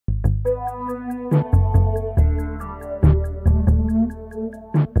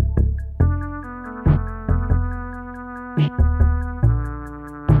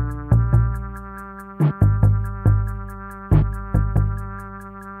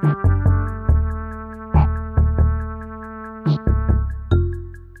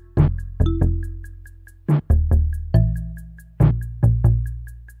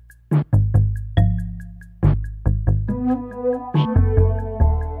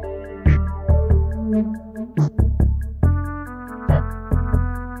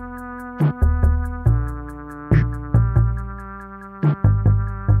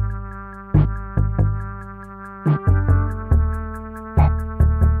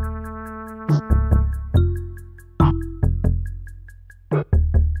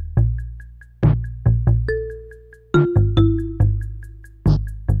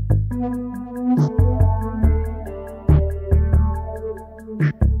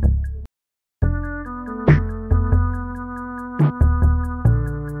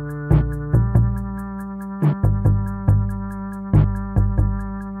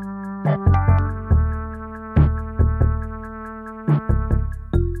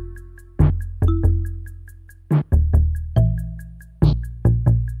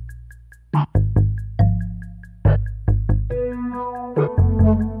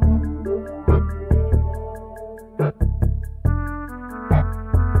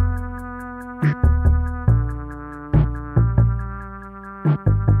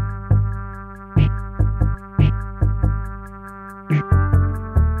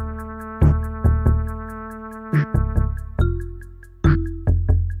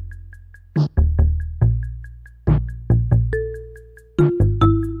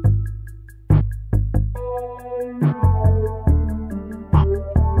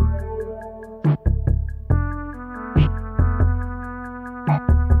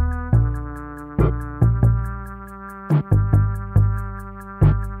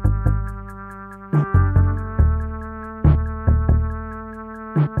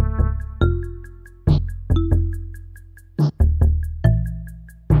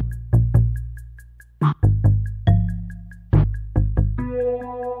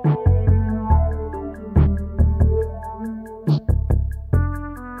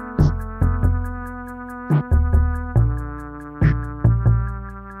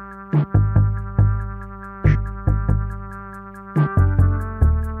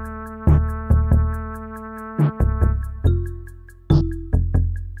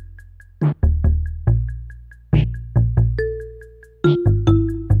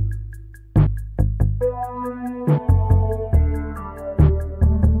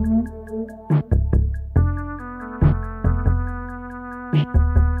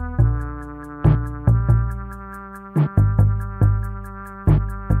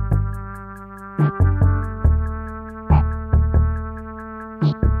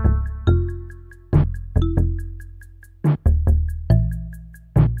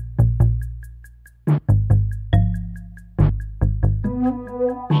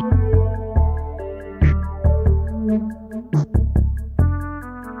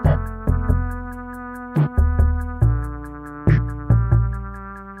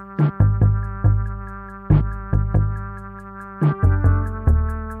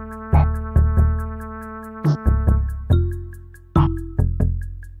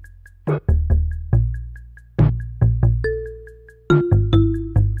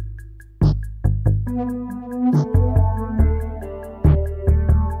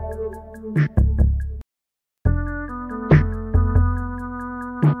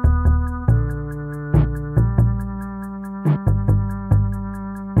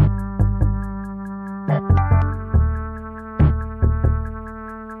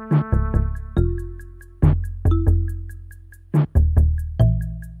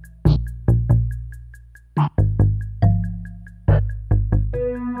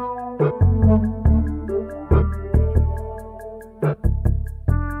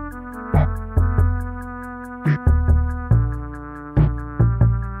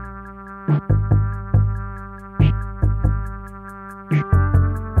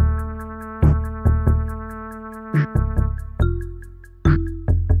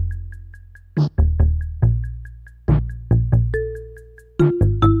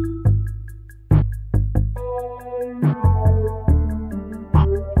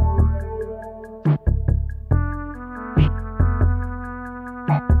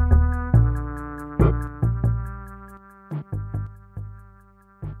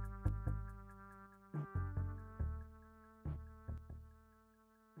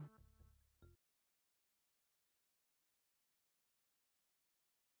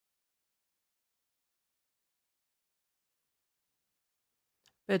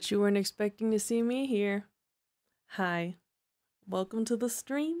Bet you weren't expecting to see me here. Hi. Welcome to the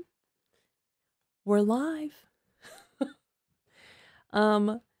stream. We're live.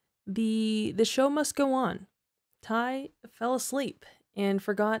 The show must go on. Ty fell asleep and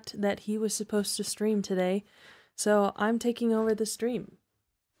forgot that he was supposed to stream today, so I'm taking over the stream.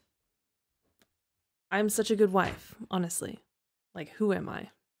 I'm such a good wife, honestly. Like, who am I?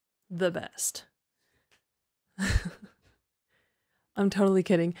 The best. I'm totally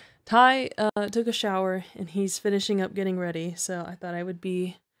kidding. Ty took a shower and he's finishing up getting ready, so I thought I would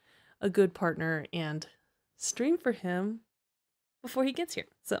be a good partner and stream for him before he gets here.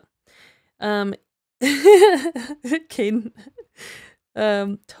 So, Caden,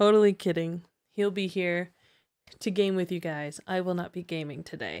 totally kidding. He'll be here to game with you guys. I will not be gaming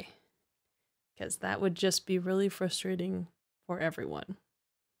today because that would just be really frustrating for everyone.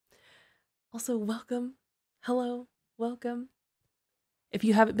 Also, welcome. Hello. Welcome. If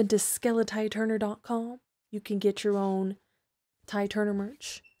you haven't been to skeletyturner.com, you can get your own Ty Turner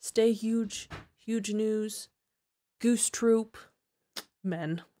merch. Stay huge. Huge news. Goose Troop.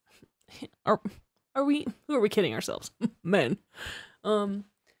 Men. Are we? Who are we kidding ourselves? Men. But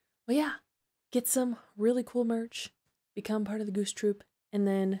yeah, get some really cool merch. Become part of the Goose Troop. And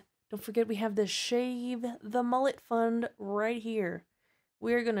then don't forget we have the Shave the Mullet Fund right here.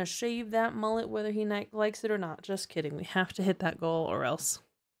 We're gonna shave that mullet whether he likes it or not. Just kidding. We have to hit that goal or else.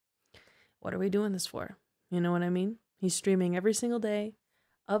 What are we doing this for? You know what I mean? He's streaming every single day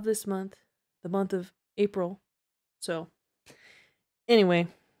of this month, the month of April. So, anyway,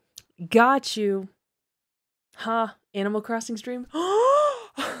 got you. Ha, Animal Crossing stream?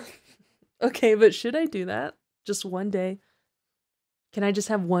 Okay, but should I do that? Just one day? Can I just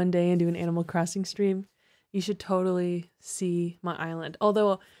have one day and do an Animal Crossing stream? You should totally see my island.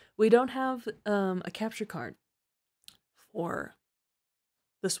 Although we don't have a capture card for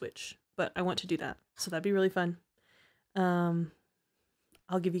the Switch, but I want to do that. So that'd be really fun. I'll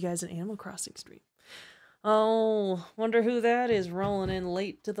give you guys an Animal Crossing stream. Oh, wonder who that is rolling in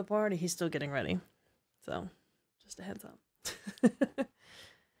late to the party. He's still getting ready. So, just a heads up.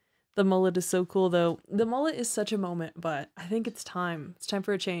 The mullet is so cool, though. The mullet is such a moment, but I think it's time. It's time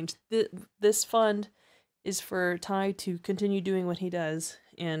for a change. This fund is for Ty to continue doing what he does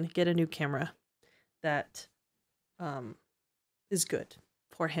and get a new camera that is good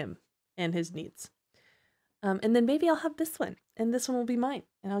for him and his needs. And then maybe I'll have this one, and this one will be mine,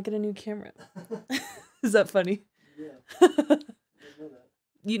 and I'll get a new camera. Is that funny? Yeah.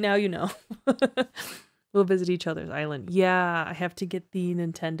 You know. We'll visit each other's island. Yeah, I have to get the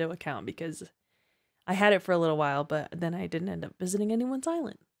Nintendo account because I had it for a little while, but then I didn't end up visiting anyone's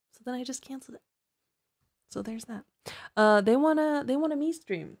island. So then I just canceled it. So there's that. They want a me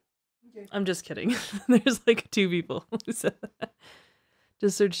stream. Okay. I'm just kidding. There's like 2 people who said that.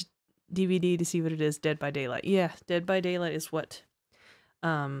 Just search DBD to see what it is. Dead by Daylight. Yeah, Dead by Daylight is what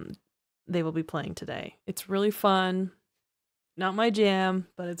they will be playing today. It's really fun. Not my jam,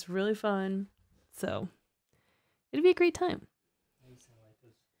 but it's really fun. So it'd be a great time. You sound like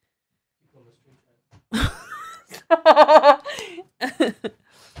this.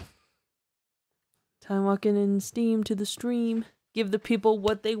 Time walking in Steam to the stream. Give the people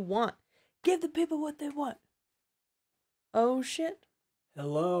what they want. Give the people what they want. Oh shit.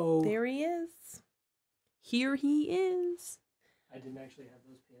 Hello. There he is. Here he is. I didn't actually have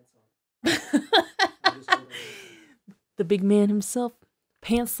those pants on. The big man himself.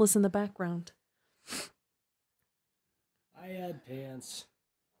 Pantsless in the background. I had pants.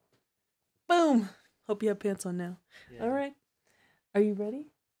 Boom. Hope you have pants on now. Yeah. All right. Are you ready?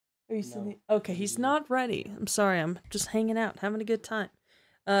 Are you still? Okay, he's not ready. I'm sorry. I'm just hanging out, having a good time.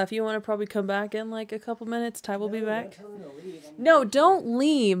 If you want to probably come back in like a couple minutes, Ty will be back. No, don't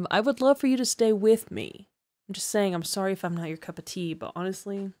leave. I would love for you to stay with me. I'm just saying, I'm sorry if I'm not your cup of tea, but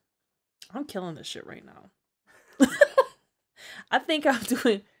honestly, I'm killing this shit right now. I think I'm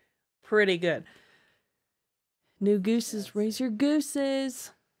doing pretty good. New gooses, raise your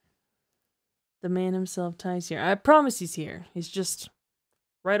gooses. The man himself, Ty's here. I promise he's here. He's just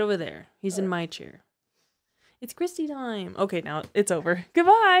right over there. He's in my chair. It's Christy time. Okay, now it's over.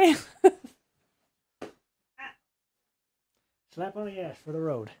 Goodbye. Slap on the ass for the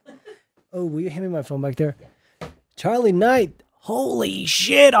road. Oh, will you hand me my phone back there? Charlie Knight. Holy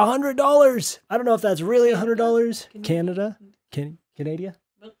shit, $100. I don't know if that's really $100. Canada? Canada?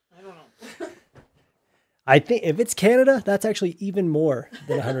 I don't know. I think if it's Canada, that's actually even more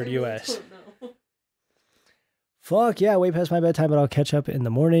than 100 US. Fuck yeah, way past my bedtime, but I'll catch up in the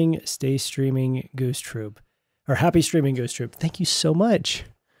morning. Stay streaming Goose Troop. Or happy streaming Goose Troop. Thank you so much.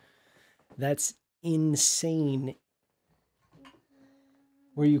 That's insane.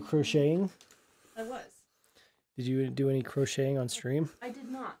 Were you crocheting? I was. Did you do any crocheting on stream? I did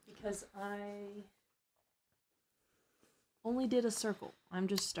not, because I only did a circle. I'm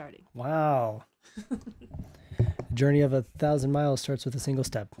just starting. Wow. The journey of 1,000 miles starts with a single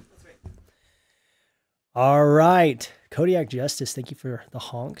step. That's right. All right. Kodiak Justice, thank you for the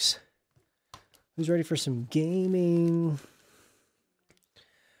honks. Who's ready for some gaming?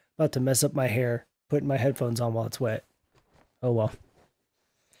 About to mess up my hair, putting my headphones on while it's wet. Oh well.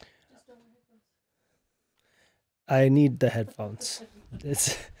 I need the headphones.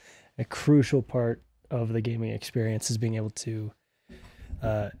 It's a crucial part of the gaming experience, is being able to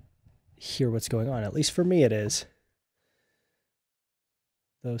hear what's going on. At least for me it is.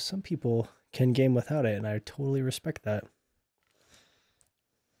 Though some people can game without it, and I totally respect that.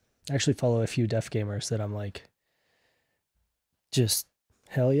 I actually follow a few deaf gamers that I'm like, just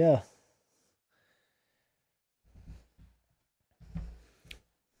hell yeah.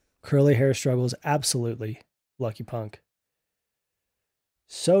 Curly hair struggles, absolutely. Lucky Punk.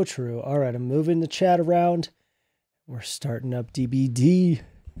 So true. All right, I'm moving the chat around. We're starting up DBD.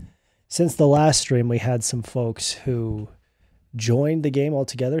 Since the last stream, we had some folks who joined the game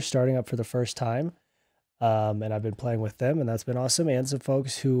altogether, starting up for the first time. And I've been playing with them, and that's been awesome. And some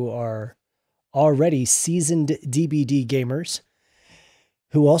folks who are already seasoned DBD gamers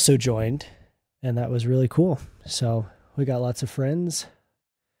who also joined, and that was really cool. So we got lots of friends.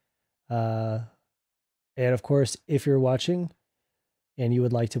 And of course, if you're watching and you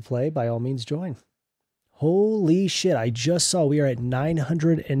would like to play, by all means join. Holy shit, I just saw we are at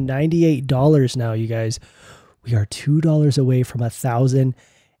 $998 now, you guys. We are $2 away from 1,000.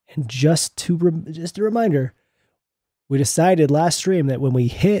 And just a reminder, we decided last stream that when we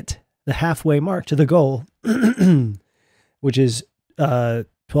hit the halfway mark to the goal, which is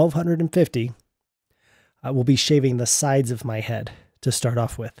 1,250, I will be shaving the sides of my head to start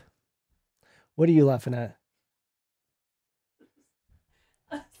off with. What are you laughing at?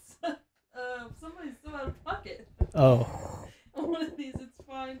 Somebody's still out of pocket. Oh. On one of these, it's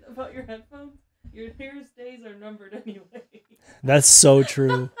fine about your headphones. Your hair's days are numbered anyway. That's so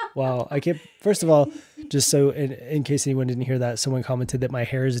true. Wow. I can't. First of all, just so in case anyone didn't hear that, someone commented that my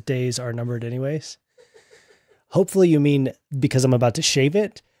hair's days are numbered anyways. Hopefully you mean because I'm about to shave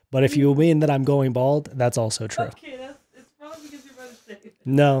it, but if you mean that I'm going bald, that's also true. Okay, it's probably because you're about to shave it.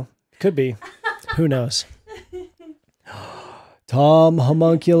 No, could be. Who knows? Tom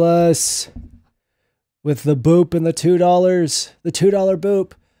Homunculus with the boop and the $2. The $2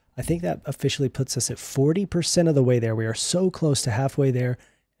 boop. I think that officially puts us at 40% of the way there. We are so close to halfway there.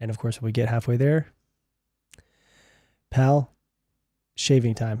 And of course, when we get halfway there, pal,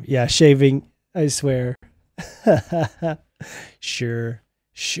 shaving time. Yeah, shaving, I swear. Sure.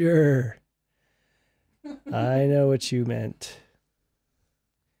 I know what you meant.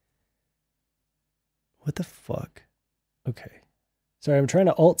 What the fuck? Okay. Sorry, I'm trying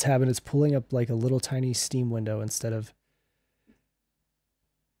to alt tab and it's pulling up like a little tiny Steam window instead of...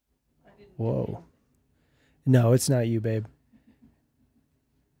 Whoa. No, it's not you, babe.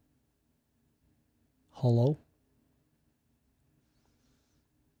 Hello?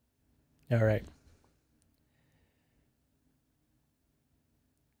 All right.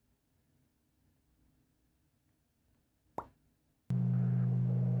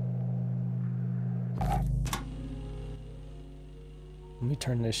 Let me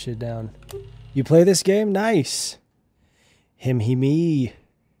turn this shit down. You play this game? Nice. Him, he, me.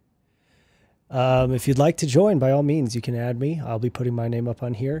 If you'd like to join, by all means, you can add me. I'll be putting my name up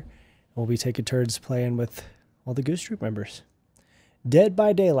on here. We'll be taking turns playing with all the Goose Troop members. Dead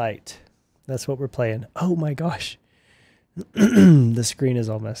by Daylight. That's what we're playing. Oh my gosh. The screen is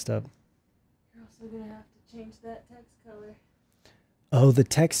all messed up. You're also going to have to change that text color. Oh, the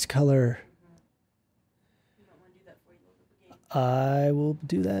text color. You don't want to do that before you load up the game. I will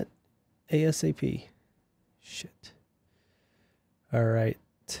do that ASAP. Shit. All right.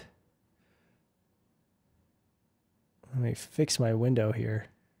 Let me fix my window here.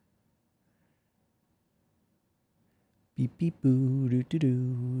 Beep beep boo doo doo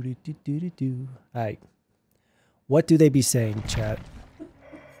doo doo doo doo doo doo. All right. What do they be saying, chat?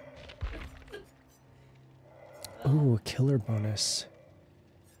 Oh, a killer bonus.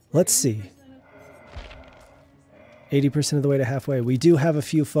 Let's see. 80% of the way to halfway. We do have a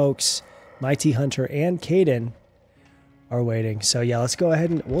few folks. Mighty Hunter and Caden are waiting. So yeah, let's go ahead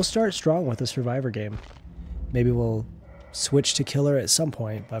and we'll start strong with the Survivor game. Maybe we'll switch to killer at some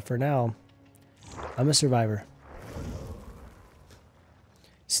point, but for now, I'm a survivor.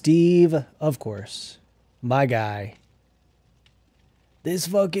 Steve, of course. My guy. This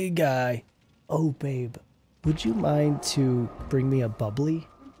fucking guy. Oh, babe. Would you mind to bring me a bubbly?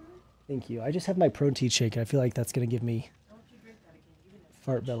 Thank you. I just have my protein shake. I feel like that's gonna give me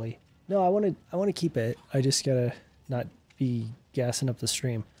fart belly. No, I want to keep it. I just gotta not be gassing up the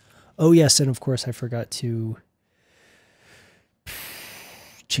stream. Oh yes, and of course I forgot to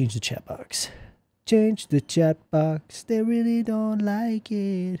change the chat box. Change the chat box. They really don't like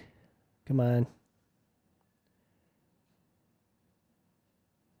it. Come on.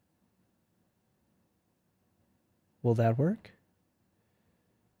 Will that work?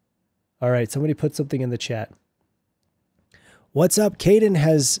 All right, somebody put something in the chat. What's up? Caden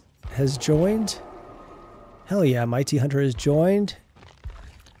has joined. Hell yeah, Mighty Hunter has joined.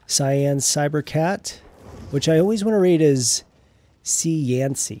 Cyan Cybercat, which I always want to read as C.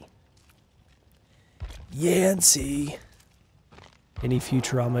 Yancey. Yancey. Any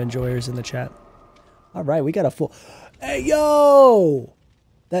Futurama enjoyers in the chat? All right, we got a full... Hey, yo!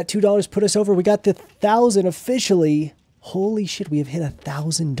 That $2 put us over. We got the 1,000 officially. Holy shit, we have hit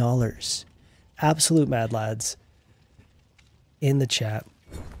 $1,000. Absolute mad lads. In the chat.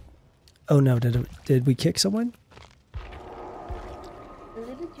 Oh no, did we kick someone? A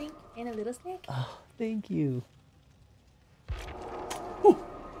little drink and a little snack. Oh, thank you. Whew.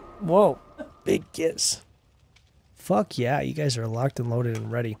 Whoa, big kiss. Fuck yeah, you guys are locked and loaded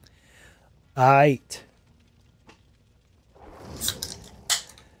and ready. Aight.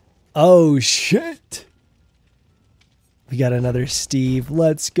 Oh shit. We got another Steve.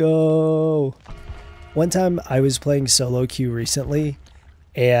 Let's go. One time I was playing solo queue recently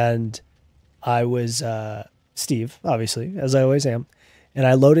and I was Steve, obviously, as I always am. And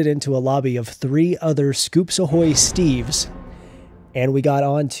I loaded into a lobby of 3 other Scoops Ahoy Steves. And we got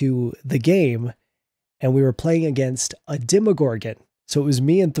onto the game and we were playing against a Demogorgon. So it was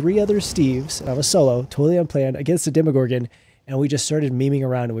me and 3 other Steves, and I was solo, totally unplanned, against a Demogorgon. And we just started memeing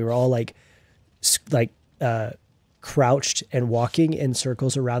around and we were all like crouched and walking in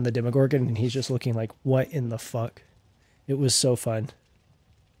circles around the Demogorgon. And he's just looking like, what in the fuck? It was so fun.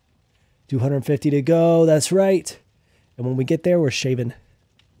 250 to go. That's right. And when we get there, we're shaving.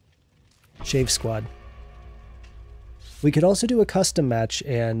 Shave squad. We could also do a custom match,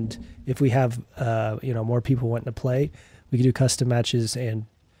 and if we have, more people wanting to play, we could do custom matches and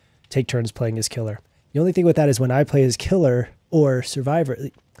take turns playing as killer. The only thing with that is when I play as killer or survivor,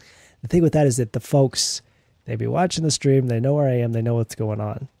 the thing with that is that the folks, they be watching the stream, they know where I am, they know what's going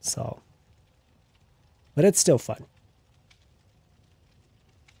on. So, but it's still fun.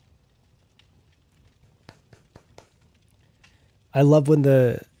 I love when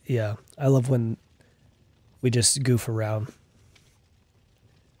I love when we just goof around.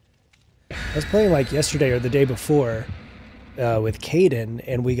 I was playing like yesterday or the day before with Caden,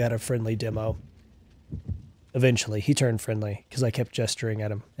 and we got a friendly demo. Eventually, he turned friendly because I kept gesturing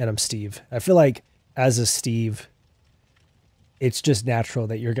at him, and I'm Steve. I feel like as a Steve, it's just natural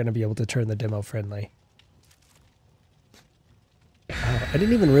that you're going to be able to turn the demo friendly. I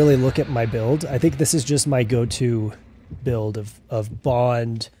didn't even really look at my build. I think this is just my go-to build of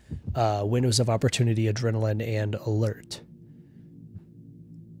Bond, Windows of Opportunity, Adrenaline, and Alert.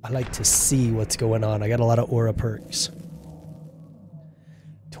 I like to see what's going on. I got a lot of aura perks.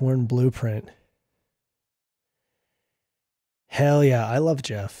 Torn Blueprint. Hell yeah, I love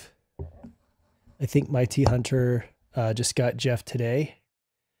Jeff. I think my T Hunter just got Jeff today.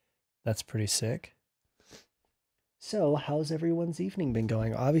 That's pretty sick. So, how's everyone's evening been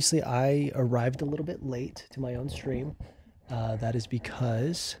going? Obviously, I arrived a little bit late to my own stream. That is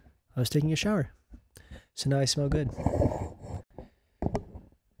because I was taking a shower. So now I smell good.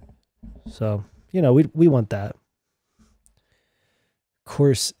 So, we want that. Of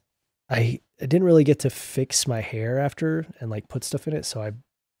course, I didn't really get to fix my hair after and like put stuff in it, so I'm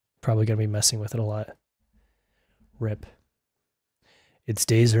probably going to be messing with it a lot. Rip. Its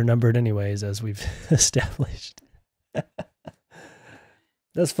days are numbered anyways, as we've established.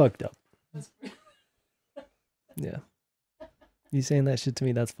 That's fucked up. Yeah. You saying that shit to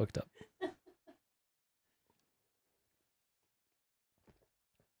me, that's fucked up.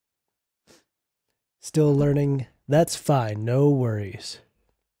 Still learning. That's fine. No worries.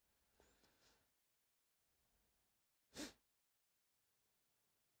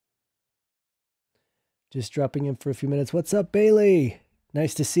 Just dropping in for a few minutes. What's up, Bailey?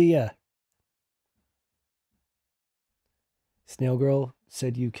 Nice to see ya. Snail Girl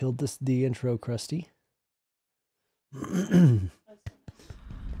said you killed the intro, Krusty.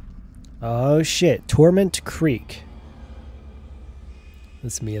 Oh shit. Torment Creek.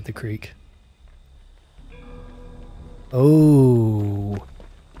 That's me at the creek. Oh.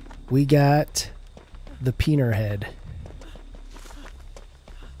 We got the Peener Head.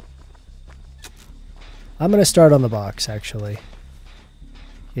 I'm going to start on the box, actually.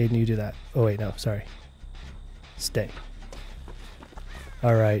 Can you do that? Oh, wait, no, sorry. Stay.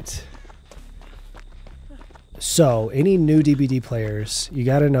 All right. So, any new DBD players, you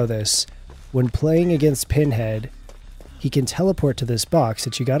got to know this. When playing against Pinhead, he can teleport to this box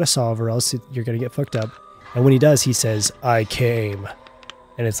that you got to solve or else you're going to get fucked up. And when he does, he says, I came.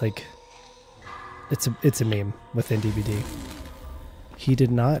 And it's like, it's a meme within DBD. He did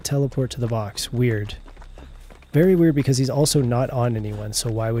not teleport to the box. Weird. Very weird because he's also not on anyone, so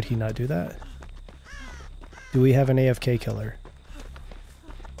why would he not do that? Do we have an AFK killer?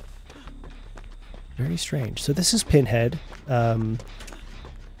 Very strange. So this is Pinhead from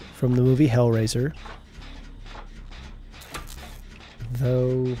the movie Hellraiser.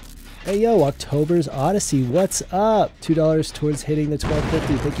 Though, hey yo, October's Odyssey, what's up? $2 towards hitting the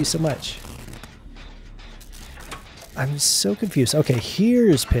 1250. Thank you so much. I'm so confused. Okay,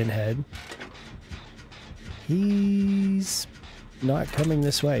 here's Pinhead. He's not coming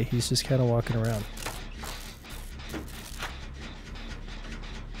this way. He's just kind of walking around.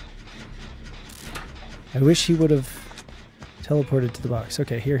 I wish he would have teleported to the box.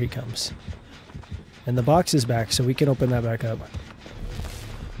 Okay, here he comes. And the box is back, so we can open that back up.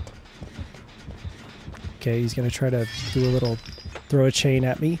 Okay, he's going to try to do a little throw a chain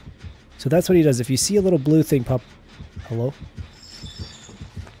at me. So that's what he does. If you see a little blue thing pop... Hello?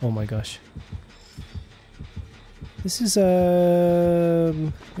 Oh my gosh. This is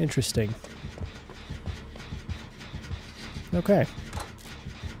interesting. Okay.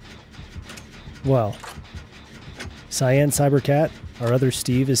 Well, Cyan Cybercat, our other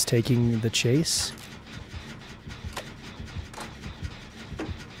Steve, is taking the chase.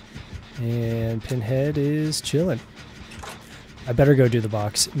 And Pinhead is chilling. I better go do the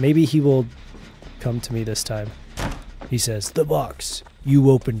box. Maybe he will come to me this time. He says, the box, you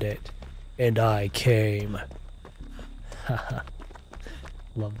opened it, and I came. Haha.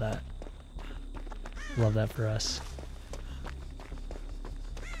 Love that. Love that for us.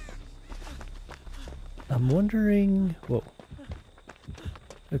 I'm wondering... Whoa.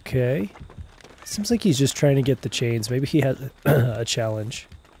 Okay. Seems like he's just trying to get the chains. Maybe he has a challenge.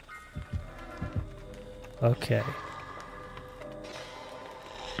 Okay.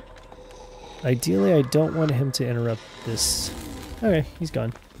 Ideally, I don't want him to interrupt this. Okay, he's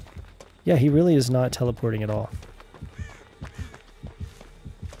gone. Yeah, he really is not teleporting at all.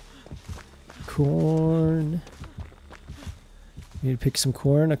 Corn. Need to pick some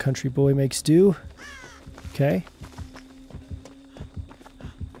corn. A country boy makes do. Okay.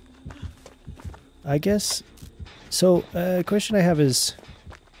 I guess... So, question I have is...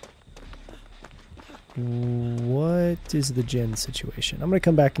 What is the gin situation? I'm going to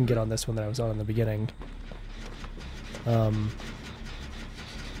come back and get on this one that I was on in the beginning. Don't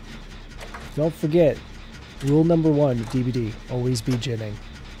forget, rule number 1 of DBD, always be ginning.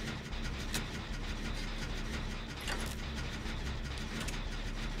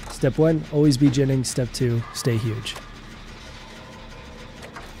 Step 1, always be ginning. Step 2, stay huge.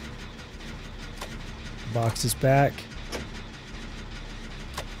 Box is back.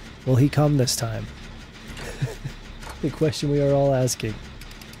 Will he come this time? The question we are all asking.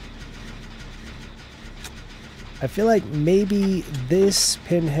 I feel like maybe this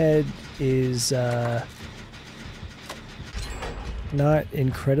Pinhead is not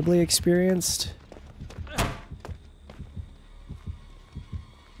incredibly experienced.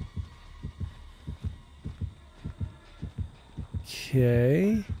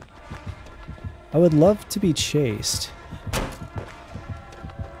 Okay. I would love to be chased.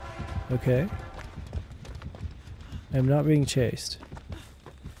 Okay. I'm not being chased.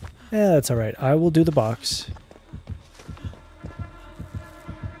 Yeah, that's alright. I will do the box.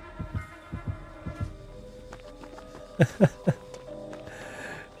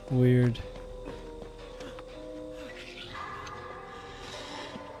 Weird.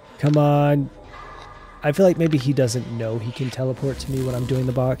 Come on. I feel like maybe he doesn't know he can teleport to me when I'm doing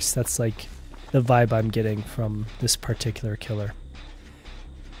the box. That's like the vibe I'm getting from this particular killer.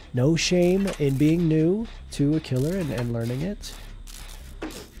 No shame in being new to a killer and learning it.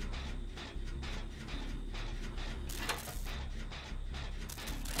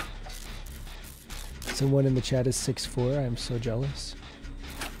 Someone in the chat is 6'4". I am so jealous.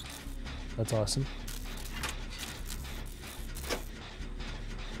 That's awesome.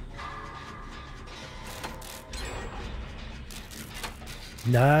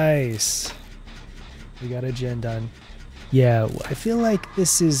 Nice. We got a gen done. Yeah, I feel like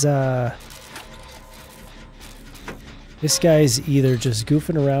this is, this guy's either just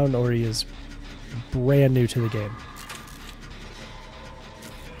goofing around or he is brand new to the game.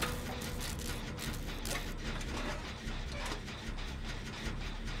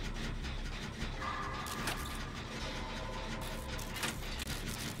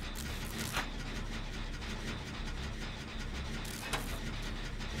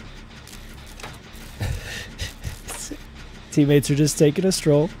 Teammates are just taking a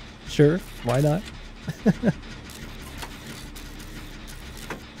stroll. Sure, why not?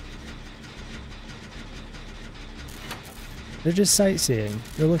 They're just sightseeing.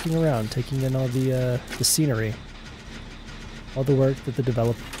 They're looking around, taking in all the scenery. All the work that the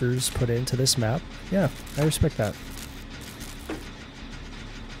developers put into this map. Yeah, I respect that.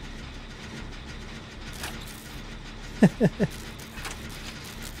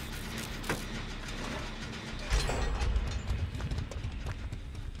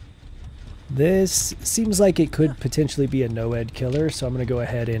 This seems like it could potentially be a no-ed killer, so I'm going to go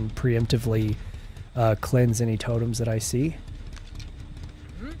ahead and preemptively cleanse any totems that I see.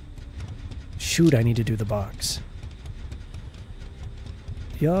 Shoot, I need to do the box.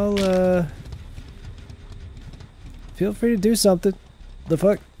 Y'all, feel free to do something. The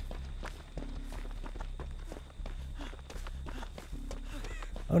fuck?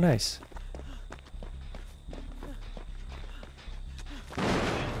 Oh, nice.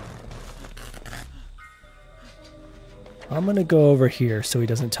 I'm gonna go over here so he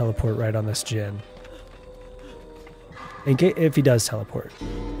doesn't teleport right on this gen. In case if he does teleport.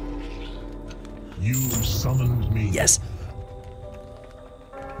 You summoned me. Yes.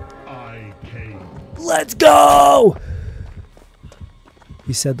 I came. Let's go!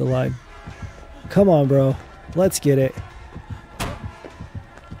 He said the line. Come on, bro. Let's get it.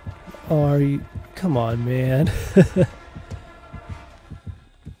 Oh, are you? Come on, man.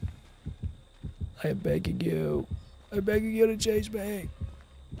 I am begging you. I'm begging you to change me.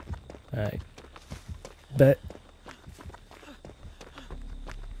 Alright. Bet.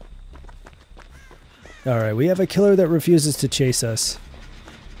 Alright, we have a killer that refuses to chase us.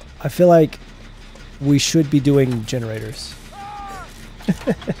 I feel like we should be doing generators.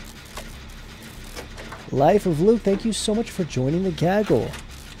 Life of Luke, thank you so much for joining the gaggle.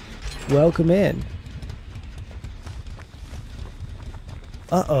 Welcome in.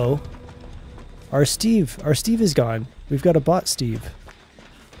 Uh-oh. Our Steve is gone. We've got a bot Steve.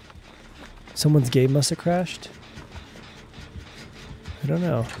 Someone's game must have crashed. I don't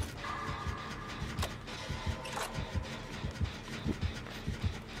know.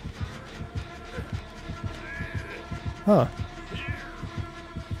 Huh.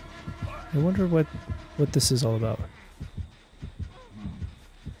 I wonder what this is all about.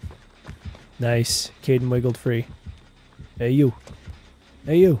 Nice. Caden wiggled free. Hey you.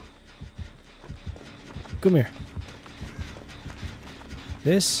 Hey you. Come here.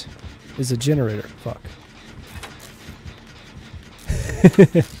 This is a generator. Fuck.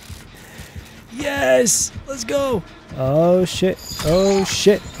 Yes! Let's go! Oh shit. Oh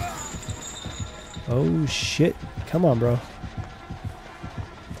shit. Oh shit. Come on, bro.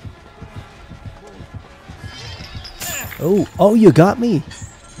 Oh, oh, you got me.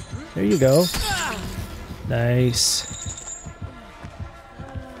 There you go. Nice.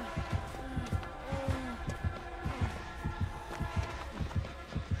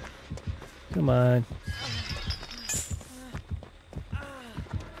 Come on.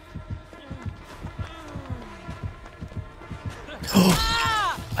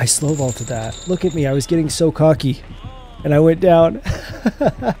 I slow vaulted that. Look at me, I was getting so cocky. And I went down.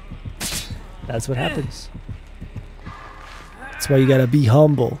 That's what happens. That's why you gotta be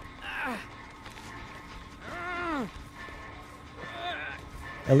humble.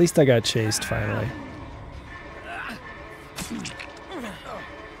 At least I got chased finally.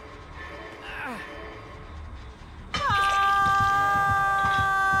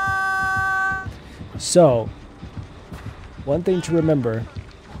 So, one thing to remember,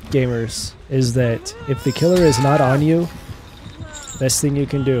 gamers, is that if the killer is not on you, best thing you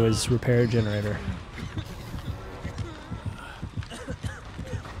can do is repair a generator.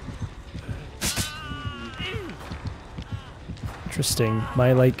 Interesting. My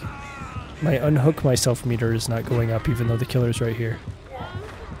unhook myself meter is not going up even though the killer's right here.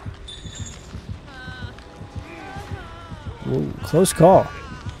 Whoa, close call.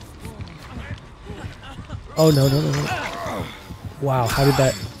 Oh no, no, no, no. Wow, how did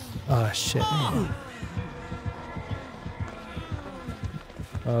that... Oh shit.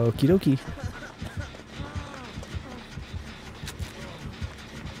 Okie dokie.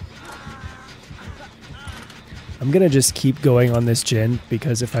 I'm gonna just keep going on this gen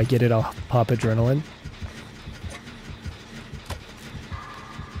because if I get it, I'll pop adrenaline.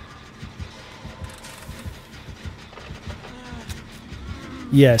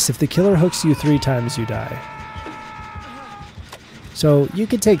 Yes, if the killer hooks you 3 times, you die. So you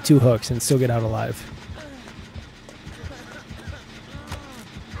could take 2 hooks and still get out alive.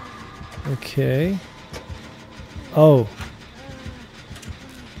 Okay. Oh.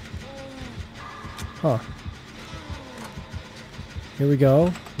 Huh. Here we go.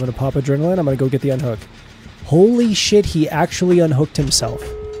 I'm going to pop adrenaline. I'm going to go get the unhook. Holy shit, he actually unhooked himself.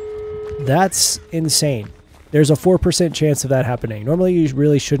 That's insane. There's a 4% chance of that happening. Normally, you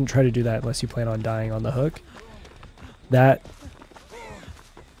really shouldn't try to do that unless you plan on dying on the hook. That's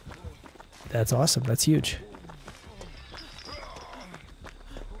awesome. That's huge.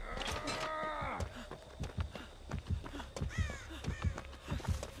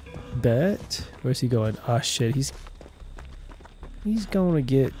 Bet. Where's he going? Ah, shit. He's going to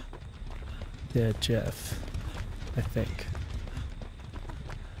get that Jeff, I think.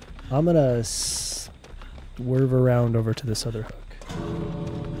 I'm going to swerve around over to this other hook.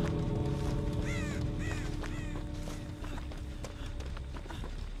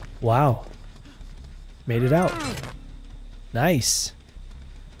 Wow. Made it out. Nice.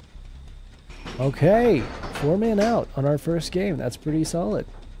 Okay. 4-man out on our first game. That's pretty solid.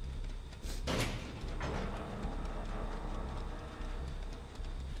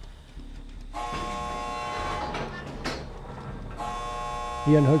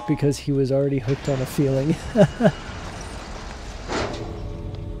 He unhooked because he was already hooked on a feeling.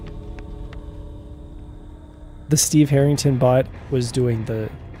 The Steve Harrington bot was doing the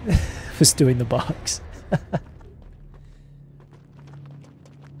box.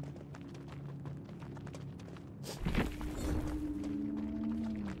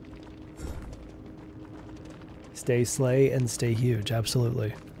 Stay slay and stay huge,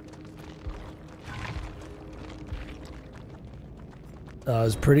 absolutely. That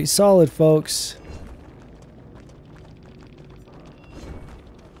was pretty solid, folks.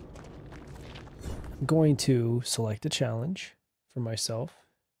 I'm going to select a challenge for myself.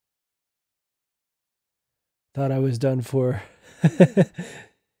 Thought I was done for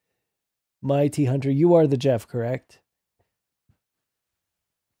my T Hunter. You are the Jeff, correct?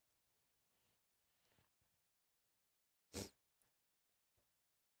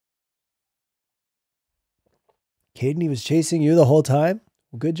 Caden, he was chasing you the whole time?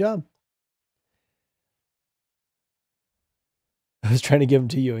 Well, good job. I was trying to give him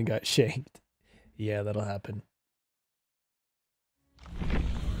to you and got shanked. Yeah, that'll happen.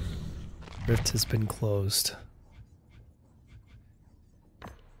 Rift has been closed.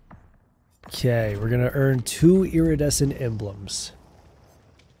 Okay, we're going to earn 2 iridescent emblems.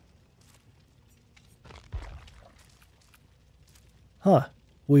 Huh.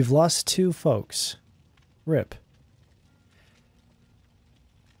 We've lost 2 folks. Rip.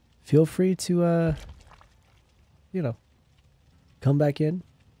 Feel free to, you know, come back in.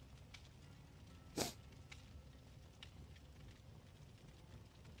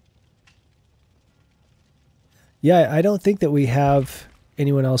 Yeah, I don't think that we have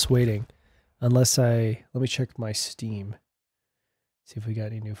anyone else waiting. Unless let me check my Steam. See if we got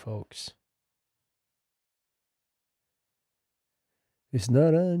any new folks. It's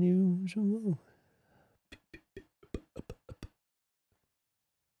not unusual.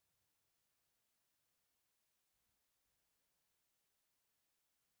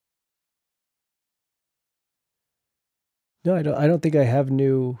 No, I don't think I have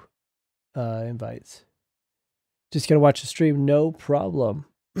new invites. Just gonna watch the stream, no problem.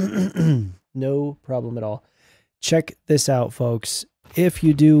 No problem at all. Check this out, folks. If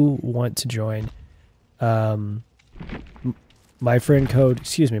you do want to join, my friend code,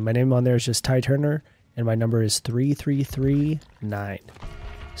 excuse me, my name on there is just Ty Turner, and my number is 3339.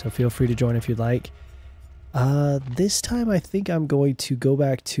 So feel free to join if you'd like. This time I think I'm going to go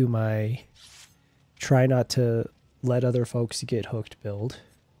back to my try not to let other folks get hooked build.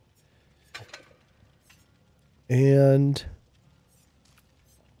 And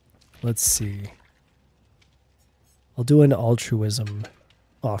let's see. I'll do an altruism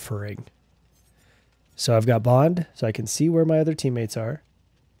offering. So I've got Bond, so I can see where my other teammates are.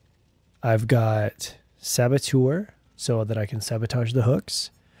 I've got Saboteur, so that I can sabotage the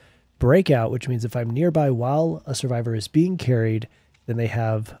hooks. Breakout, which means if I'm nearby while a survivor is being carried, then they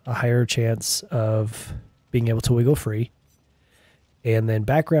have a higher chance of being able to wiggle free. And then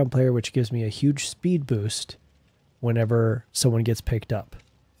background player, which gives me a huge speed boost whenever someone gets picked up.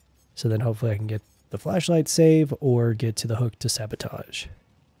 So then hopefully I can get the flashlight save or get to the hook to sabotage.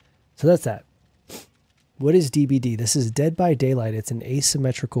 So that's that. What is DBD? This is Dead by Daylight. It's an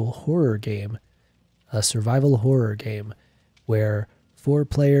asymmetrical horror game, a survival horror game where 4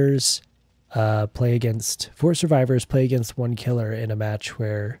 survivors play against 1 killer in a match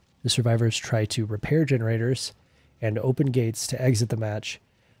where the survivors try to repair generators and open gates to exit the match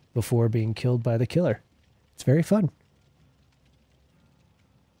before being killed by the killer. It's very fun.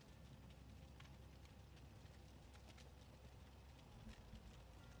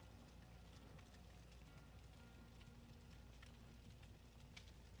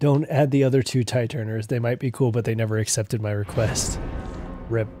 Don't add the other 2 tie turners. They might be cool, but they never accepted my request.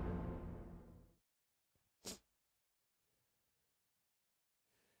 Rip.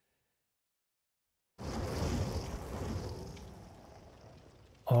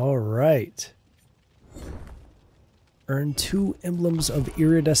 All right. Earn 2 emblems of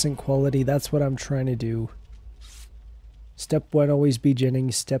iridescent quality. That's what I'm trying to do. Step 1, always be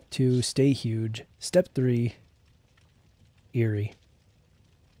Jennings. Step 2, stay huge. Step 3, eerie.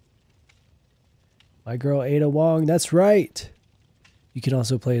 My girl Ada Wong, that's right. You can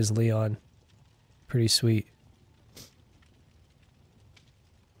also play as Leon. Pretty sweet.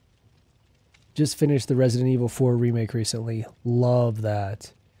 Just finished the Resident Evil 4 remake recently. Love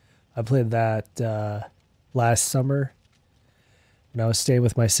that. I played that last summer. When I was staying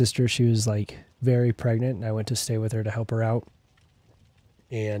with my sister, she was like very pregnant, and I went to stay with her to help her out.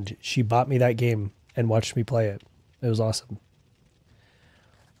 And she bought me that game and watched me play it. It was awesome.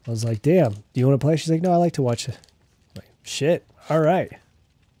 I was like, damn, do you want to play? She's like, no, I like to watch it. I'm like, shit, all right.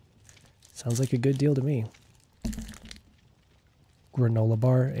 Sounds like a good deal to me. Granola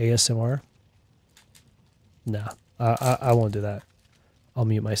bar, ASMR. Nah, I won't do that. I'll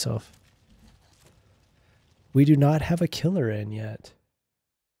mute myself. We do not have a killer in yet.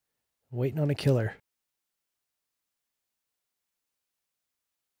 Waiting on a killer.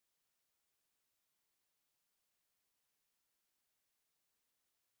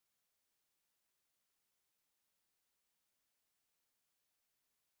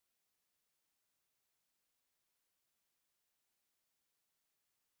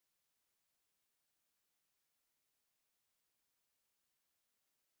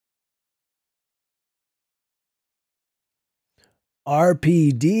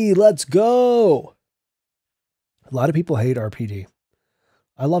 RPD, let's go. A lot of people hate RPD.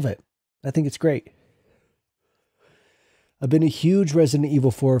 I love it. I think it's great. I've been a huge Resident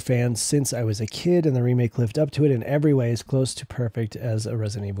Evil 4 fan since I was a kid, and the remake lived up to it in every way, as close to perfect as a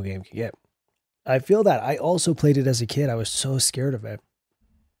Resident Evil game can get. I feel that. I also played it as a kid. I was so scared of it.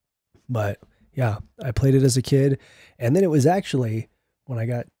 But yeah, I played it as a kid, and then it was actually when I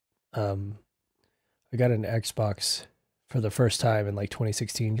got an Xbox for the first time in like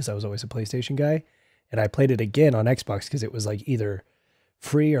 2016, because I was always a PlayStation guy, and I played it again on Xbox because it was like either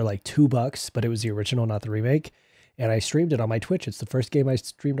free or like $2, but it was the original, not the remake. And I streamed it on my Twitch. It's the first game I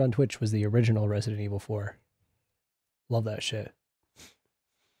streamed on Twitch was the original Resident Evil 4. Love that shit.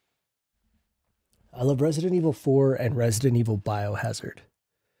 I love Resident Evil 4 and Resident Evil Biohazard.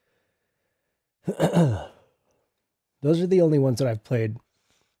 Those are the only ones that I've played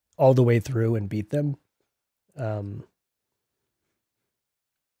all the way through and beat them.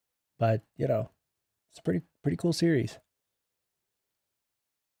 But, you know, it's a pretty cool series.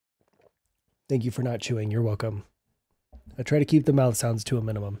 Thank you for not chewing. You're welcome. I try to keep the mouth sounds to a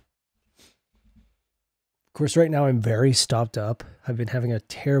minimum. Of course, right now I'm very stopped up. I've been having a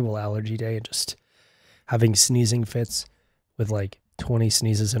terrible allergy day and just having sneezing fits with like 20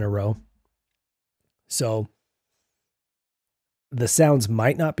 sneezes in a row. So the sounds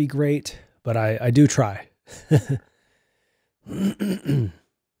might not be great, but I do try.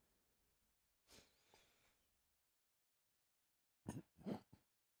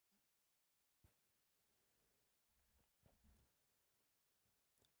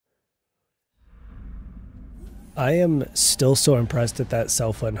 I am still so impressed at that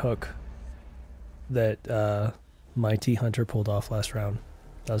self-unhook that Mighty Hunter pulled off last round.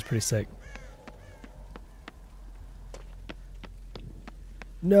 That was pretty sick.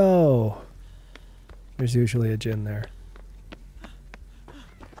 No! There's usually a Jinn there.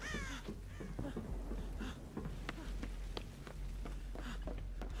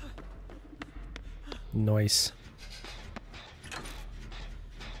 Nice.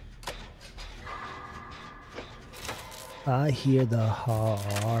 I hear the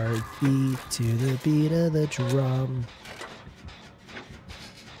heartbeat to the beat of the drum.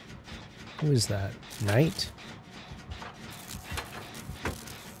 Who is that? Knight?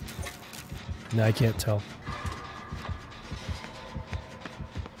 No, I can't tell.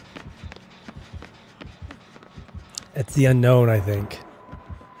 It's the unknown, I think.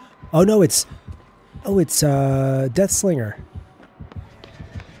 Oh no, it's Deathslinger.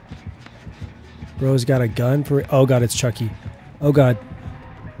 Bro's got a gun for... Oh god, it's Chucky. Oh god.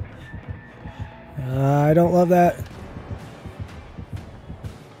 I don't love that.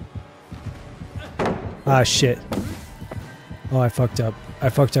 Ah, shit. Oh, I fucked up. I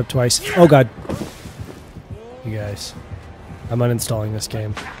fucked up twice. Oh god. You guys. I'm uninstalling this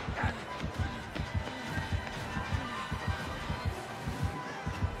game.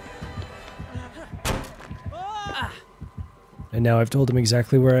 And now I've told him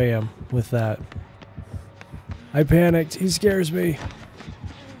exactly where I am with that. I panicked. He scares me.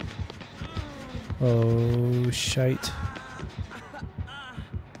 Oh, shite.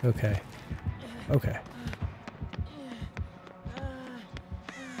 Okay. Okay.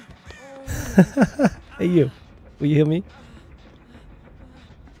 Hey, you. Will you heal me?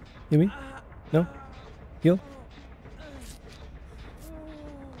 Heal me? No? Heal?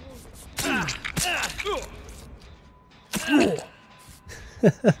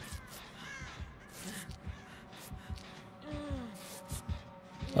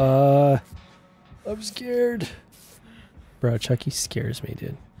 I'm scared. Bro, Chucky scares me,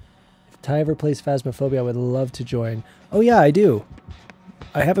 dude. If Ty ever plays Phasmophobia, I would love to join. Oh yeah, I do.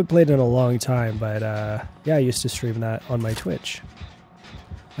 I haven't played in a long time, but yeah, I used to stream that on my Twitch.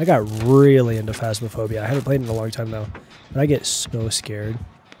 I got really into Phasmophobia. I haven't played in a long time though, but I get so scared.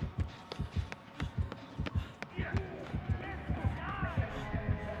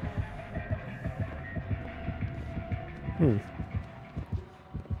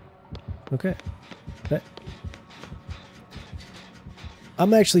 Okay.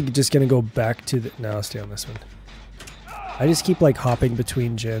 I'm actually just gonna go back to the... No, I'll stay on this one. I just keep like hopping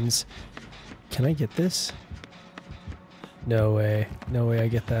between gens. Can I get this? No way. No way I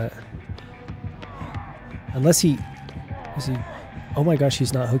get that. Unless he... Is he... Oh my gosh,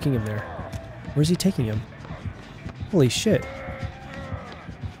 he's not hooking him there. Where's he taking him? Holy shit.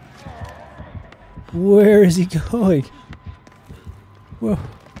 Where is he going? Whoa.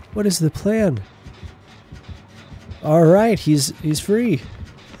 What is the plan? All right, he's free.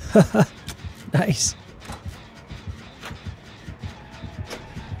 Nice.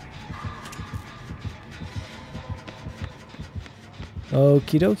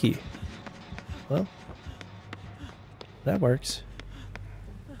 Okie dokie. Well, that works.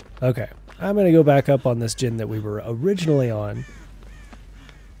 Okay, I'm gonna go back up on this gin that we were originally on.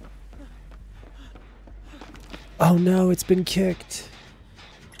 Oh no, it's been kicked.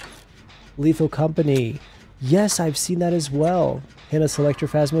 Lethal Company. Yes, I've seen that as well. Hannah, select your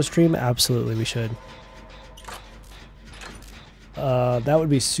Phasmo stream? Absolutely, we should. That would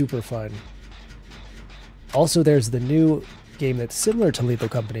be super fun. Also, there's the new game that's similar to Lethal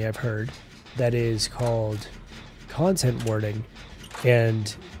Company, I've heard, that is called Content Warning.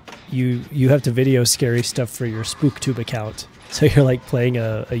 And you have to video scary stuff for your SpookTube account. So you're like playing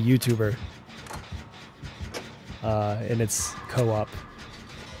a YouTuber. And it's co-op.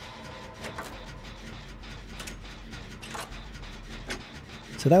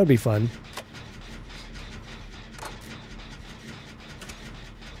 So that would be fun.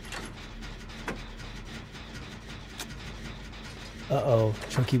 Uh-oh,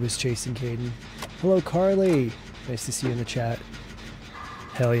 Chunky was chasing Caden. Hello, Carly. Nice to see you in the chat.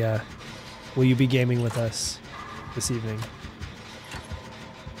 Hell yeah. Will you be gaming with us this evening?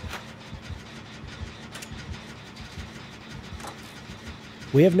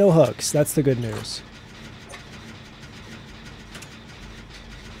 We have no hooks. That's the good news.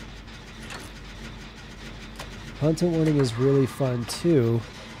 Content warning is really fun too.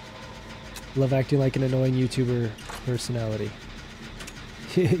 Love acting like an annoying YouTuber personality.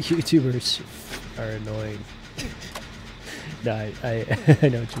 YouTubers are annoying. No, I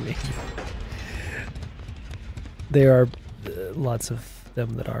know what you mean. There are lots of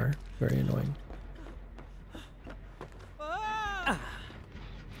them that are very annoying.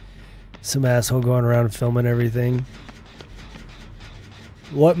 Some asshole going around filming everything.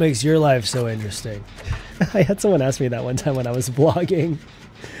 What makes your life so interesting? I had someone ask me that one time when I was vlogging.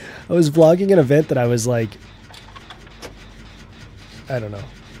 I was vlogging an event that I was like, I don't know,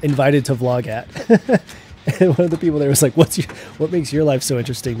 invited to vlog at. And one of the people there was like, what makes your life so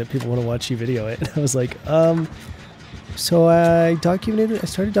interesting that people want to watch you video it? And I was like, so I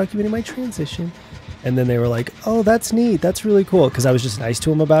started documenting my transition. And then they were like, oh, that's neat. That's really cool. Because I was just nice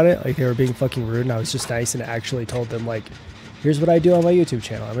to them about it. Like, they were being fucking rude. And I was just nice and actually told them, like, here's what I do on my YouTube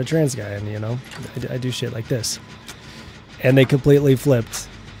channel. I'm a trans guy. And, you know, I do shit like this. And they completely flipped.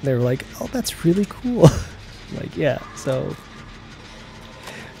 They were like, oh, that's really cool. I'm like, yeah. So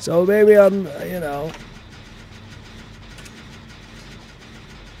maybe I'm, you know.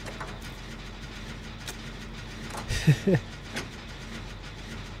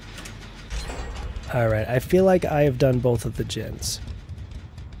 Alright, I feel like I have done both of the gens.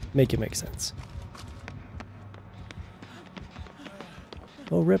 Make it make sense.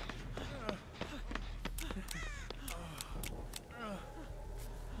 Oh, rip.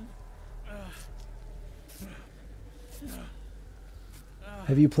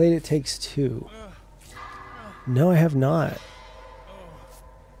 Have you played It Takes Two? No, I have not.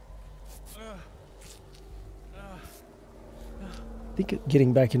 I think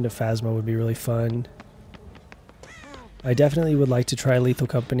getting back into Phasma would be really fun. I definitely would like to try Lethal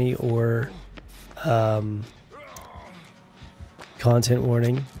Company or Content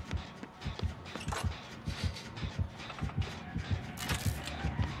Warning.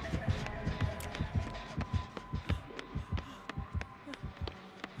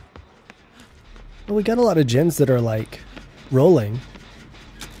 Well, we got a lot of gens that are like rolling.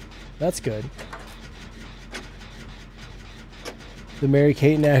 That's good. The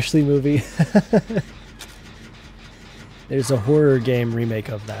Mary-Kate and Ashley movie. There's a horror game remake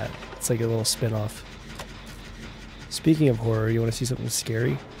of that. It's like a little spin-off. Speaking of horror, you want to see something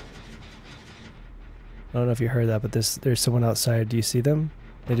scary? I don't know if you heard that, but there's someone outside. Do you see them?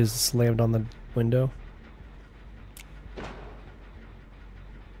 They just slammed on the window.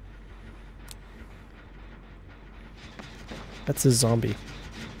 That's a zombie.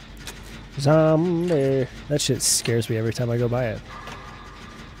 Zombie. That shit scares me every time I go by it.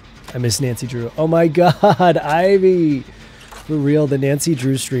 I miss Nancy Drew. Oh my god, Ivy! For real, the Nancy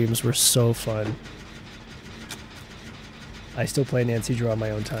Drew streams were so fun. I still play Nancy Drew on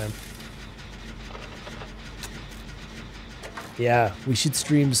my own time. Yeah, we should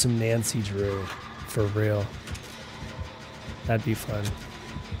stream some Nancy Drew. For real. That'd be fun.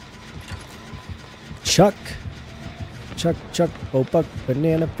 Chuck! Chuck, Chuck, Bopuck,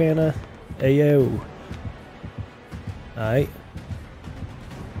 Banana Fana, Ayo. Alright.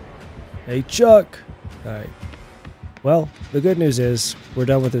 Hey, Chuck! Alright. Well, the good news is, we're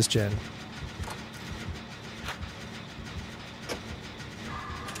done with this gen.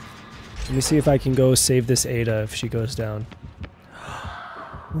 Let me see if I can go save this Ada if she goes down.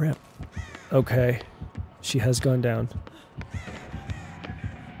 Rip. Okay. She has gone down.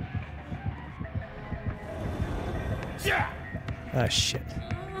 Ah, shit.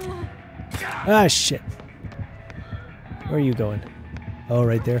 Ah, shit. Where are you going? Oh,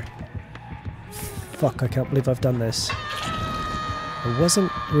 right there. Fuck, I can't believe I've done this. I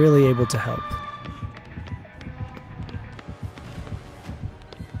wasn't really able to help.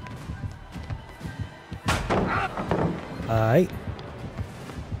 Aight.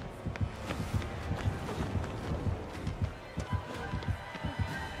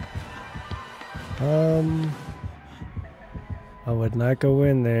 I would not go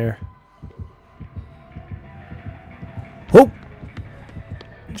in there. Oh!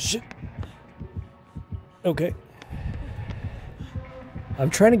 Shit. Okay. I'm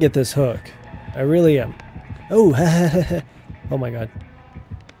trying to get this hook. I really am. Oh, oh my god.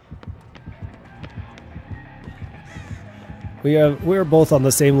 We're both on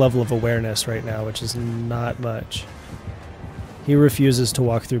the same level of awareness right now, which is not much. He refuses to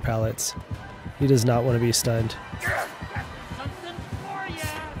walk through pallets. He does not want to be stunned. Something for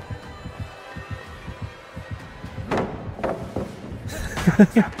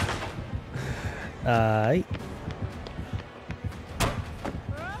ya. Aight.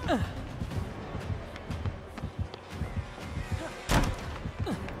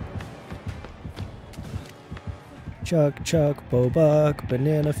 Chuck, Chuck, Bobuck,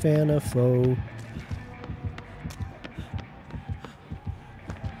 Banana Fana Foe.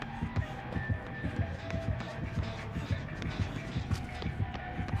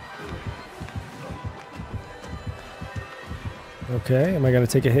 Okay, am I gonna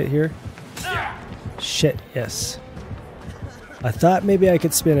take a hit here? Shit, yes. I thought maybe I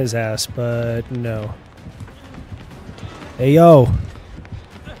could spin his ass, but no. Hey, yo!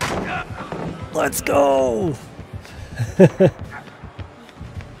 Let's go!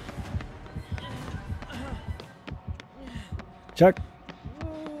 Chuck.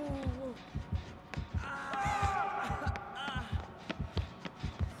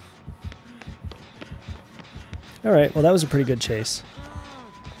 Alright, well that was a pretty good chase.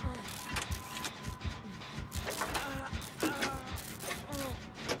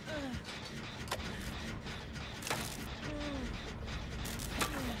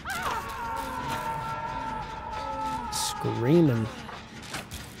 Screaming.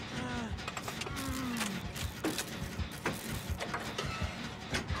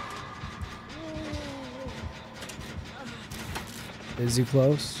 Is he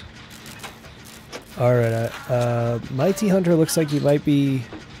close? Alright, Mighty Hunter looks like he might be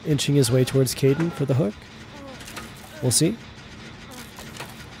inching his way towards Caden for the hook. We'll see.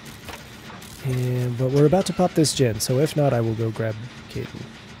 But we're about to pop this gen, so if not, I will go grab Caden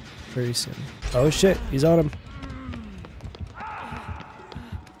very soon. Oh shit, he's on him.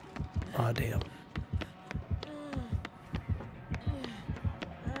 Aw, damn.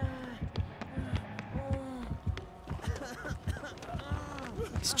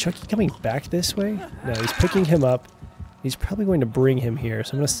 Is Chucky coming back this way? No, he's picking him up He's probably going to bring him here,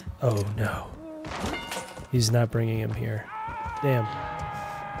 so I'm gonna... Oh, no. He's not bringing him here. Damn.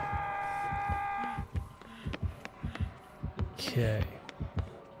 Okay.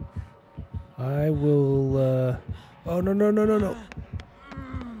 I will, Oh, no, no, no, no, no.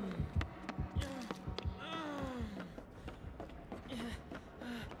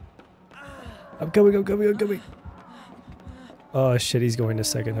 I'm coming, I'm coming, I'm coming. Oh, shit, he's going to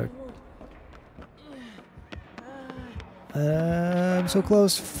second hook. I'm so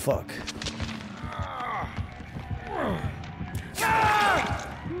close. Fuck.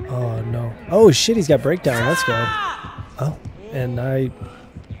 Oh, no. Oh, shit, he's got breakdown. Let's go. Oh, and I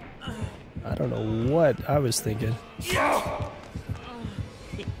don't know what I was thinking.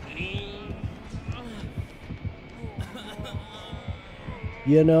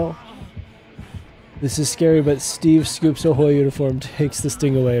 You know, this is scary, but Steve Scoops Ahoy uniform takes the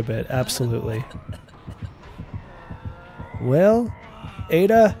sting away a bit. Absolutely. Well,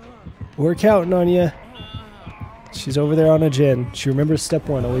 Ada, we're counting on you. She's over there on a gin. She remembers step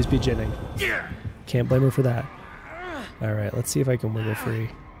one, always be ginning. Can't blame her for that. Alright, let's see if I can wiggle free.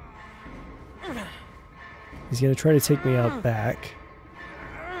 He's going to try to take me out back.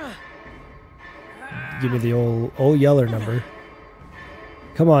 Give me the old Yeller number.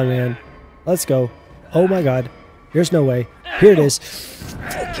 Come on, man. Let's go. Oh my god. There's no way. Here it is.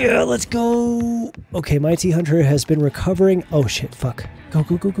 Fuck yeah, let's go. Okay, my T-Hunter has been recovering. Oh shit, fuck. Go,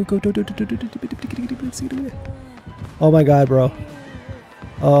 go, go, go, go. Oh my god, bro.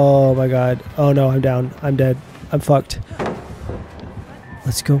 Oh my god. Oh no, I'm down. I'm dead. I'm fucked.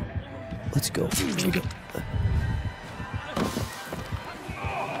 Let's go. Let's go. Here we go.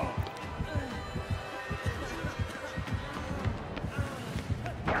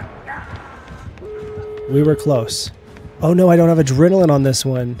 We were close. Oh no, I don't have adrenaline on this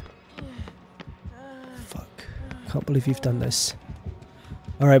one. Fuck. Can't believe you've done this.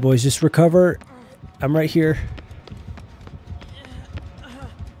 Alright, boys, just recover. I'm right here.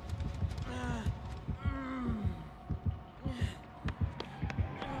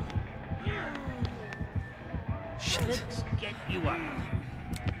 Shit. Let's get you up.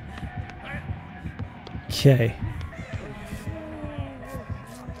 Okay.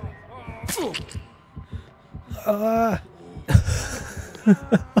 Oh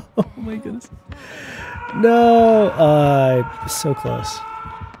my goodness. No! So close.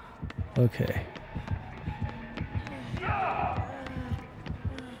 Okay.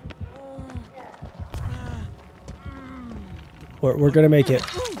 We're gonna make it.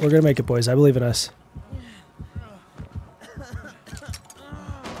 We're gonna make it, boys. I believe in us.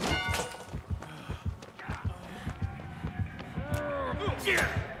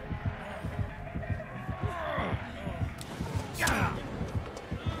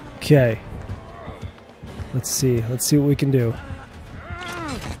 Okay. Let's see. Let's see what we can do.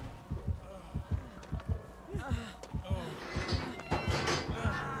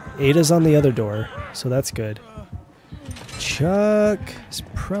 Ada's on the other door, so that's good. Chuck is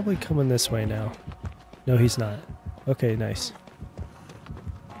probably coming this way now. No, he's not. Okay, nice.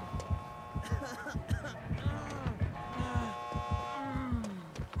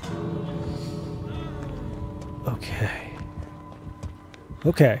 Okay.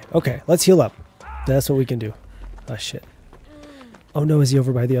 Okay, okay, let's heal up. That's what we can do. Oh, shit. Oh no, is he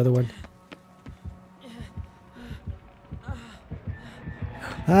over by the other one?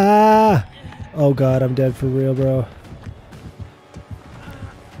 Ah! Oh god, I'm dead for real, bro.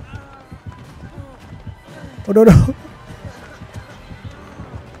 Oh no, no!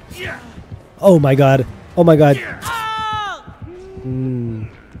 Oh my god. Oh my god.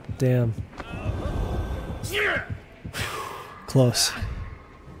 Damn. Close.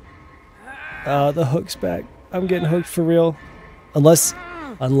 The hook's back. I'm getting hooked for real. Unless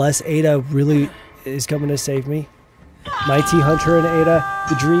Ada really is coming to save me. My T-Hunter and Ada,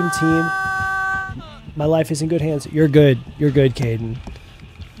 the dream team. My life is in good hands. You're good. You're good, Caden.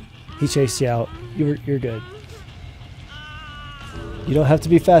 He chased you out. You're good. You don't have to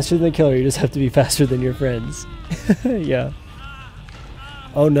be faster than the killer. You just have to be faster than your friends. Yeah.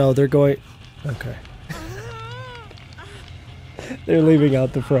 Oh no, they're going... Okay. They're leaving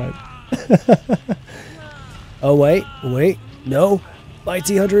out the front. Oh, wait. Wait. No. My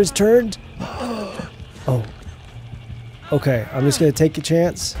T-Hunter is turned. Oh. Okay, I'm just going to take a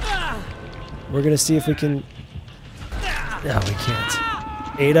chance. We're going to see if we can... No, we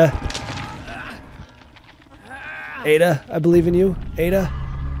can't. Ada. Ada, I believe in you. Ada.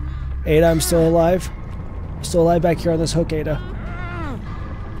 Ada, I'm still alive. I'm still alive back here on this hook, Ada.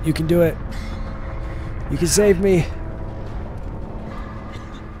 You can do it. You can save me.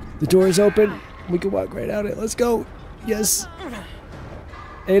 The door is open. We can walk right out it. Let's go. Yes.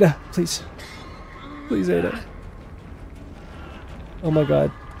 Ada, please. Please, Ada. Oh my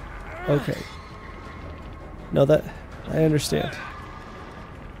god. Okay. No, that... I understand.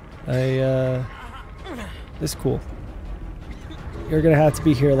 It's cool. You're gonna have to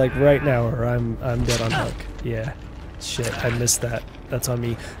be here like right now or I'm dead on hook. Yeah. Shit, I missed that. That's on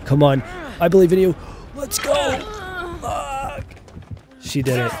me. Come on. I believe in you. Let's go. Fuck. She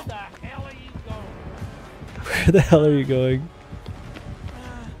did it. Where the hell are you going? Where the hell are you going?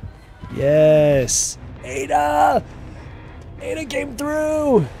 Yes. Ada! Ada came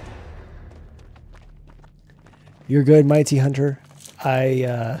through! You're good, Mighty Hunter.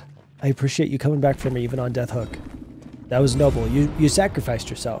 I appreciate you coming back for me even on Death Hook. That was noble. You sacrificed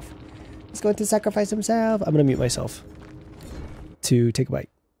yourself. He's going to sacrifice himself. I'm going to mute myself to take a bite.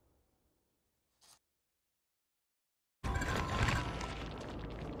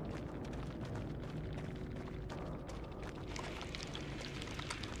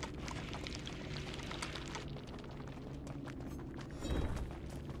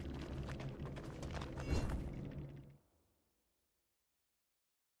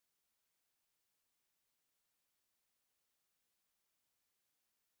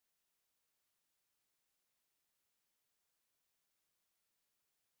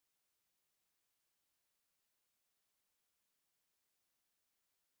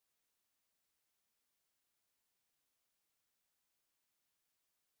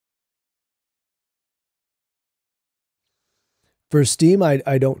 For Steam,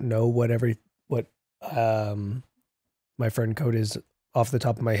 I don't know what my friend code is off the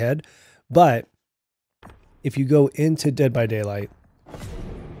top of my head, but if you go into Dead by Daylight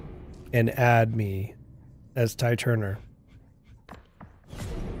and add me as Ty Turner.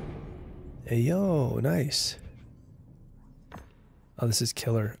 Hey yo, nice. Oh, this is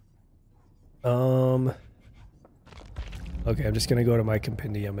killer. Okay, I'm just gonna go to my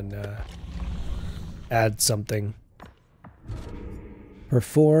compendium and add something.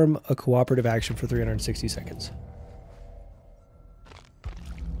 Perform a cooperative action for 360 seconds.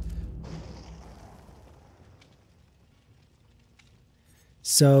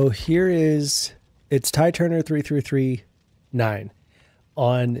 So here is, it's Ty Turner 3339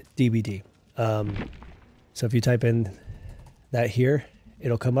 on DBD. So if you type in that here,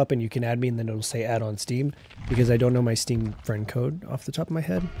 it'll come up and you can add me and then it'll say add on Steam because I don't know my Steam friend code off the top of my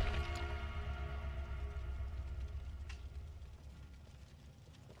head.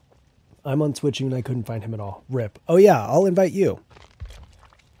 I'm on switching and I couldn't find him at all. Rip. Oh yeah, I'll invite you.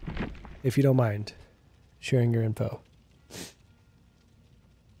 If you don't mind sharing your info.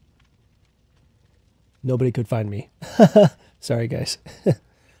 Nobody could find me. Sorry, guys.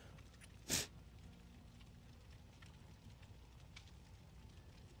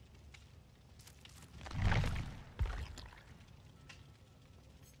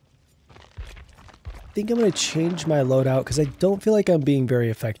 I think I'm going to change my loadout because I don't feel like I'm being very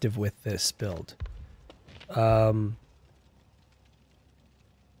effective with this build. I'm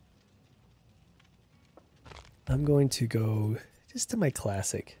going to go just to my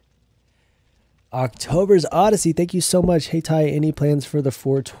classic. October's Odyssey. Thank you so much. Hey, Ty, any plans for the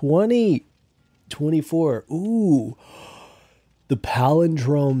 420? 24. Ooh. The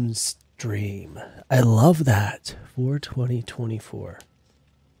palindrome stream. I love that. 42024.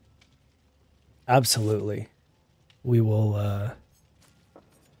 Absolutely. We will,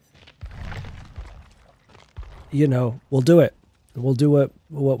 you know, we'll do it. We'll do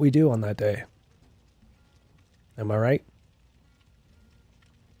what we do on that day. Am I right?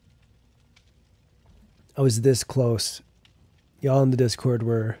 I was this close. Y'all in the Discord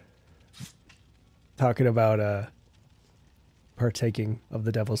were talking about partaking of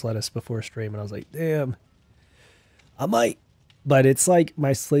the devil's lettuce before stream, and I was like, damn, I might. But it's like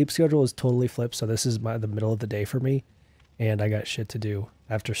my sleep schedule is totally flipped, so this is the middle of the day for me, and I got shit to do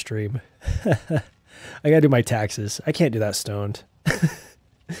after stream. I gotta do my taxes. I can't do that stoned.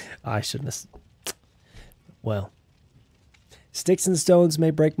 I shouldn't have. Well, sticks and stones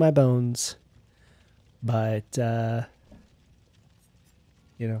may break my bones, but,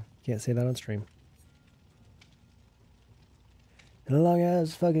 you know, can't say that on stream. And a long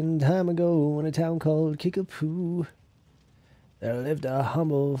ass fucking time ago in a town called Kickapoo, there lived a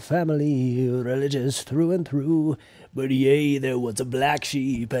humble family, religious through and through. But yea, there was a black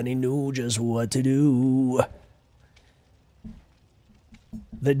sheep, and he knew just what to do.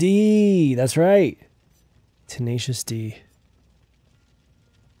 The D, that's right. Tenacious D.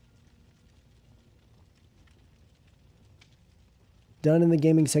 Done in the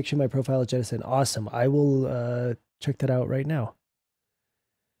gaming section, my profile is Jettison. Awesome. I will check that out right now.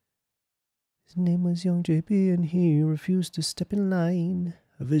 His name was Young JP and he refused to step in line.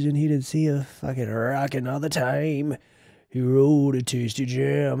 A vision he didn't see a fucking rockin' all the time. He rode a tasty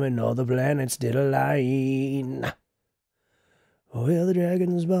jam and all the planets did align. Oh, yeah, the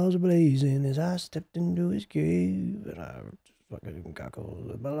dragon's balls are blazing as I stepped into his cave. And I fucking cockles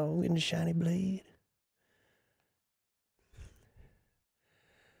with my long and shiny blade.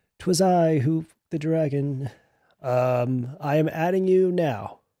 'Twas I who the dragon. I am adding you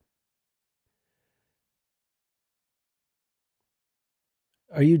now.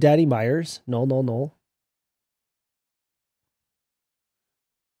 Are you Daddy Myers? No, no, no.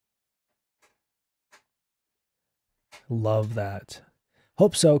 Love that.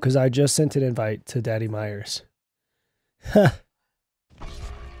 Hope so, because I just sent an invite to Daddy Myers.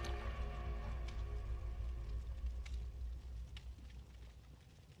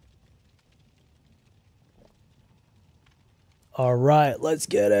 All right, let's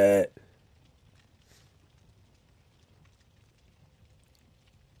get it.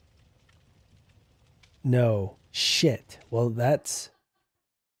 No. Shit. Well, that's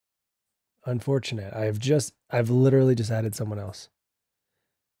unfortunate. I've literally just added someone else.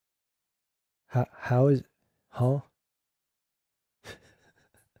 How is, huh?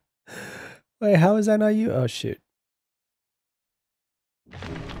 Wait, how is that not you? Oh, shoot.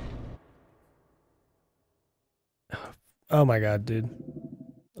 Oh my God, dude.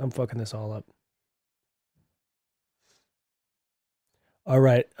 I'm fucking this all up. All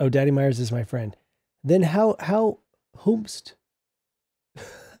right. Oh, Daddy Myers is my friend. Then how whomst?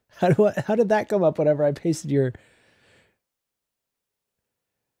 How did that come up whenever I pasted your...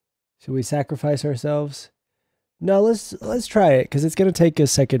 Should we sacrifice ourselves? No, let's try it, because it's gonna take a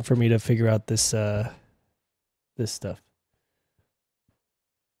second for me to figure out this this stuff.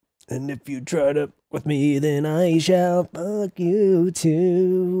 And if you try to with me, then I shall fuck you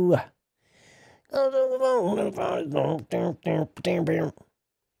too.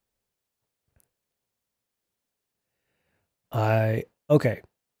 Okay.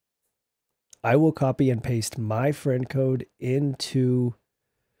 I will copy and paste my friend code into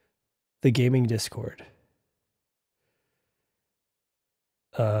the gaming Discord.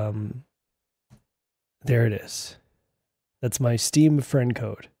 There it is. That's my Steam friend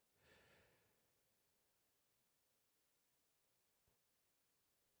code.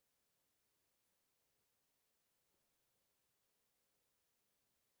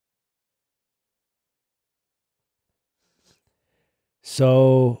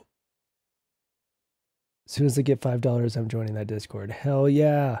 So, as soon as I get $5, I'm joining that Discord. Hell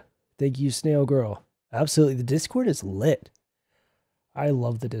yeah. Thank you, Snail Girl. Absolutely. The Discord is lit. I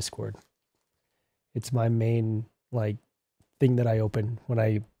love the Discord. It's my main, like, thing that I open when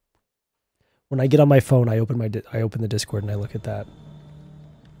I get on my phone. I open the Discord and I look at that.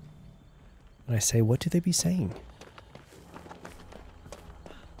 And I say, what do they be saying?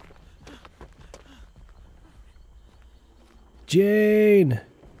 Jane!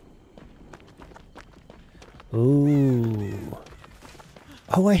 Ooh.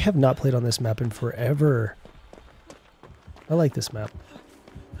 Oh, I have not played on this map in forever. I like this map.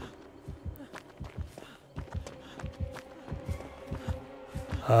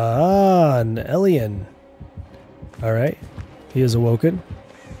 Ah, an alien. Alright. He is awoken.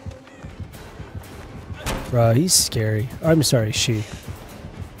 Bruh, he's scary. I'm sorry, she.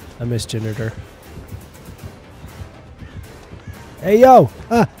 I misgendered her. Hey, yo!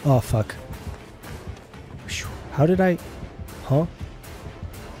 Ah! Oh, fuck. How did I... Huh?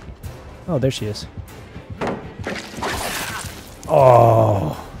 Oh, there she is.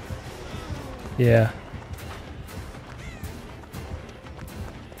 Oh. Yeah.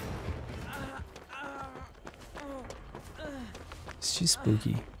 She's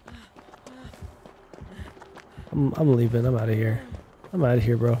spooky. I'm leaving. I'm out of here. I'm out of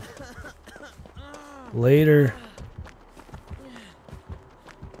here, bro. Later.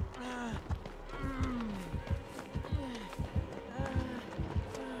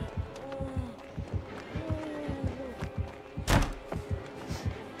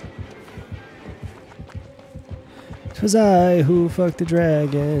 Twas I who fucked the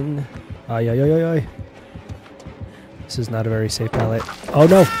dragon. Ay, ay, ay, ay, ay. This is not a very safe pallet. Oh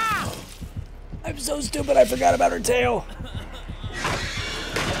no! I'm so stupid, I forgot about her tail!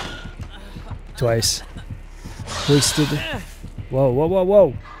 Twice. Wasted. Whoa, whoa, whoa,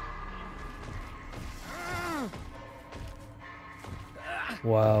 whoa!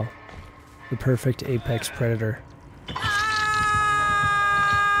 Wow. The perfect apex predator.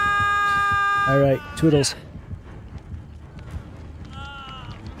 Alright, toodles.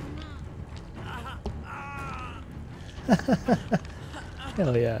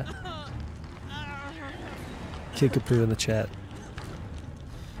 Hell yeah. Kickapoo in the chat.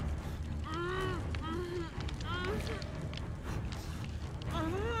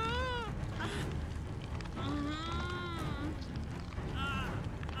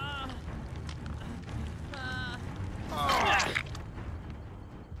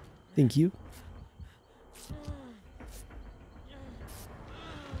 Thank you.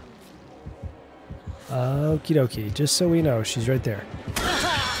 Okie dokie. Just so we know, she's right there.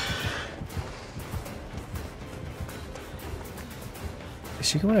 Is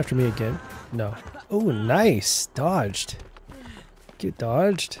she coming after me again? No. Oh, nice. Dodged. Get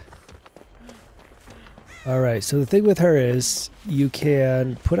dodged. Alright, so the thing with her is you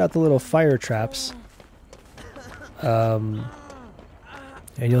can put out the little fire traps. And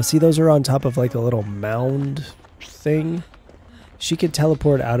you'll see those are on top of like a little mound thing. She can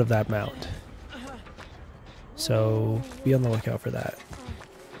teleport out of that mound. So be on the lookout for that.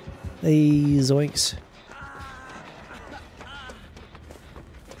 Hey, zoinks.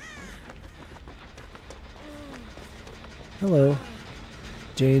 Hello.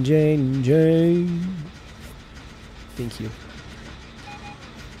 Jane, Jane, Jane. Thank you.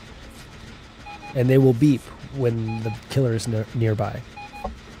 And they will beep when the killer is nearby.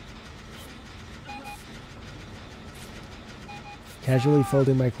 Casually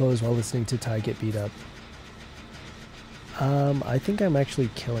folding my clothes while listening to Ty get beat up. I think I'm actually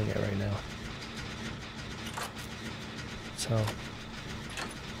killing it right now. So,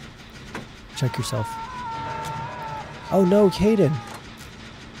 check yourself. Oh no, Caden!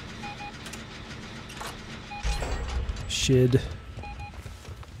 Shid.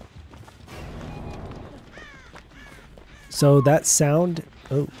 So that sound...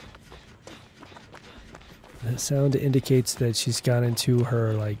 Oh. That sound indicates that she's gone into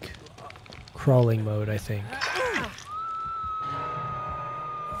her, like, crawling mode, I think.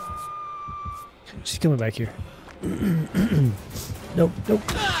 She's coming back here. Nope, nope.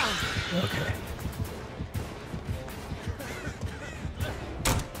 Okay.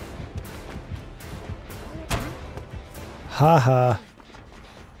 Haha.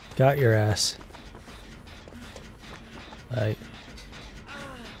 Got your ass. Right.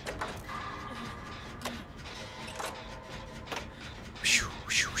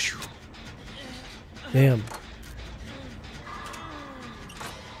 Damn.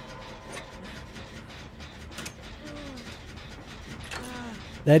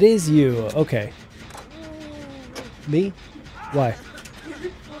 That is you. Okay. Me? Why?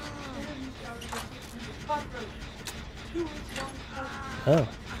 Oh.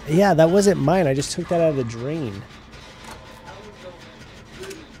 Yeah, that wasn't mine. I just took that out of the drain.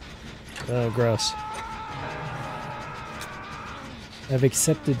 Oh, gross. I've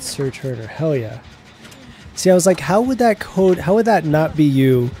accepted Search Herder. Hell yeah. See, I was like, how would that not be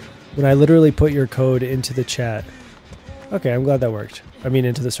you when I literally put your code into the chat? Okay, I'm glad that worked. I mean,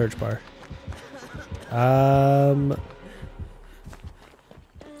 into the search bar.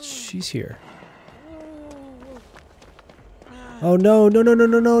 She's here. Oh no, no, no, no,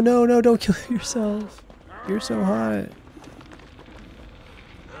 no, no, no, no, don't kill yourself. You're so hot.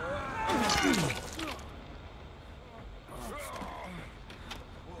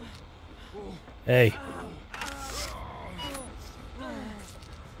 Hey.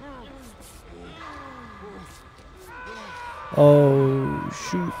 Oh,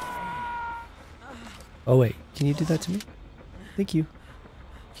 shoot. Oh, wait. Can you do that to me? Thank you.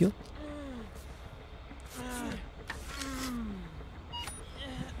 Heal.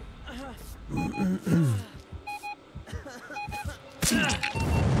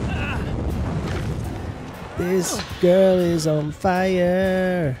 This girl is on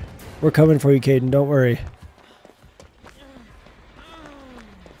fire. We're coming for you, Caden. Don't worry.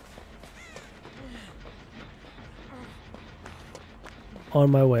 On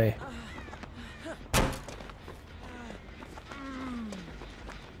my way.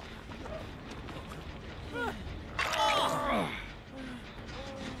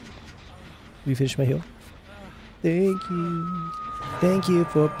 You finished my heal? Thank you. Thank you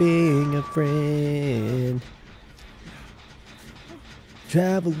for being a friend.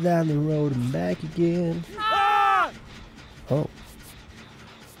 Travel down the road and back again. Oh.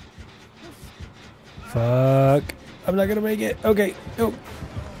 Fuck. I'm not gonna make it. Okay, go.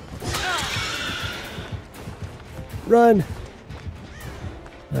 Run.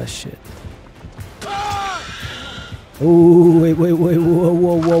 Oh, shit. Oh, wait, wait, wait. Whoa,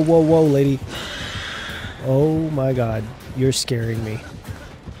 whoa, whoa, whoa, whoa, lady. Oh, my God. You're scaring me.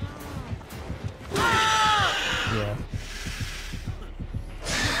 Yeah.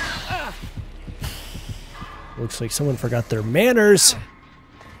 Looks like someone forgot their manners.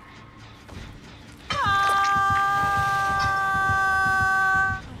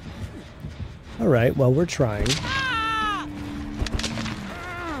 All right, well, we're trying.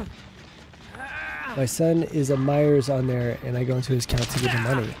 My son is a Myers on there, and I go into his account to give him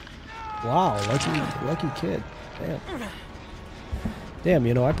money. Wow, lucky kid. Damn. Damn,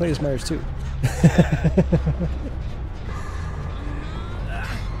 you know, I play as Myers too.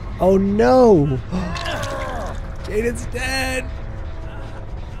 Oh no! Jaden's dead!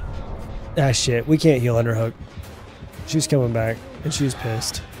 Ah shit, we can't heal Underhook. She's coming back, and she's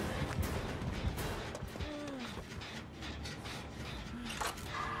pissed.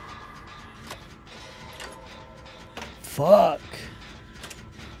 Fuck.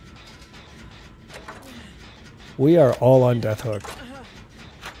 We are all on Death Hook.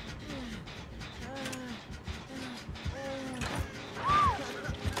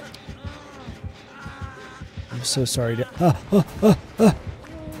 I'm so sorry.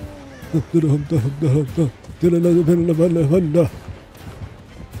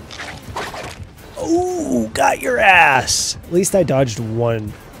 Oh, got your ass. At least I dodged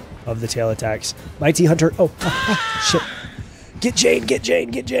one of the tail attacks. Mighty Hunter. Oh, shit. Get Jane, get Jane,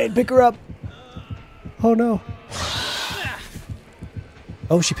 get Jane. Pick her up. Oh, no.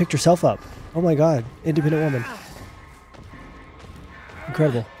 Oh, she picked herself up. Oh, my God. Independent woman.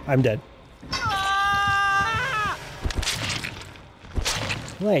 Incredible. I'm dead.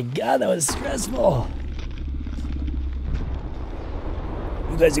 Oh my God, that was stressful.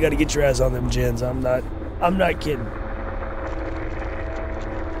 You guys gotta get your ass on them gens. I'm not kidding.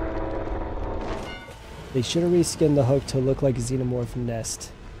 They should have reskinned the hook to look like a xenomorph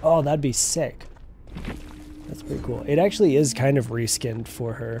nest. Oh, that'd be sick. That's pretty cool. It actually is kind of reskinned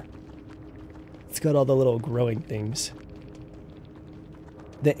for her. It's got all the little growing things.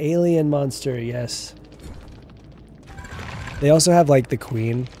 The alien monster, yes. They also have like the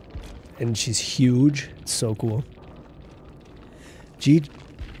queen, and she's huge. It's so cool.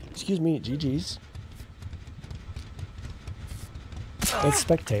 Excuse me, GG's. Let's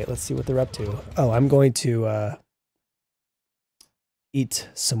spectate. Let's see what they're up to. Oh, I'm going to eat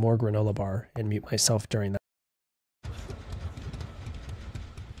some more granola bar and mute myself during that.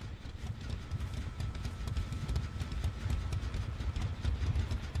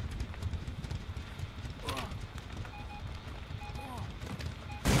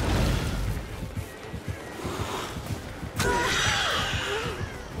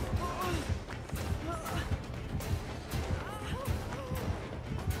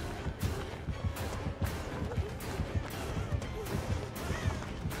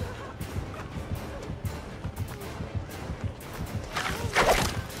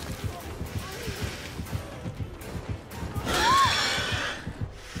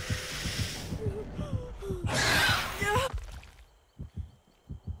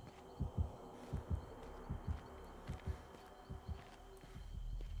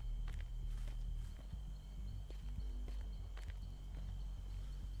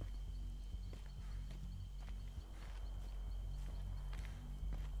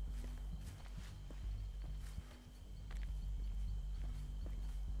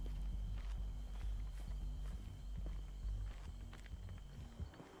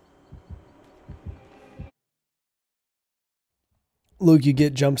 Luke, you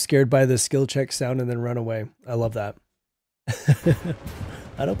get jump scared by the skill check sound and then run away. I love that.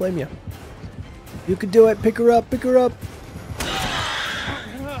 I don't blame you. You could do it. Pick her up. Pick her up.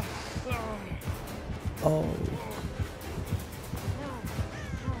 Oh.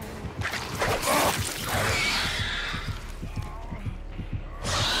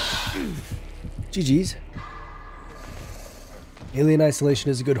 GG's. Alien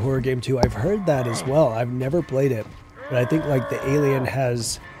Isolation is a good horror game too. I've heard that as well. I've never played it. But I think like the alien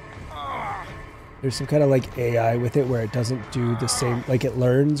has, there's some kind of like AI with it where it doesn't do the same, like it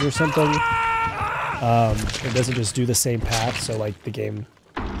learns or something. It doesn't just do the same path. So like the game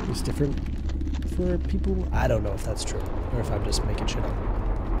is different for people. I don't know if that's true or if I'm just making shit up.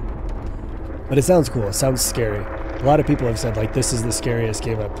 But it sounds cool. It sounds scary. A lot of people have said like this is the scariest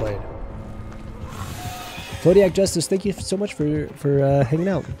game I've played. Kodiak Justice, thank you so much for hanging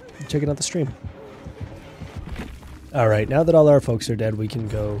out and checking out the stream. Alright, now that all our folks are dead, we can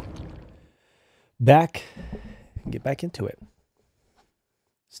go back and get back into it.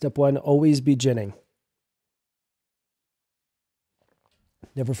 Step 1, always be ginning.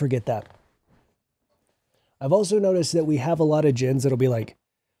 Never forget that. I've also noticed that we have a lot of gins that'll be like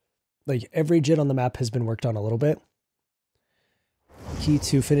every gin on the map has been worked on a little bit. Key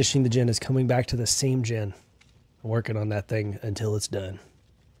to finishing the gin is coming back to the same gin. Working on that thing until it's done.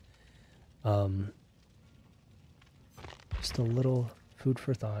 Just a little food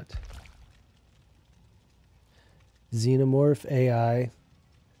for thought. Xenomorph AI.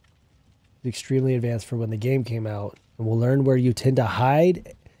 is extremely advanced for when the game came out, and will learn where you tend to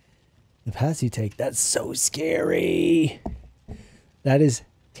hide the paths you take. That's so scary. That is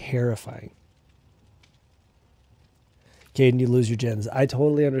terrifying. Caden, you lose your gens. I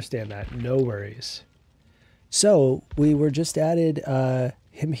totally understand that. No worries. So, we were just added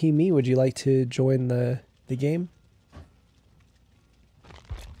him, he, me. Would you like to join the game?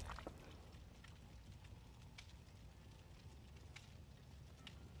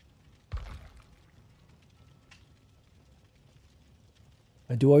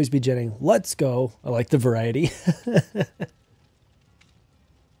 I do always be genning. Let's go. I like the variety.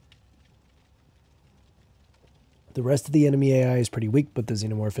 The rest of the enemy AI is pretty weak, but the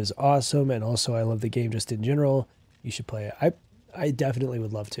Xenomorph is awesome. And also, I love the game just in general. You should play it. I definitely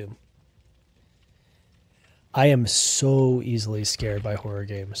would love to. I am so easily scared by horror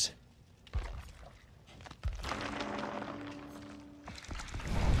games.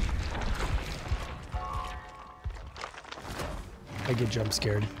 I get jump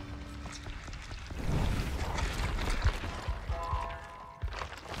scared.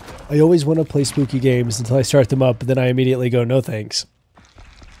 I always want to play spooky games until I start them up, but then I immediately go, no thanks.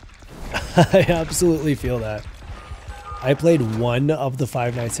 I absolutely feel that. I played one of the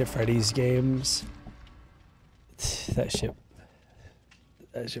Five Nights at Freddy's games. That shit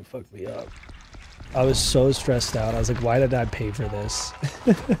fucked me up. I was so stressed out. I was like, why did I pay for this?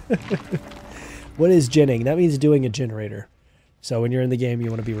 What is genning? That means doing a generator. So when you're in the game, you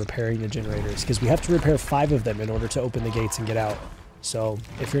want to be repairing the generators, because we have to repair 5 of them in order to open the gates and get out. So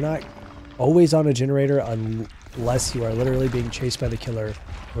if you're not always on a generator, unless you are literally being chased by the killer,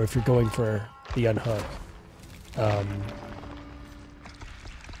 or if you're going for the unhook, that's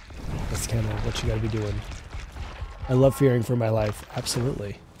kind of what you got to be doing. I love fearing for my life.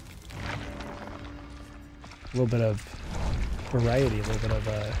 Absolutely. A little bit of variety, a little bit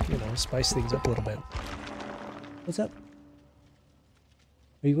of, you know, spice things up a little bit. What's up?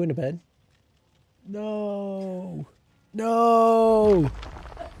 Are you going to bed? No. No.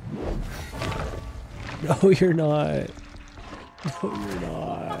 No, you're not. No, you're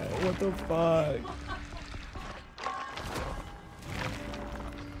not. What the fuck?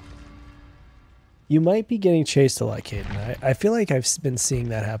 You might be getting chased a lot, Caden. I feel like I've been seeing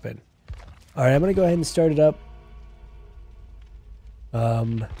that happen. Alright, I'm going to go ahead and start it up.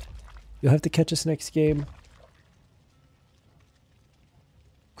 You'll have to catch us next game.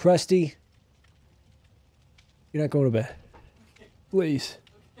 Krusty, you're not going to bed. Please.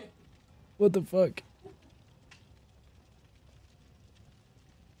 What the fuck?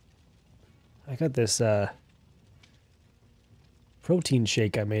 I got this protein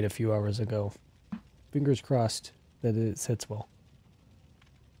shake I made a few hours ago. Fingers crossed that it sits well.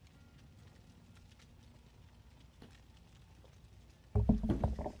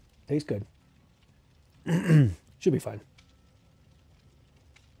 Tastes good. Should be fine.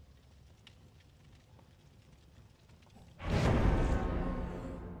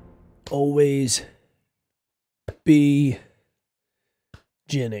 Always be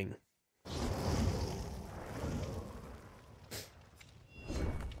ginning.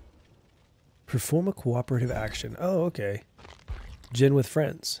 Perform a cooperative action. Oh, okay. Gin with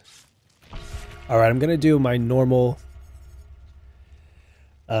friends. Alright, I'm going to do my normal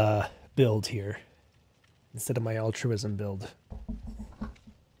build here instead of my altruism build.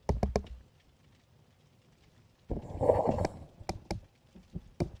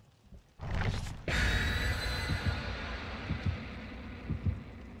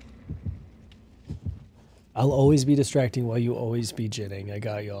 I'll always be distracting while you always be ginning. I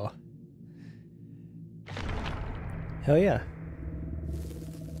got y'all. Hell yeah.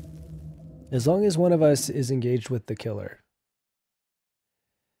 As long as one of us is engaged with the killer.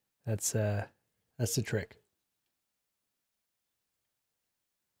 That's the trick.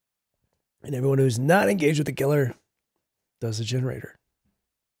 And everyone who's not engaged with the killer does a generator.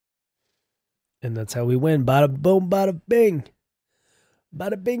 And that's how we win. Bada boom, bada bing.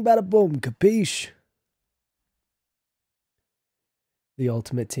 Bada bing, bada boom. Capiche? The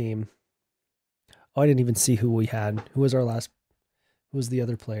ultimate team. Oh, I didn't even see who we had. Who was our last? Who was the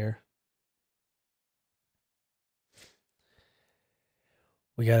other player?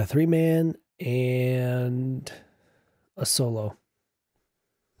 We got a 3-man and a solo.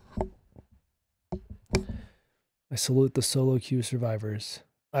 I salute the solo queue survivors.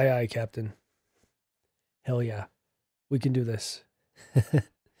 Aye, aye, Captain. Hell yeah. We can do this.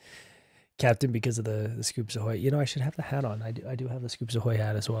 Captain because of the Scoops Ahoy. You know, I should have the hat on. I do have the Scoops Ahoy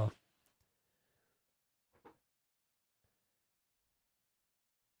hat as well.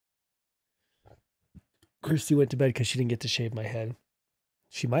 Kirsty went to bed because she didn't get to shave my head.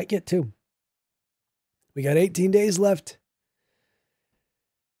 She might get 2. We got 18 days left.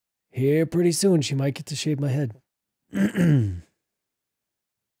 Here pretty soon, she might get to shave my head. And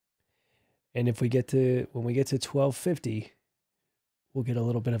if we get to, when we get to 1250, we'll get a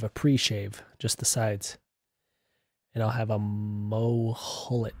little bit of a pre-shave, just the sides. And I'll have a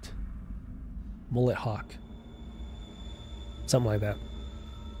mullet hawk. Something like that.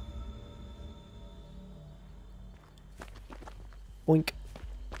 Boink.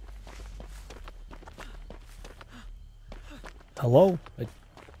 Hello?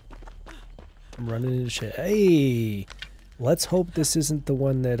 I'm running into shit. Hey! Let's hope this isn't the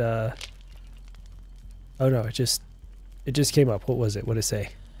one that, oh no, it just came up. What was it? What did it say?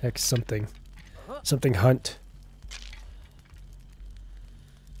 Hex something. Something hunt.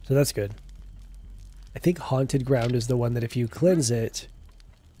 So that's good. I think haunted ground is the one that if you cleanse it,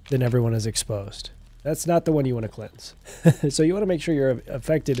 then everyone is exposed. That's not the one you want to cleanse. So you want to make sure you're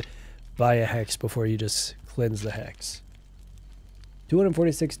affected by a hex before you just cleanse the hex.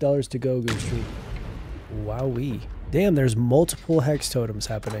 $246 to go, Goose Street. Wowee. Damn, there's multiple hex totems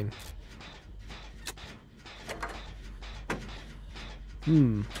happening.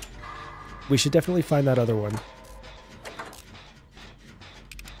 We should definitely find that other one.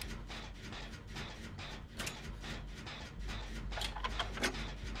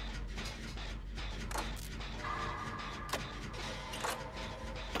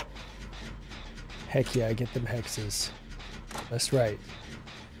 Heck yeah, I get them hexes. That's right.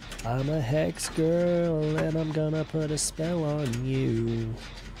 I'm a hex girl and I'm gonna put a spell on you.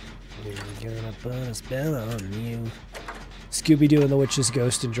 We're gonna put a spell on you. Scooby-Doo and the Witch's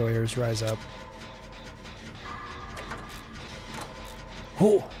Ghost enjoyers, rise up.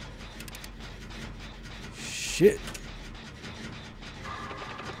 Oh! Shit.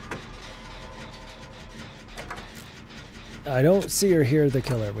 I don't see or hear the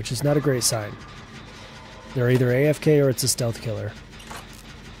killer, which is not a great sign. They're either AFK or it's a stealth killer.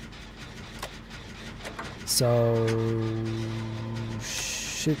 So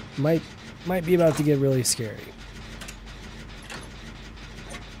shit might be about to get really scary.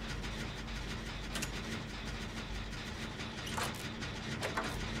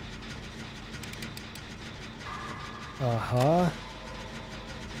 Uh-huh.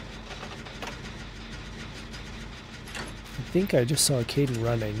 I think I just saw Caden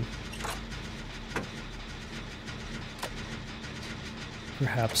running.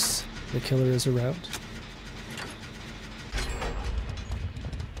 Perhaps the killer is around.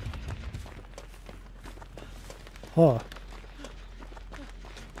 Huh.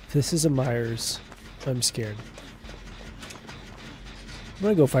 If this is a Myers, I'm scared. I'm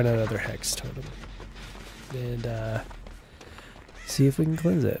gonna go find another hex totem. And, see if we can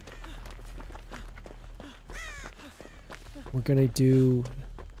cleanse it. We're gonna do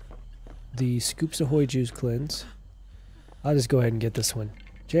the Scoops Ahoy Juice cleanse. I'll just go ahead and get this one.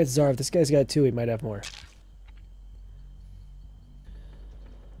 Chances are, if this guy's got two, he might have more.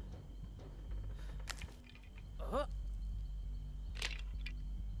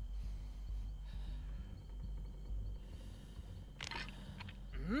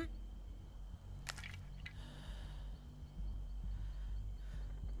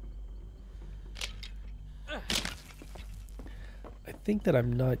 I think that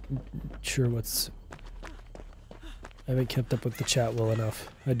I'm not sure what's... I haven't kept up with the chat well enough.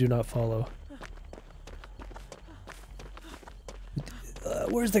 I do not follow.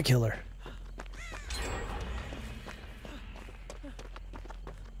 Where's the killer?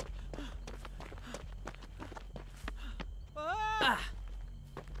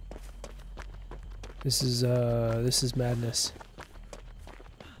 This is madness.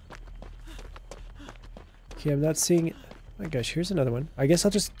 Okay, I'm not seeing it. Oh my gosh, here's another one. I guess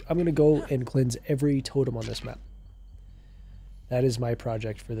I'm gonna go and cleanse every totem on this map. That is my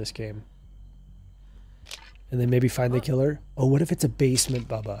project for this game. And then maybe find the killer. Oh, what if it's a basement,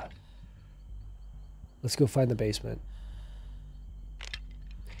 Bubba? Let's go find the basement.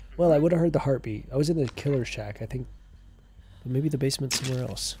 Well, I would have heard the heartbeat. I was in the killer shack, I think. But maybe the basement's somewhere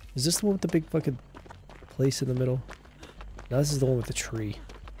else. Is this the one with the big fucking place in the middle? No, this is the one with the tree.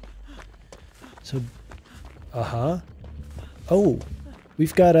 So, uh-huh. Oh,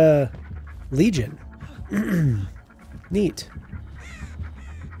 we've got a Legion. Neat.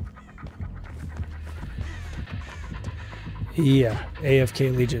 Yeah,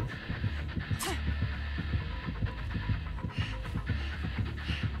 AFK Legion.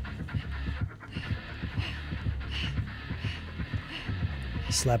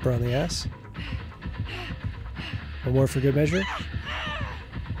 Slap her on the ass. One more for good measure.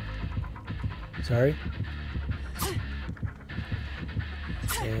 Sorry.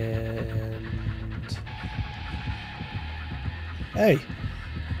 And Hey!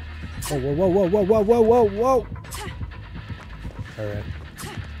 Whoa, whoa, whoa, whoa, whoa, whoa, whoa, whoa! Alright.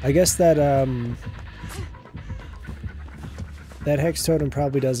 I guess that, that hex totem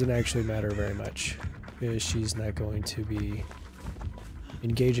probably doesn't actually matter very much. Because she's not going to be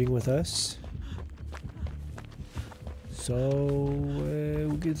engaging with us. So,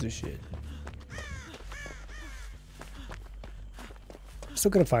 who gives a shit? Still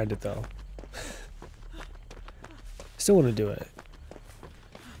gonna find it though. Still want to do it.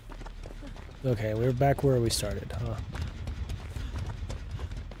 Okay, we're back where we started, huh?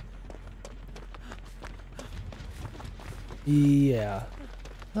 Yeah.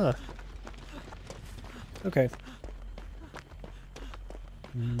 Huh. Okay.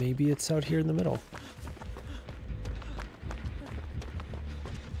 Maybe it's out here in the middle.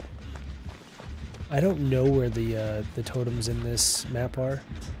 I don't know where the totems in this map are.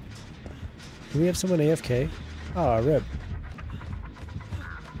 Do we have someone AFK? Ah, rip.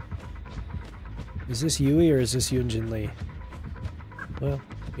 Is this Yui or is this Yunjin Lee? Well,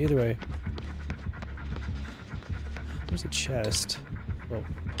 either way. There's a chest. Oh.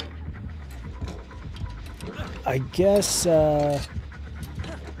 I guess, yeah.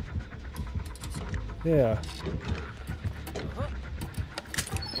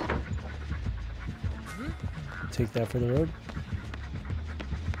 Take that for the road.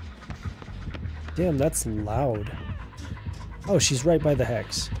 Damn, that's loud. Oh, she's right by the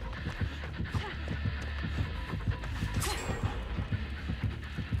hex.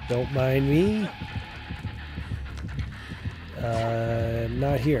 Don't mind me.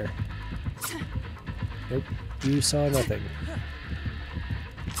 Not here. Nope, you saw nothing.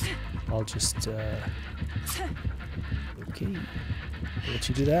 I'll just, okay. I'll let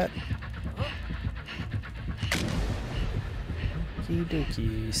you do that. Okie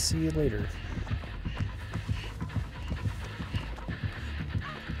dokie, see you later.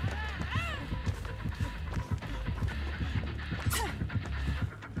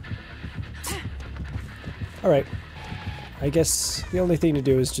 Alright. I guess the only thing to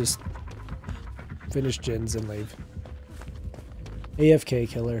do is just finish gens and leave. AFK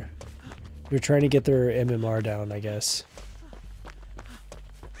killer. You're trying to get their MMR down, I guess.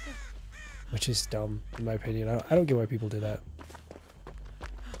 Which is dumb, in my opinion. I don't get why people do that.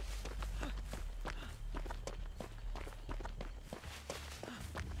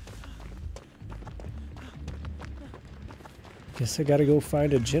 Guess I gotta go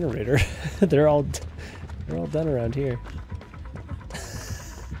find a generator. They're all done around here.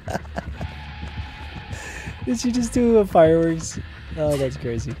 Did she just do a fireworks? Oh, that's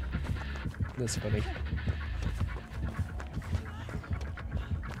crazy. That's funny.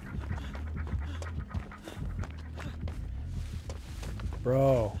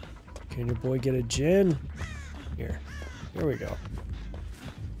 Bro, can your boy get a gin? Here we go.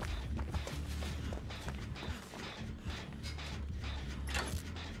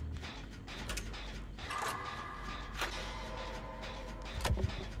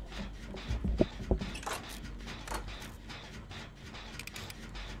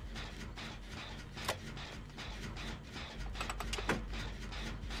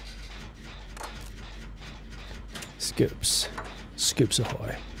 Scoops. Scoops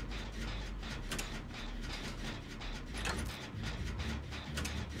ahoy.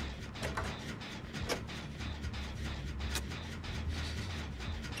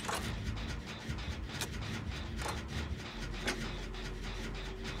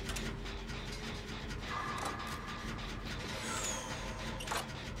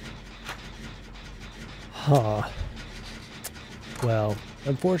 Huh. Well,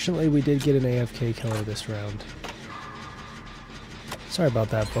 unfortunately we did get an AFK killer this round. Sorry about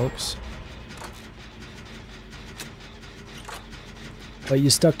that, folks. But you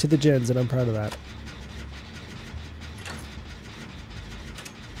stuck to the gens, and I'm proud of that.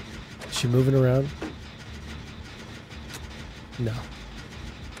 Is she moving around? No.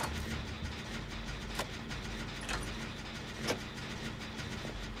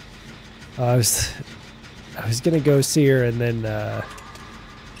 I was gonna go see her and then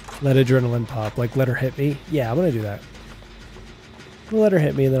let adrenaline pop, like let her hit me. Yeah, I'm gonna do that. I'm gonna let her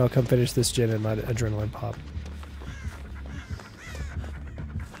hit me and then I'll come finish this gen and let adrenaline pop.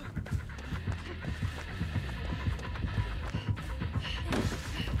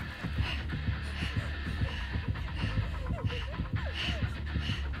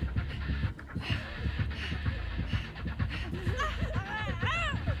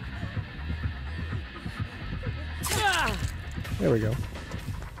 There we go.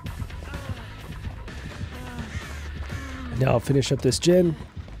 Now I'll finish up this gen,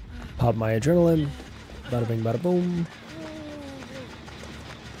 pop my adrenaline, bada bing bada boom.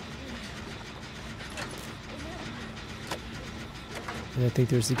 And I think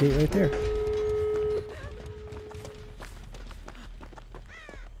there's the gate right there.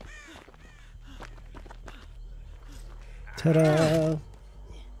 Ta-da!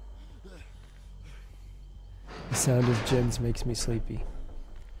 The sound of gens makes me sleepy.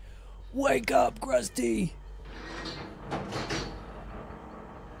 Wake up, Krusty!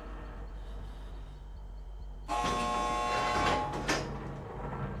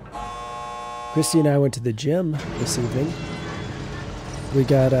 Christy and I went to the gym this evening. We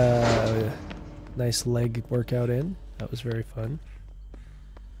got a nice leg workout in. That was very fun.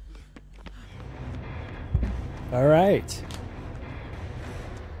 All right.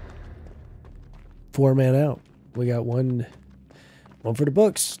 4-man out. We got one for the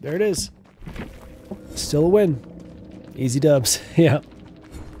books. There it is. Still a win. Easy dubs. Yeah.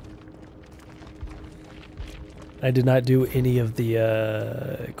 I did not do any of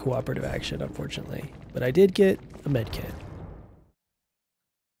the cooperative action, unfortunately. But I did get a med kit.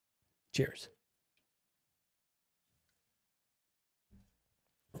 Cheers.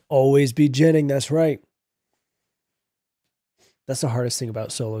 Always be ginning, that's right. That's the hardest thing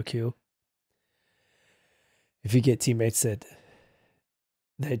about solo queue. If you get teammates that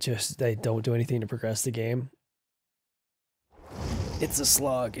they don't do anything to progress the game, it's a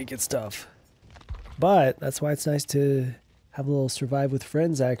slog. It gets tough. But that's why it's nice to have a little survive with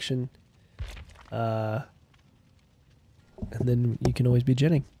friends action. And then you can always be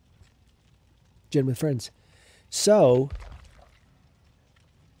ginning. Gin with friends. So,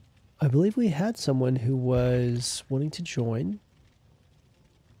 I believe we had someone who was wanting to join,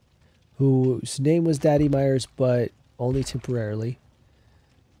 whose name was Daddy Myers, but only temporarily.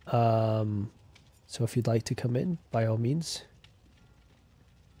 So if you'd like to come in, by all means,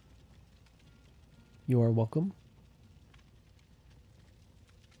 you are welcome.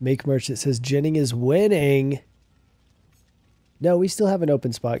 Make merch that says ginning is winning. No, we still have an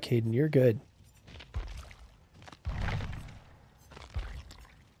open spot, Caden. You're good.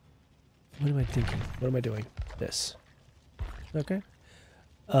 What am I thinking? What am I doing? This. Okay.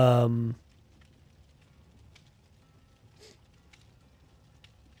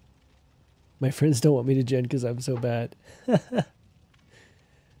 My friends don't want me to gen because I'm so bad.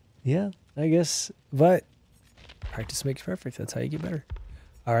 Yeah, I guess. But practice makes perfect. That's how you get better.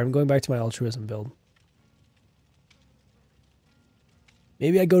 All right, I'm going back to my altruism build.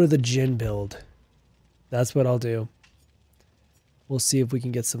 Maybe I go to the gin build. That's what I'll do. We'll see if we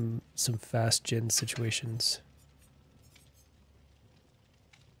can get some fast gin situations.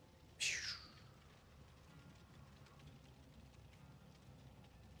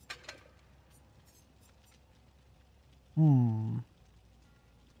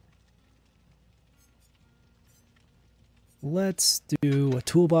 Let's do a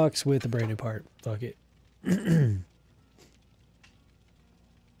toolbox with a brand new part. Fuck it.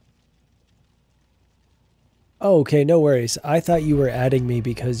 Oh, okay, no worries. I thought you were adding me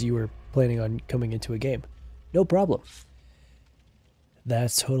because you were planning on coming into a game. No problem.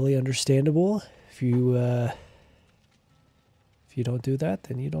 That's totally understandable. If you don't do that,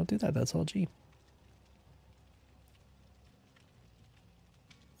 then you don't do that. That's all G.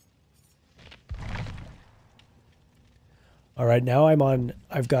 All right, now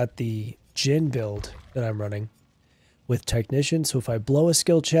I've got the gin build that I'm running with technician. So if I blow a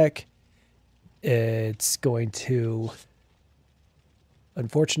skill check, it's going to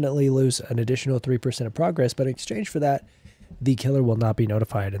unfortunately lose an additional 3% of progress, but in exchange for that, the killer will not be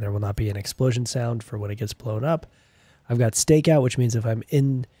notified and there will not be an explosion sound for when it gets blown up. I've got stakeout, which means if I'm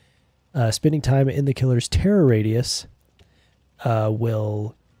in spending time in the killer's terror radius,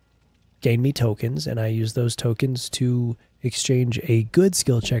 will gain me tokens, and I use those tokens to exchange a good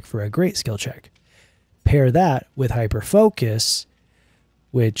skill check for a great skill check. Pair that with hyper focus,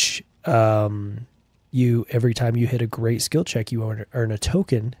 which every time you hit a great skill check, you earn a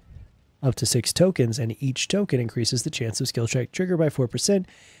token, up to 6 tokens, and each token increases the chance of skill check trigger by 4%,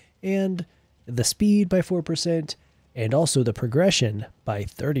 and the speed by 4%, and also the progression by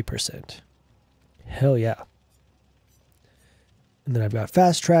 30%. Hell yeah. And then I've got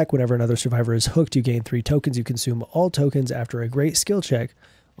fast track. Whenever another survivor is hooked, you gain 3 tokens. You consume all tokens after a great skill check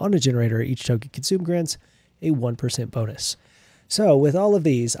on a generator. Each token consumed grants a 1% bonus. So with all of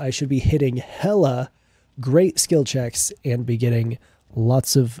these, I should be hitting hella great skill checks and be getting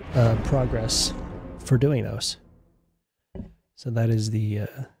lots of progress for doing those. So that is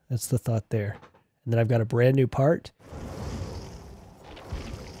that's the thought there. And then I've got a brand new part,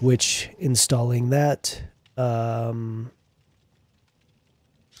 which installing that, the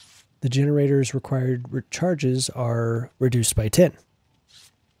generator's required charges are reduced by 10.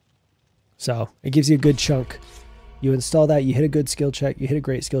 So it gives you a good chunk You install that, you hit a good skill check, you hit a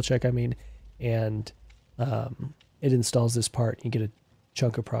great skill check, I mean, and it installs this part. You get a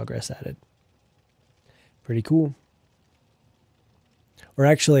chunk of progress added. Pretty cool. Or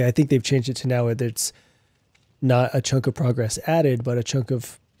actually, I think they've changed it to now that it's not a chunk of progress added, but a chunk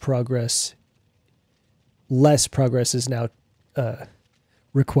of progress, less progress is now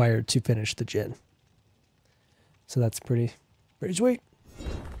required to finish the gen. So that's pretty sweet.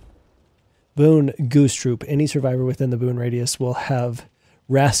 Boone Goose Troop. Any survivor within the Boone radius will have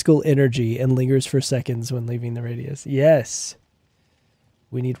rascal energy and lingers for seconds when leaving the radius. Yes.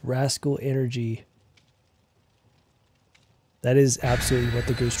 We need rascal energy. That is absolutely what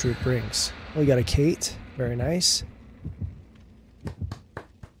the Goose Troop brings. We got a Kate. Very nice.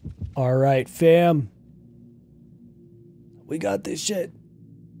 All right, fam. We got this shit.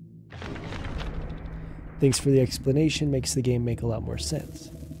 Thanks for the explanation. Makes the game make a lot more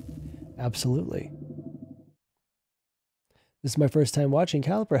sense. Absolutely. This is my first time watching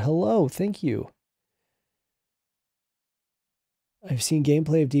Caliper. Hello, thank you. I've seen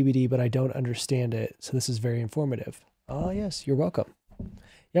gameplay of DBD, but I don't understand it, so this is very informative. Oh, yes, you're welcome.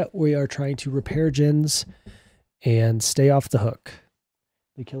 Yeah, we are trying to repair gens and stay off the hook.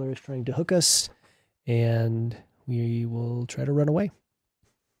 The killer is trying to hook us, and we will try to run away.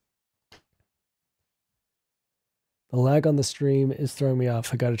 The lag on the stream is throwing me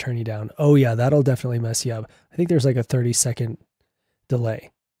off. I got to turn you down. Oh, yeah, that'll definitely mess you up. I think there's like a 30-second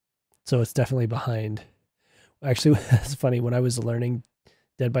delay, so it's definitely behind. Actually, that's funny. When I was learning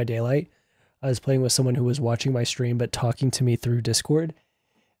Dead by Daylight, I was playing with someone who was watching my stream but talking to me through Discord,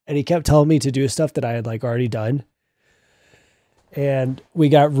 and he kept telling me to do stuff that I had like already done, and we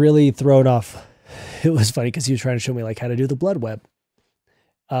got really thrown off. It was funny because he was trying to show me like how to do the blood web.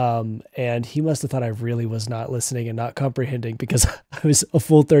 And he must have thought I really was not listening and not comprehending because I was a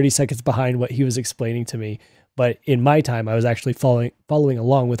full 30 seconds behind what he was explaining to me. But in my time, I was actually following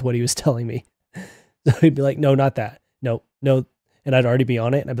along with what he was telling me. So he'd be like, no, not that. No. And I'd already be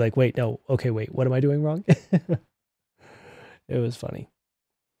on it. And I'd be like, wait, no. Okay, wait, what am I doing wrong? It was funny.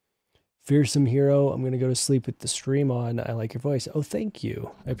 Fearsome Hero. I'm going to go to sleep with the stream on. I like your voice. Oh, thank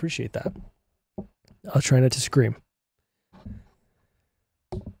you. I appreciate that. I'll try not to scream.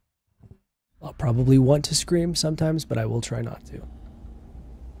 I'll probably want to scream sometimes, but I will try not to.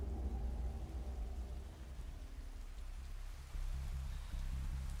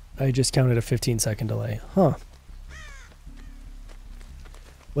 I just counted a 15-second delay. Huh.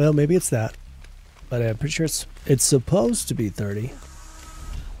 Well, maybe it's that. But I'm pretty sure it's supposed to be 30.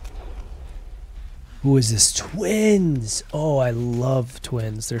 Who is this? Twins! Oh, I love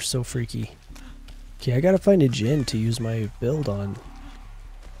twins. They're so freaky. Okay, I gotta find a gen to use my build on.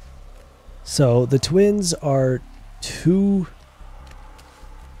 So the twins are two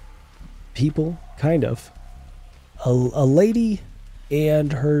people, kind of. A lady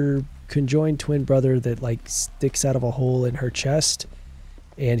and her conjoined twin brother that like sticks out of a hole in her chest,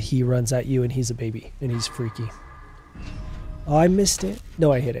 and he runs at you and he's a baby and he's freaky. Oh, I missed it.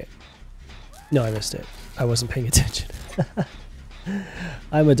 No, I hit it. No, I missed it. I wasn't paying attention.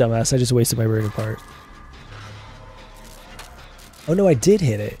 I'm a dumbass. I just wasted my burning part. Oh no, I did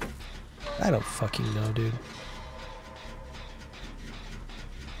hit it. I don't fucking know, dude.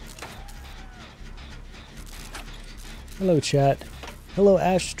 Hello, chat. Hello,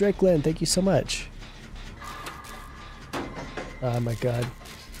 Ash Strickland. Thank you so much. Oh my god.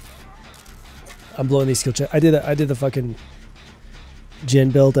 I'm blowing these skill checks. I did the fucking gen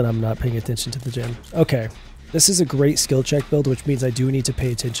build and I'm not paying attention to the gen. Okay. This is a great skill check build, which means I do need to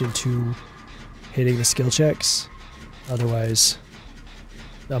pay attention to hitting the skill checks. Otherwise,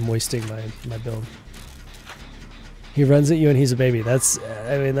 I'm wasting my build. He runs at you and he's a baby. That's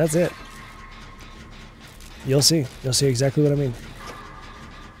it. You'll see. You'll see exactly what I mean.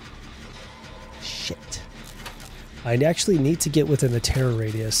 Shit. I actually need to get within the terror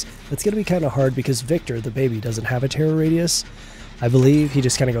radius. That's going to be kind of hard because Victor, the baby, doesn't have a terror radius. I believe he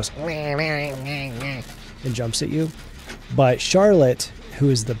just kind of goes and jumps at you. But Charlotte, who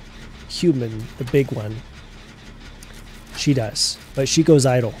is the human, the big one, she does. But she goes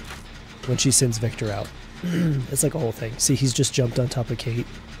idle when she sends Victor out. It's like a whole thing. See, he's just jumped on top of Kate.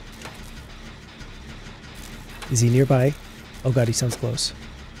 Is he nearby? Oh god, he sounds close.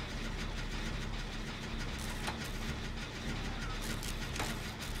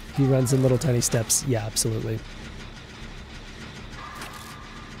 He runs in little tiny steps. Yeah, absolutely.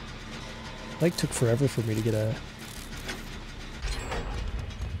 Like, took forever for me to get a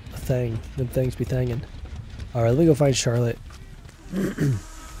thing. Them things be thangin'. Alright, let me go find Charlotte.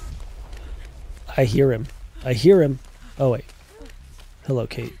 I hear him. I hear him. Oh, wait. Hello,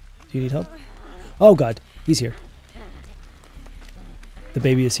 Kate. Do you need help? Oh, God. He's here. The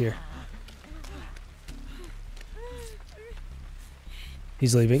baby is here.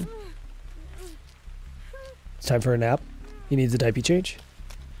 He's leaving. It's time for a nap. He needs a diaper change.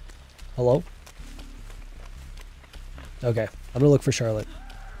 Hello? Okay, I'm gonna look for Charlotte.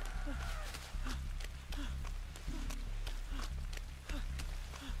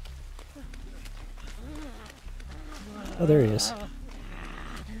 Oh, there he is.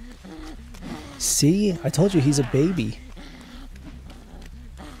 See? I told you he's a baby.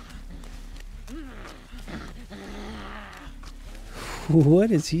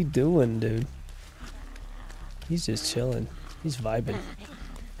 What is he doing, dude? He's just chilling. He's vibing.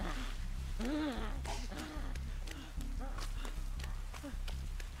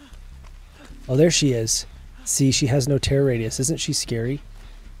 Oh, there she is. See, she has no tear radius. Isn't she scary?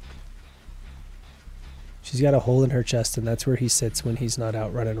 She's got a hole in her chest, and that's where he sits when he's not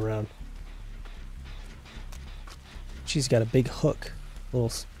out running around. She's got a big hook. A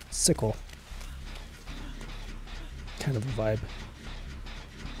little sickle. Kind of a vibe.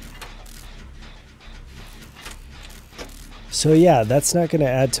 So yeah, that's not going to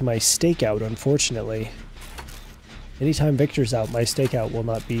add to my stakeout, unfortunately. Anytime Victor's out, my stakeout will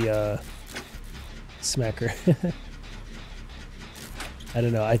not be smacker. I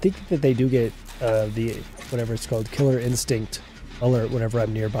don't know. I think that they do get the, whatever it's called, killer instinct alert whenever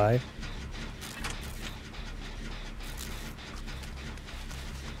I'm nearby.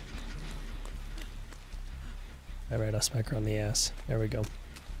 Alright, I'll smack her on the ass. There we go.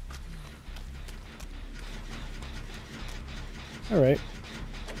 Alright.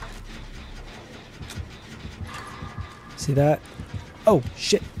 See that? Oh,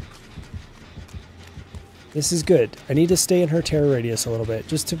 shit. This is good. I need to stay in her terror radius a little bit,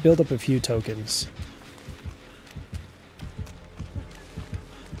 just to build up a few tokens.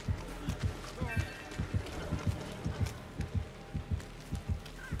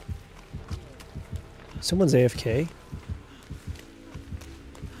 Someone's AFK?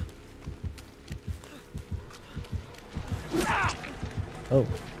 Oh.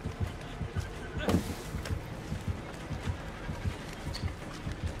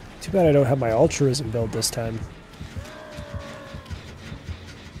 Too bad I don't have my altruism build this time.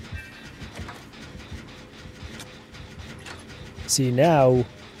 See, now,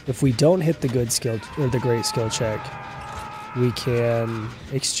 if we don't hit the good skill, or the great skill check, we can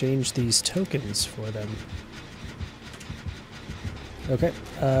exchange these tokens for them. Okay,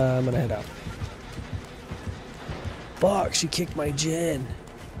 I'm gonna head out. Fuck, she kicked my gen.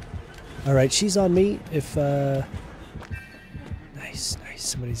 Alright, she's on me. If, Nice, nice.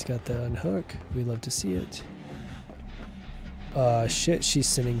 Somebody's got the unhook. We love to see it. Shit, she's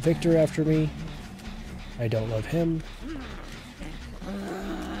sending Victor after me. I don't love him.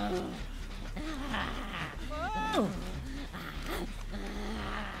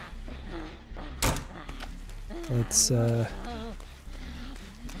 Let's,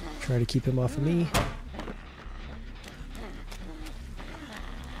 try to keep him off of me.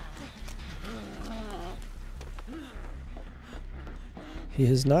 He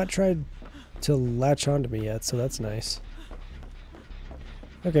has not tried to latch onto me yet, so that's nice.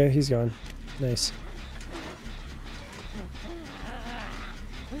 Okay, he's gone. Nice.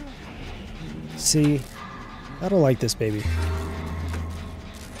 See, I don't like this baby.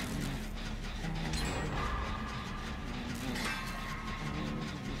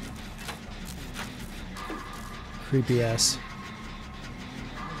 Creepy ass.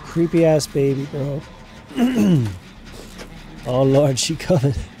 Creepy ass baby, bro. Oh lord, she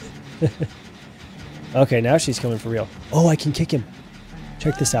coming. Okay, now she's coming for real. Oh, I can kick him.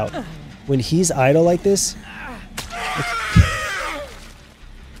 Check this out. When he's idle like this.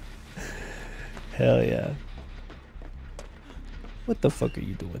 Hell yeah. What the fuck are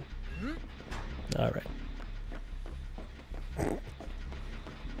you doing? Alright.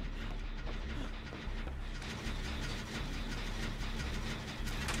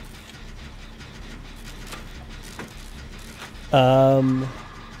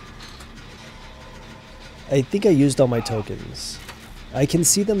 I think I used all my tokens. I can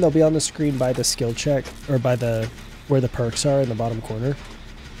see them, they'll be on the screen by the skill check, or by the, where the perks are in the bottom corner.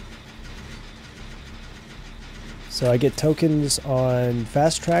 So I get tokens on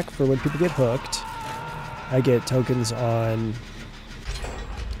fast track for when people get hooked. I get tokens on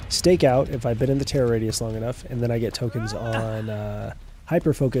stakeout if I've been in the terror radius long enough, and then I get tokens on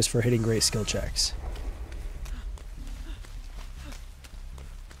hyper focus for hitting great skill checks.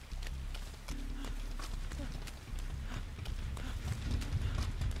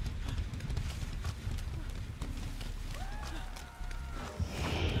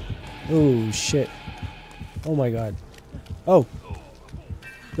 Oh shit. Oh my god. Oh.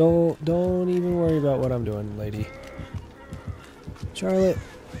 Don't even worry about what I'm doing, lady. Charlotte,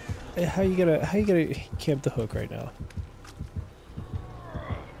 how you gonna camp the hook right now?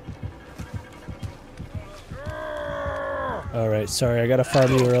 All right, sorry, I gotta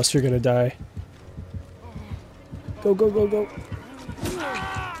farm you or else you're gonna die. Go, go, go, go.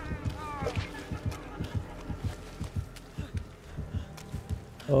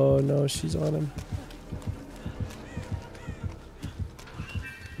 Oh no, she's on him.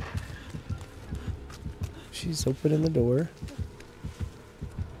 She's opening the door.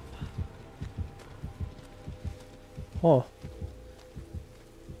 Oh.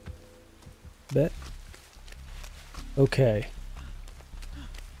 Bet. Okay.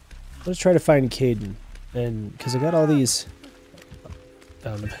 Let's try to find Caden. And, because I got all these...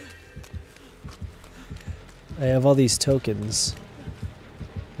 I have all these tokens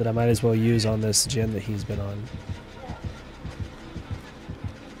that I might as well use on this gen that he's been on.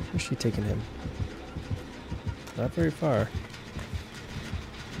 Where's she taking him? Not very far.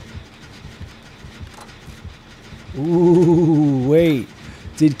 Ooh, wait.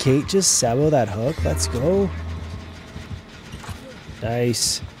 Did Kate just sabo that hook? Let's go.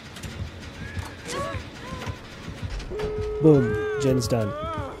 Nice. Boom. Gen's done.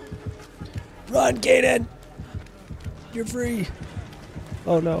 Run, Kaden! You're free.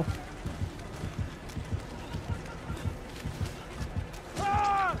 Oh no.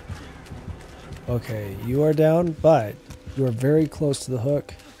 Okay, you are down, but you are very close to the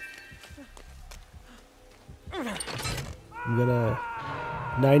hook. I'm gonna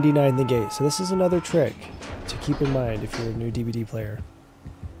 99 the gate. So this is another trick to keep in mind if you're a new DBD player.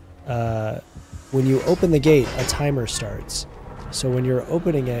 When you open the gate, a timer starts. So when you're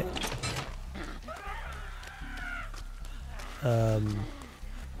opening it,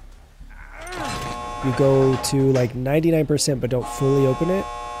 you go to like 99% but don't fully open it,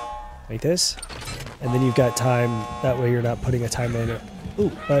 like this. And then you've got time, that way you're not putting a timer in it.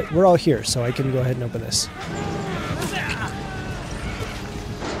 Ooh, but we're all here, so I can go ahead and open this.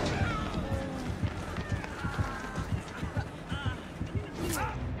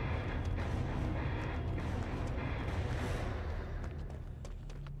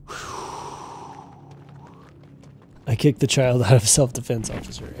 I kicked the child out of self-defense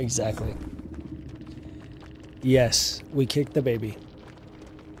officer. Exactly. Yes, we kicked the baby.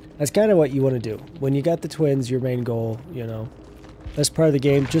 That's kind of what you want to do. When you got the twins, your main goal, you know, that's part of the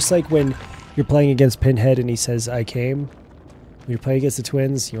game. Just like when you're playing against Pinhead and he says, I came. When you're playing against the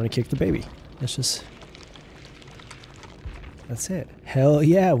twins, you want to kick the baby. That's just... That's it. Hell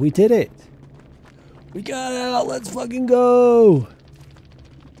yeah, we did it. We got out. Let's fucking go.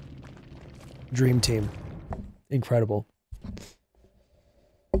 Dream team. Incredible.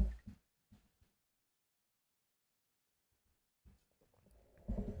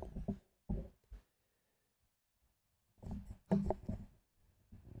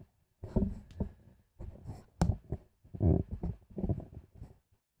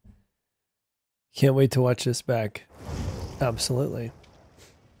 Can't wait to watch this back. Absolutely.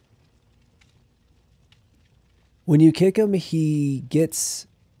 When you kick him, he gets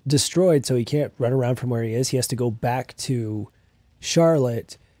destroyed, so he can't run around from where he is. He has to go back to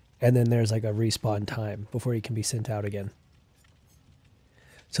Charlotte, and then there's like a respawn time before he can be sent out again.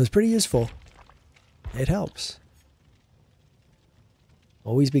 So it's pretty useful. It helps.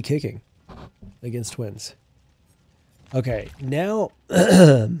 Always be kicking against twins. Okay, now,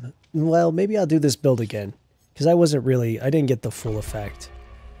 well, maybe I'll do this build again, because I didn't get the full effect.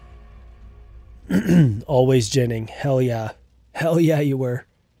 Always genning. Hell yeah. Hell yeah, you were.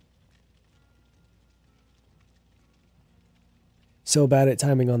 So bad at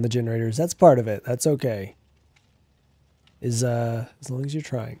timing on the generators. That's part of it. That's okay. As long as you're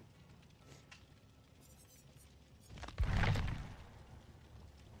trying.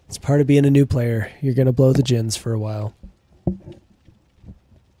 It's part of being a new player. You're going to blow the gens for a while.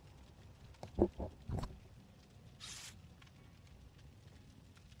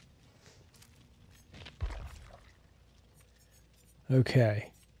 Okay.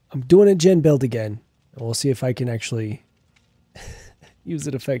 I'm doing a gen build again. We'll see if I can actually use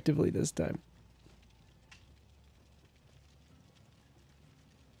it effectively this time.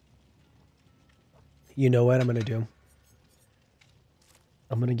 You know what I'm going to do?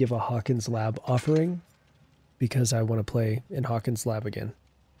 I'm going to give a Hawkins Lab offering because I want to play in Hawkins Lab again.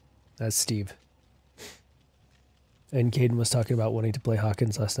 That's Steve. And Caden was talking about wanting to play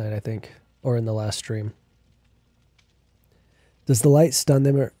Hawkins last night, I think, or in the last stream. Does the light stun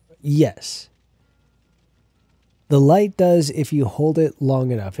them? Yes. The light does if you hold it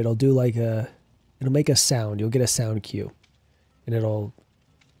long enough. It'll do like it'll make a sound. You'll get a sound cue. And it'll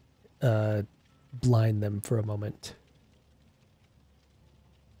blind them for a moment.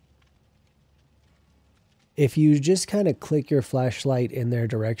 If you just kind of click your flashlight in their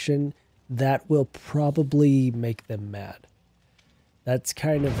direction, that will probably make them mad. That's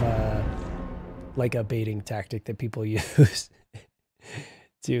kind of like a baiting tactic that people use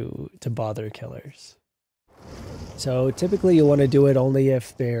to bother killers. So typically you want to do it only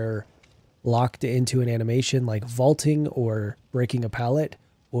if they're locked into an animation like vaulting or breaking a pallet,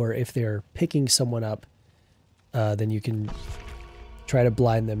 or if they're picking someone up, then you can try to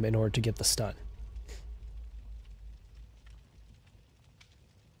blind them in order to get the stun.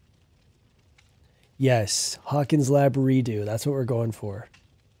 Yes, Hawkins Lab redo. That's what we're going for.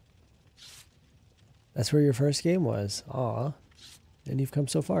 That's where your first game was. Aw. And you've come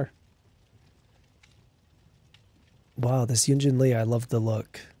so far. Wow, this Yunjin Lee, I love the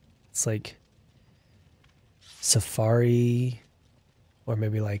look. It's like safari or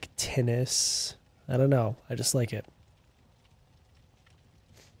maybe like tennis. I don't know. I just like it.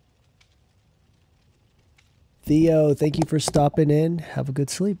 Theo, thank you for stopping in. Have a good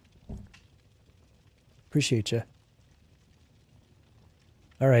sleep. Appreciate you.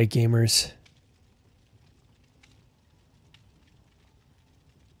 All right, gamers.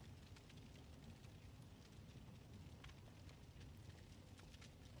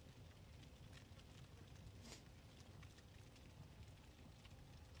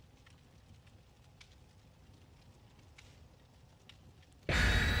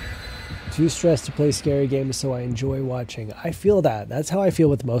 Too stressed to play scary games, so I enjoy watching. I feel that. That's how I feel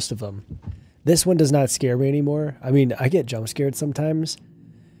with most of them. This one does not scare me anymore. I mean, I get jump scared sometimes,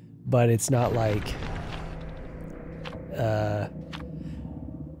 but it's not like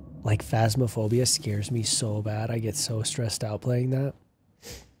Phasmophobia scares me so bad. I get so stressed out playing that.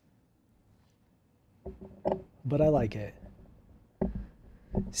 But I like it.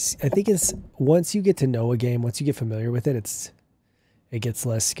 I think it's once you get to know a game, once you get familiar with it, it gets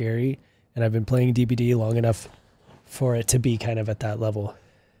less scary. And I've been playing DBD long enough for it to be kind of at that level.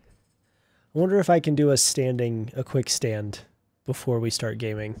 I wonder if I can do a quick stand before we start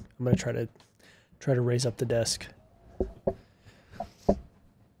gaming. I'm gonna try to raise up the desk.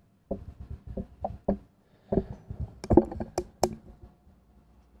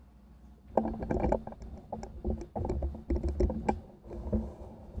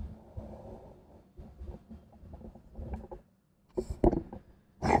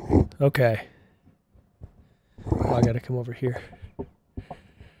 Okay. Oh, I gotta come over here.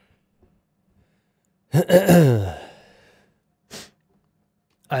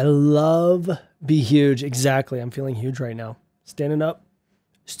 I love be huge. Exactly. I'm feeling huge right now. Standing up.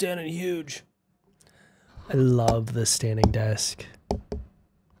 Standing huge. I love the standing desk.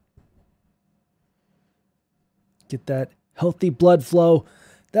 Get that healthy blood flow.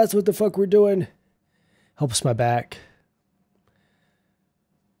 That's what the fuck we're doing. Helps my back.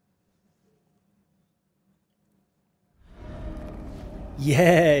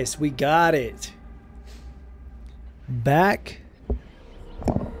 Yes, we got it. Back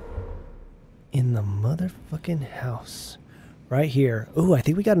in the motherfucking house. Right here. Oh, I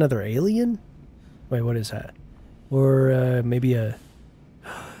think we got another alien? Wait, what is that? Or maybe a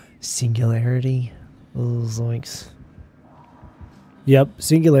singularity? Oh, zoinks. Yep,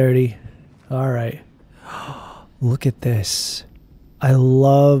 singularity. Alright. Look at this. I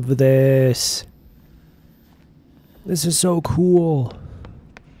love this. This is so cool.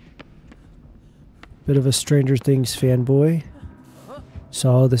 Bit of a Stranger Things fanboy.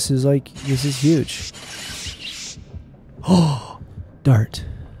 So this is huge. Oh, dart.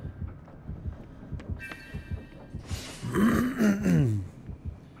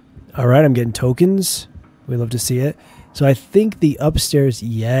 All right, I'm getting tokens. We love to see it. So I think the upstairs,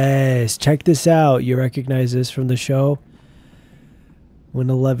 yes, check this out. You recognize this from the show? When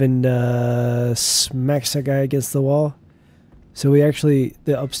 11 smacks a guy against the wall. So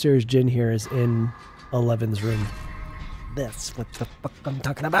the upstairs gin here is in 11's room. That's what the fuck I'm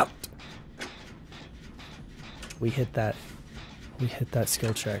talking about. We hit that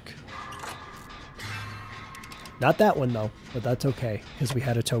skill check. Not that one though, but that's okay, because we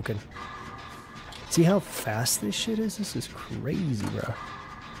had a token. See how fast this shit is? This is crazy, bro.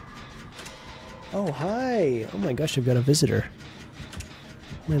 Oh, hi. Oh my gosh, I've got a visitor.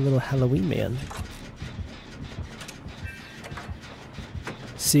 My little Halloween man.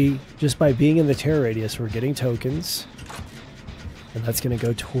 See, just by being in the terror radius, we're getting tokens. And that's going to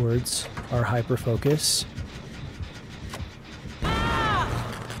go towards our hyper focus.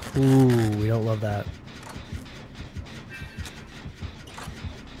 Ooh, we don't love that.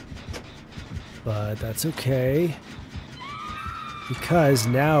 But that's okay. because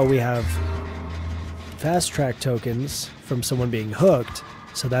now we have fast track tokens from someone being hooked,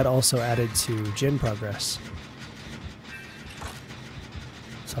 so that also added to gen progress.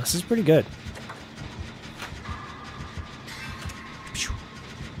 So this is pretty good.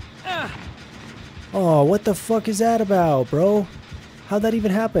 Oh, what the fuck is that about, bro? How'd that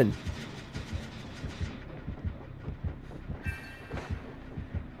even happen?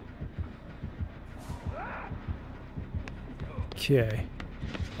 Okay.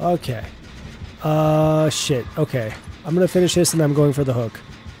 Okay. Shit. Okay. I'm gonna finish this and I'm going for the hook.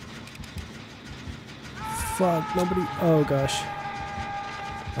 Fuck, nobody... Oh, gosh.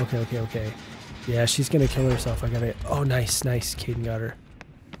 Okay, okay, okay. Yeah, she's gonna kill herself. I gotta... Oh, nice, nice. Caden got her.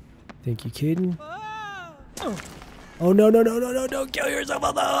 Thank you, Caden. Oh, no, no, no, no, no, don't kill yourself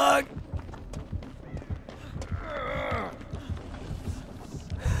on the hook!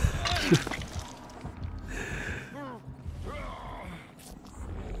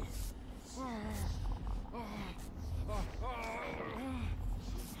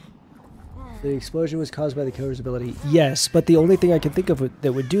 The explosion was caused by the killer's ability. Yes, but the only thing I can think of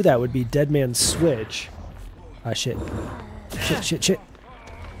that would do that would be Dead Man's Switch. Ah, shit. Shit, shit, shit.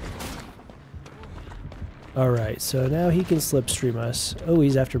 Alright, so now he can slipstream us. Oh,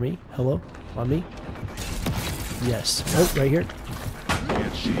 he's after me. Hello? On me? Yes. Oh, right here.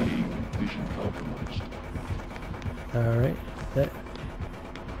 Can't see. Vision compromised. Alright. That.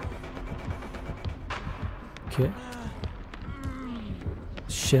 Okay.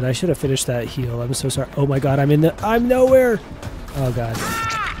 Shit, I should have finished that heal. I'm so sorry. Oh my god, I'm nowhere! Oh god.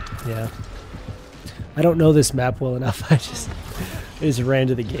 Yeah. I don't know this map well enough. I just ran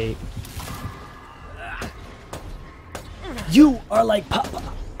to the gate. You are like Papa!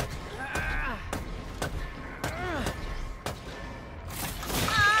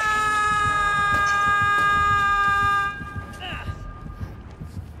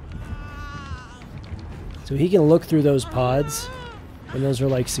 So he can look through those pods, and those are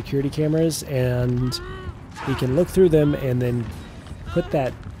like security cameras, and he can look through them and then put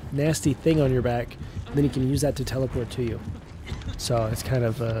that nasty thing on your back, and then he can use that to teleport to you. So it's kind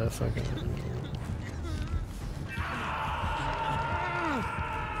of fucking...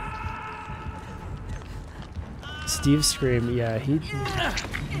 Steve Scream, yeah, he's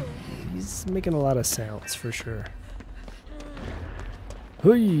making a lot of sounds for sure.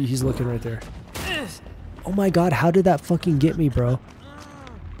 Hooey, he's looking right there. Oh my god, how did that fucking get me, bro?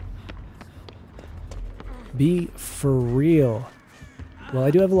 Be for real. Well, I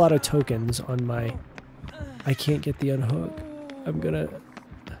do have a lot of tokens on my... I can't get the unhook. I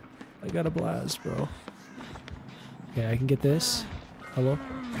got a blast, bro. Okay, I can get this. Hello?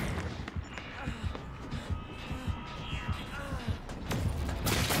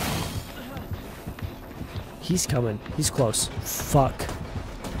 He's coming. He's close. Fuck.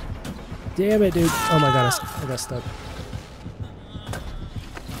 Damn it, dude. Oh my god, I got stuck.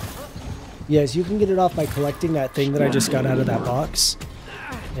 Yes, you can get it off by collecting that thing that I just got out of that box.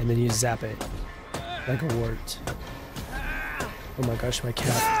 And then you zap it. Like a wart. Oh my gosh, my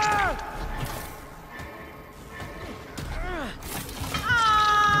cat.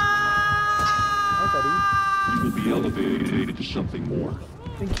 Hi, buddy. You will be elevated to something more.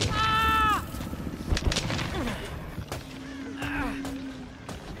 Thank you.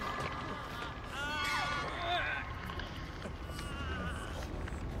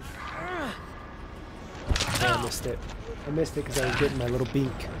 I missed it. I missed it because I was getting my little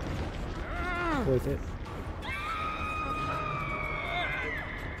beak with it.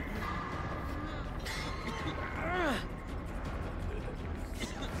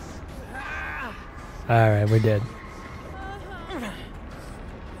 Alright, we're dead.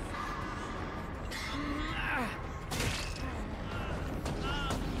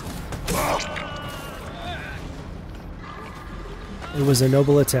 It was a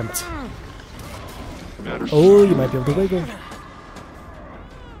noble attempt. Oh, you might be able to wiggle.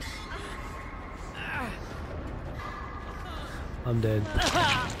 I'm dead.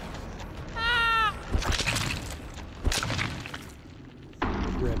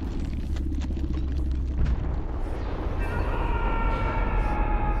 Rip.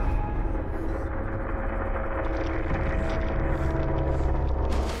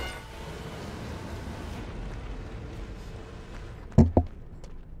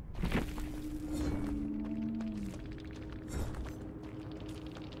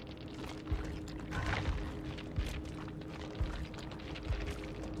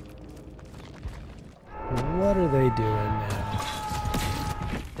 What are they doing now?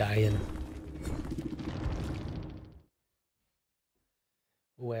 Dying.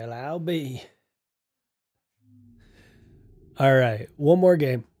 Well, I'll be. All right, one more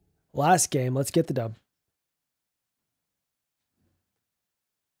game. Last game. Let's get the dub.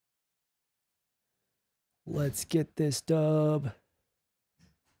 Let's get this dub.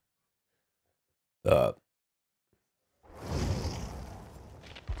 Are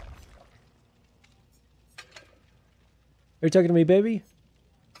you talking to me, baby?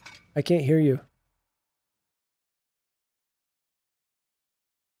 I can't hear you.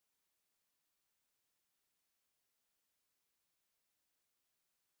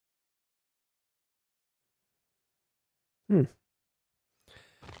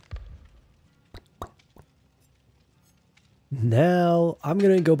 Now I'm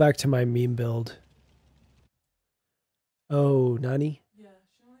gonna go back to my meme build. Oh, Nani? Yeah,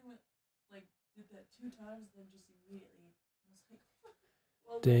 she only went, like, did that 2 times, then just immediately. I was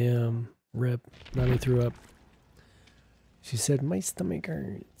like, Damn. Rip. Nani threw up. She said, my stomach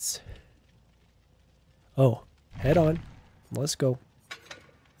hurts. Oh, head on. Let's go.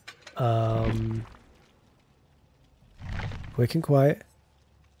 Quick and quiet.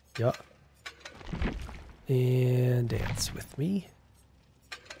 Yup. And dance with me.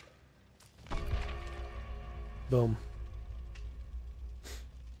 Boom.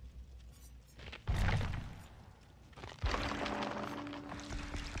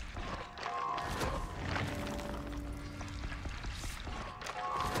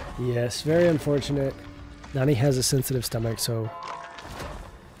 Yes, very unfortunate. Nani has a sensitive stomach, so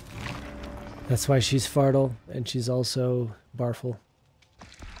that's why she's fartle, and she's also barful.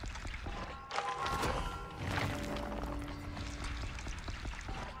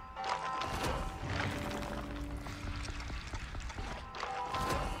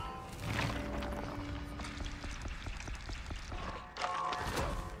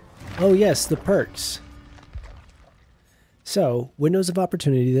 Oh yes, the perks. So, windows of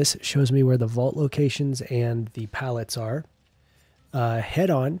opportunity, this shows me where the vault locations and the pallets are. Head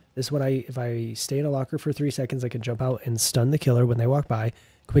on, this is when if I stay in a locker for 3 seconds, I can jump out and stun the killer when they walk by.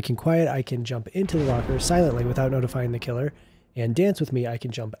 Quick and quiet, I can jump into the locker silently without notifying the killer. And dance with me, I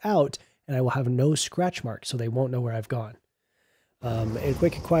can jump out and I will have no scratch marks, so they won't know where I've gone. And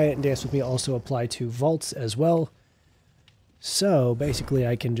quick and quiet and dance with me also apply to vaults as well. So basically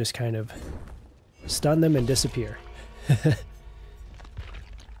I can just kind of stun them and disappear.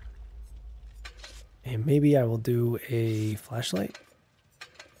 And maybe I will do a flashlight.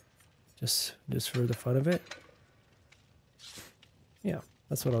 Just for the fun of it. Yeah,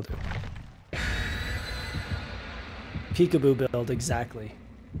 that's what I'll do. Peekaboo build, exactly.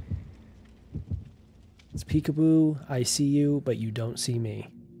 It's peekaboo, I see you, but you don't see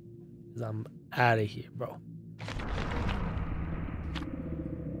me. 'Cause I'm out of here, bro.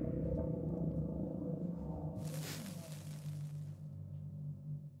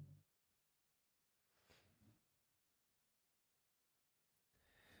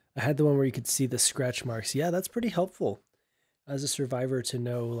 I had the one where you could see the scratch marks. Yeah, that's pretty helpful as a survivor to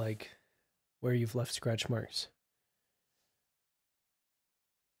know, like, where you've left scratch marks.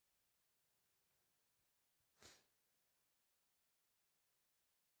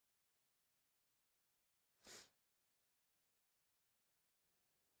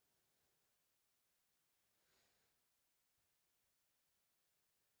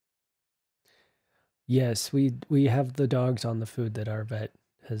 Yes, we have the dogs on the food that our vet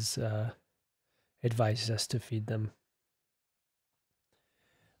has advised us to feed them.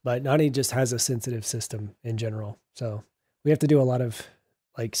 But Nani just has a sensitive system in general. So we have to do a lot of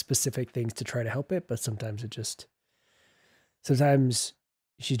like specific things to try to help it, but sometimes sometimes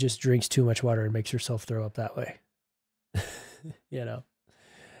she just drinks too much water and makes herself throw up that way. You know.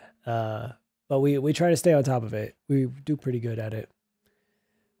 But we try to stay on top of it. We do pretty good at it.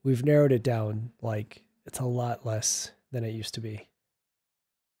 We've narrowed it down, like it's a lot less than it used to be.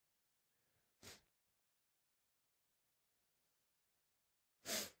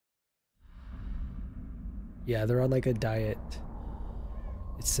 Yeah, they're on like a diet.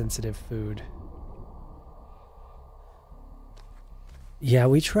 It's sensitive food. Yeah,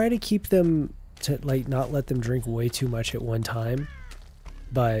 we try to keep them to like not let them drink way too much at one time.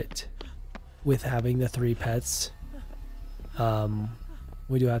 But with having the 3 pets,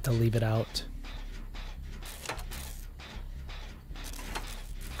 we do have to leave it out.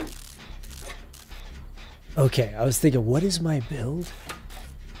 Okay, I was thinking, what is my build?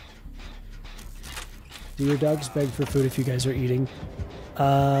 Do your dogs beg for food if you guys are eating?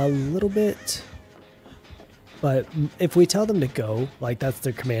 A little bit. But if we tell them to go, like that's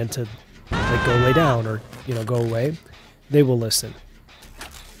their command to like go lay down or, you know, go away, they will listen.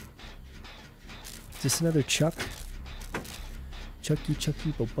 Is this another Chuck? Chucky,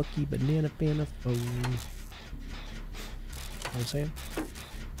 Chucky, Bucky, Banana, Banana, phone. what I'm saying?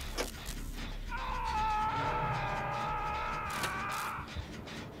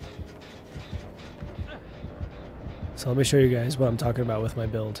 So let me show you guys what I'm talking about with my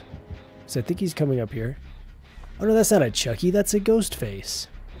build. So I think he's coming up here. Oh no, that's not a Chucky, that's a ghost face.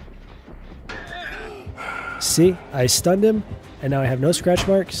 See, I stunned him, and now I have no scratch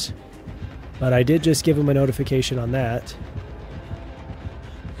marks. But I did just give him a notification on that.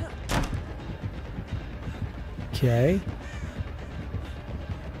 Okay.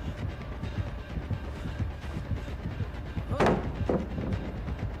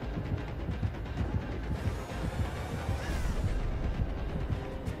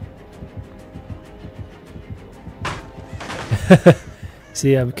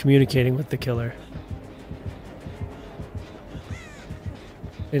 See, I'm communicating with the killer.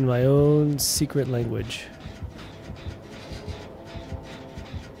 In my own secret language.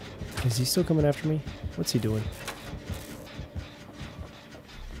 Is he still coming after me? What's he doing?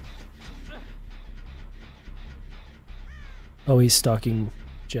 Oh, he's stalking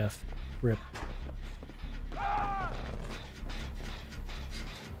Jeff. Rip.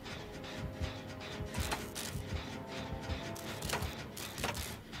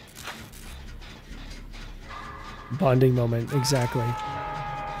 Bonding moment, exactly.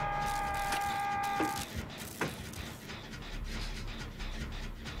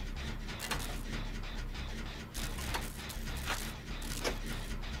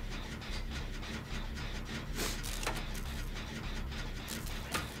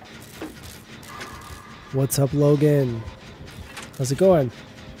 What's up, Logan? How's it going?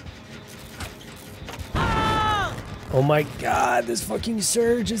 Oh my god, this fucking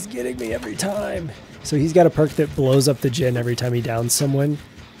surge is getting me every time. So he's got a perk that blows up the gin every time he downs someone,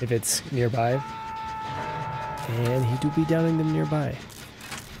 if it's nearby. And he do be downing them nearby.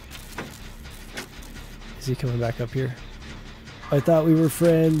 Is he coming back up here? I thought we were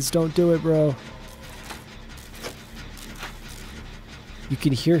friends. Don't do it, bro. You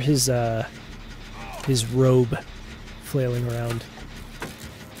can hear his robe flailing around.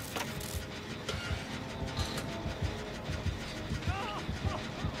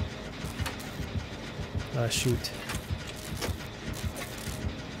 Shoot.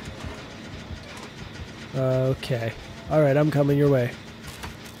 Okay. Alright, I'm coming your way.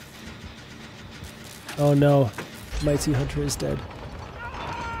 Oh no. Mighty Hunter is dead.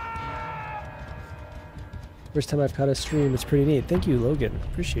 First time I've caught a stream. It's pretty neat. Thank you, Logan.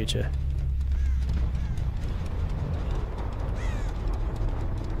 Appreciate you.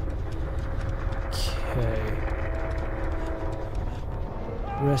 Okay.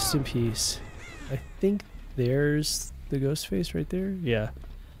 Rest in peace. I think there's the ghost face right there. Yeah.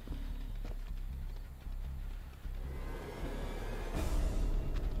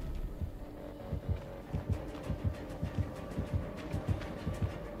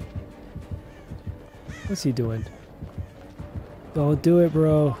 What's he doing? Don't do it,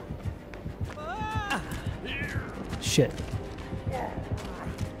 bro. Shit.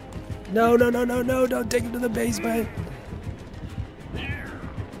 No, no, no, no, no. Don't take him to the basement.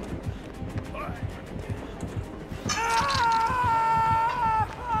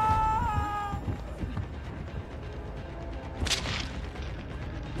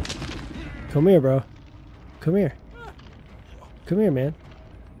 Come here, bro. Come here. Come here, man.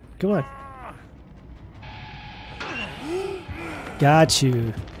 Come on. Got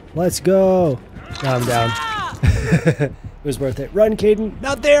you. Let's go. Now I'm down. It was worth it. Run, Caden.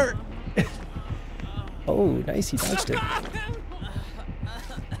 Not there. Oh, nice. He dodged it.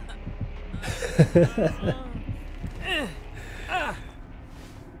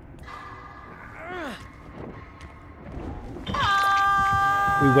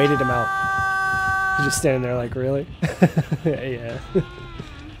 We waited him out. He's just standing there like, really? Yeah.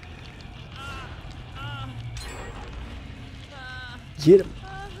 Get him.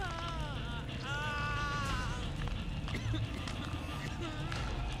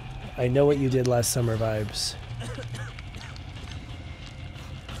 I know what you did last summer vibes.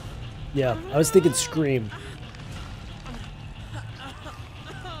 Yeah, I was thinking Scream.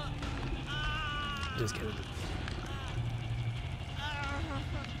 Just kidding.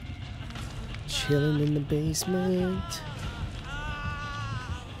 Chilling in the basement.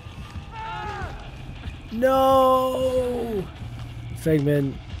 No!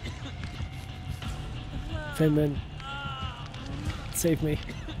 Fegman. Fegman. Save me.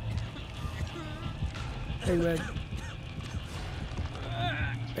 Fegman.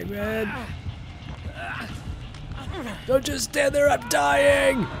 Fegman. Don't just stand there, I'm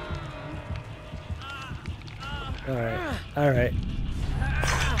dying! Alright, alright.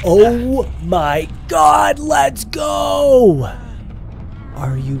 Oh my god, let's go!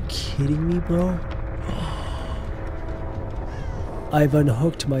 Are you kidding me, bro? I've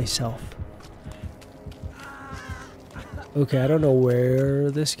unhooked myself. Okay, I don't know where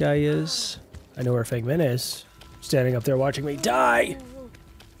this guy is. I know where Fangman is. Standing up there watching me die!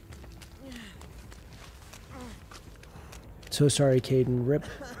 So sorry, Caden.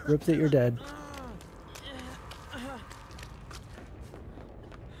 Rip that you're dead.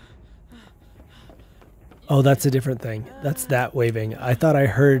 Oh, that's a different thing. That's that waving. I thought I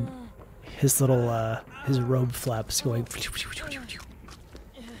heard his little, his robe flaps going.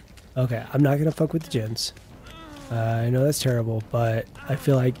 Okay, I'm not gonna fuck with the gens. I know that's terrible, but I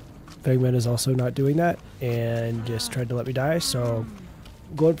feel like Fangman is also not doing that and just tried to let me die, so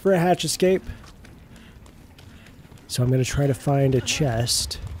I'm going for a hatch escape. So I'm going to try to find a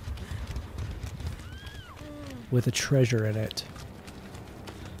chest with a treasure in it.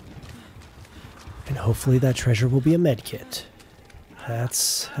 And hopefully that treasure will be a med kit.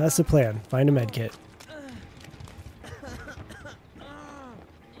 That's the plan. Find a med kit.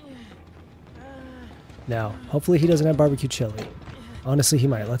 Now, hopefully he doesn't have barbecue chili. Honestly, he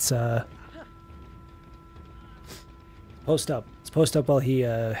might. Let's post up. Let's post up while he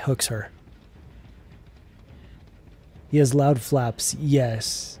hooks her. He has loud flaps.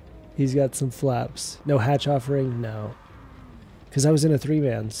 Yes. He's got some flaps. No hatch offering? No. Because I was in a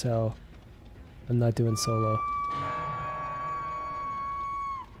 3-man, so I'm not doing solo.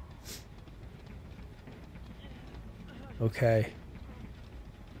 Okay.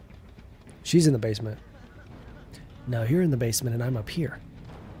 She's in the basement. Now you're in the basement and I'm up here.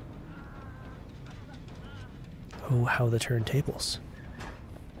 Oh, how the turntables.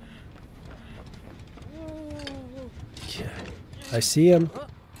 Okay. I see him.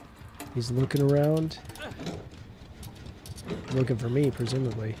 He's looking around. Looking for me,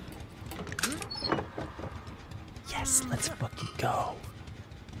 presumably. Yes, let's fucking go.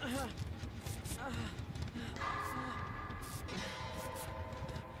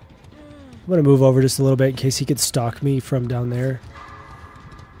 I'm gonna move over just a little bit in case he could stalk me from down there.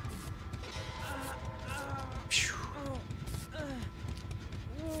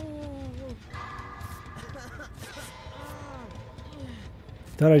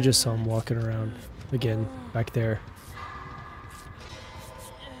 Thought I just saw him walking around again back there.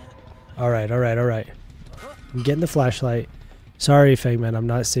 Alright, alright, alright. I'm getting the flashlight. Sorry, Fangman, I'm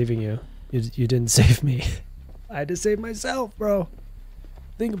not saving you. You didn't save me. I had to save myself, bro.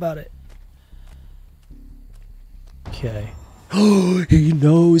 Think about it. Okay. Oh, he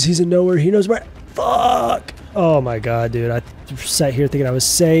knows. He's in nowhere. He knows where. Fuck! Oh my god, dude. I sat here thinking I was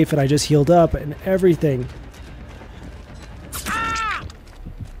safe and I just healed up and everything.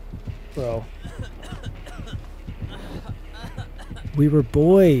 Bro. We were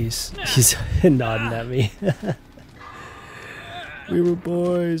boys. He's nodding at me. We were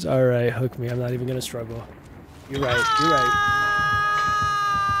boys. Alright, hook me. I'm not even gonna struggle. You're right. You're right.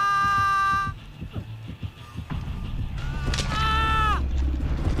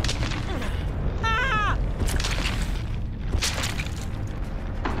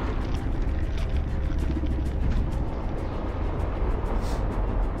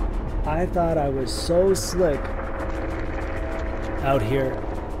 I thought I was so slick out here.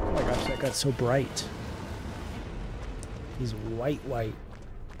 Oh my gosh, that got so bright. He's white.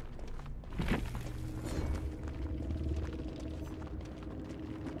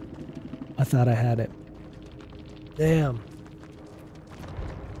 I thought I had it. Damn.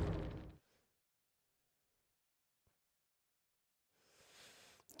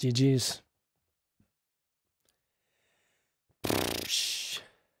 GG's.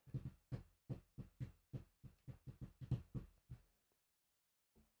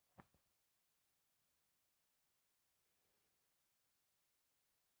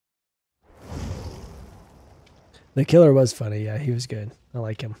 The killer was funny. Yeah, he was good. I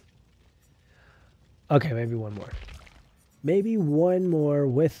like him. Okay, maybe one more. Maybe one more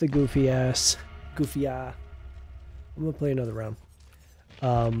with the goofy ass. Goofy eye. I'm going to play another round.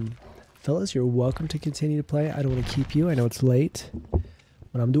 Fellas, you're welcome to continue to play. I don't want to keep you. I know it's late.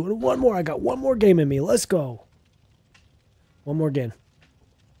 But I'm doing one more. I got one more game in me. Let's go. One more game.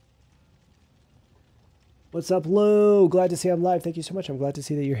 What's up, Lou? Glad to see I'm live. Thank you so much. I'm glad to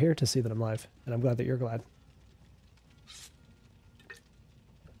see that you're here to see that I'm live. And I'm glad that you're glad.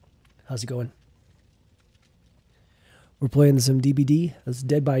 How's it going? We're playing some DBD. That's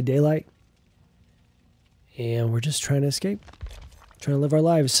Dead by Daylight. And we're just trying to escape. Trying to live our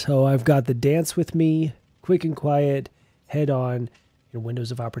lives. So I've got the dance with me, quick and quiet, head on, your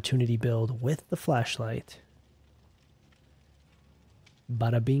windows of opportunity build with the flashlight.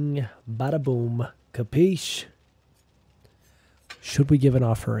 Bada bing, bada boom. Capiche? Should we give an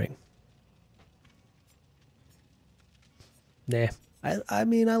offering? Nah. I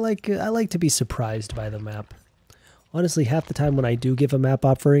mean, I like to be surprised by the map. Honestly, half the time when I do give a map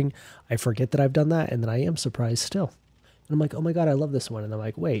offering, I forget that I've done that, and then I am surprised still. And I'm like, oh my god, I love this one. And I'm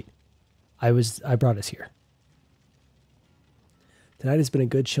like, wait, I brought us here. Tonight has been a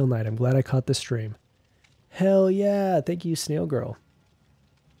good chill night. I'm glad I caught the stream. Hell yeah. Thank you, Snail Girl.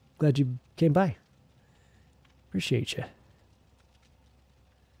 Glad you came by. Appreciate you.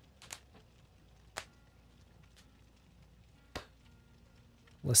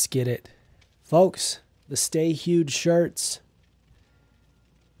 Let's get it. Folks, the Stay Huge shirts,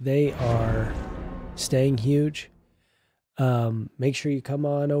 they are staying huge. Make sure you come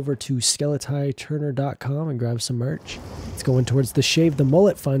on over to skeletiturner.com and grab some merch. It's going towards the Shave the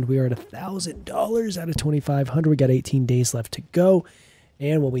Mullet Fund. We are at $1,000 out of $2,500. We got 18 days left to go.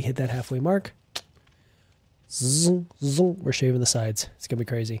 And when we hit that halfway mark, zoom, zoom, we're shaving the sides. It's going to be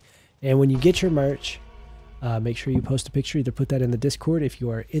crazy. And when you get your merch, make sure you post a picture. Either put that in the Discord if you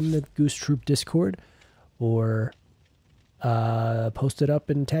are in the Goose Troop Discord, or post it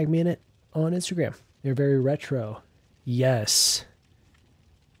up and tag me in it on Instagram. They're very retro. Yes.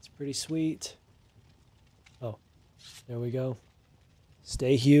 It's pretty sweet. Oh, there we go.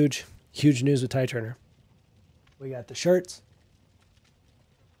 Stay huge. Huge news with Ty Turner. We got the shirts.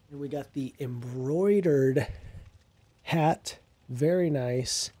 And we got the embroidered hat. Very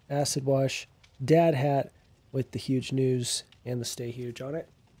nice. Acid wash. Dad hat with the huge news and the Stay Huge on it.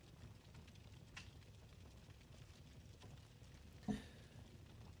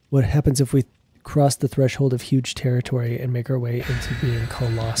 What happens if we cross the threshold of huge territory and make our way into being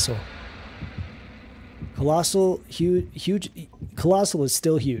colossal? Colossal, huge. Colossal is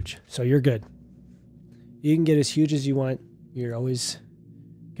still huge, so you're good. You can get as huge as you want. You're always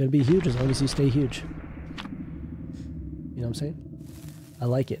going to be huge as long as you stay huge. You know what I'm saying? I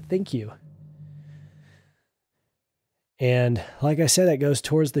like it. Thank you. And like I said, that goes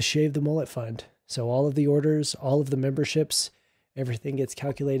towards the Shave the Mullet Fund. So all of the orders, all of the memberships, everything gets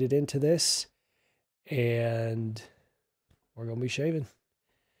calculated into this. And we're going to be shaving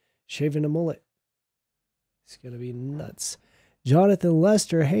a mullet. It's going to be nuts. Jonathan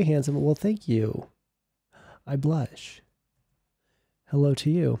Lester, hey handsome. Well, thank you. I blush. Hello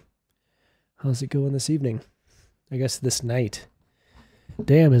to you. How's it going this evening? I guess this night.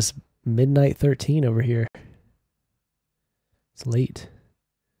 Damn, it's midnight 13 over here. It's late.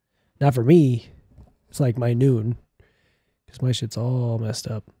 Not for me. It's like my noon. Because my shit's all messed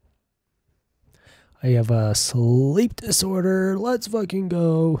up. I have a sleep disorder. Let's fucking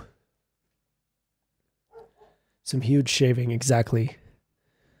go. Some huge shaving, exactly.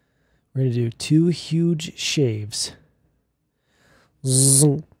 We're going to do 2 huge shaves.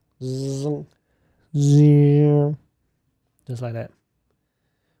 Zoom, zoom, zoom. Just like that.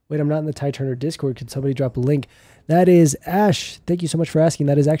 Wait, I'm not in the Ty Turner Discord. Can somebody drop a link? That is Ash. Thank you so much for asking.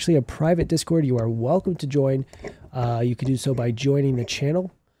 That is actually a private Discord. You are welcome to join. You can do so by joining the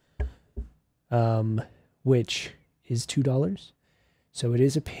channel, which is $2. So it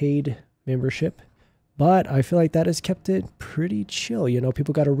is a paid membership. But I feel like that has kept it pretty chill. You know,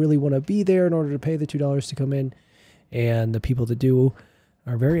 people got to really want to be there in order to pay the $2 to come in. And the people that do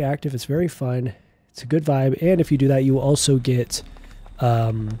are very active. It's very fun. It's a good vibe. And if you do that, you will also get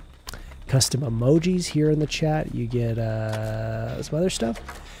custom emojis here in the chat. You get some other stuff.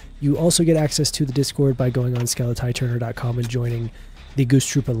 You also get access to the Discord by going on skeletiturner.com and joining the Goose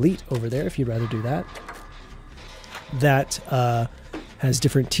Troop Elite over there if you'd rather do that. That has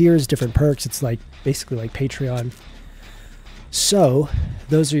different tiers, different perks. It's like basically like Patreon. So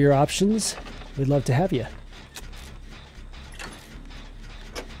those are your options. We'd love to have you.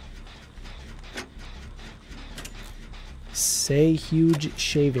 Say huge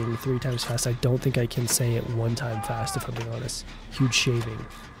shaving 3 times fast. I don't think I can say it 1 time fast, if I'm being honest. Huge shaving.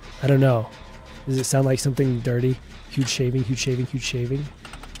 I don't know. Does it sound like something dirty? Huge shaving, huge shaving, huge shaving.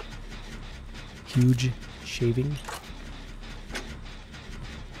 Huge shaving.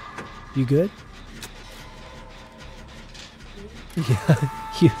 You good?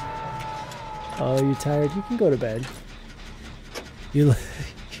 Yeah. Oh, you tired? You can go to bed. You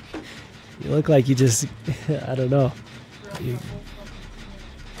look like you just, I don't know.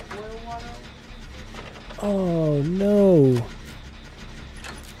 Oh no.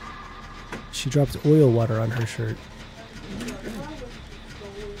 She dropped oil water on her shirt.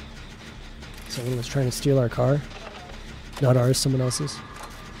 Someone was trying to steal our car. Not ours, someone else's.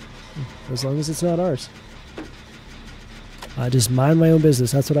 As long as it's not ours. I just mind my own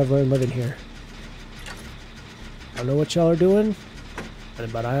business. That's what I've learned living here. I don't know what y'all are doing,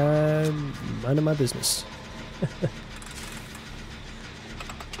 but I'm minding my business.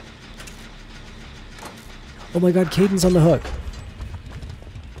 Oh my god, Caden's on the hook.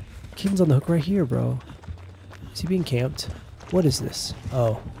 Caden's on the hook right here, bro. Is he being camped? What is this?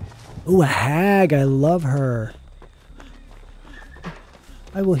 Oh. Ooh, a hag. I love her.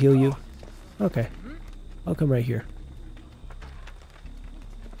 I will heal you. Okay. I'll come right here.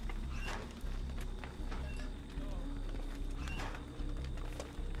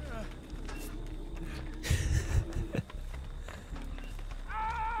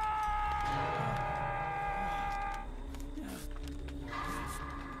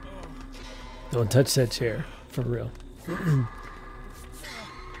 Don't touch that chair. For real.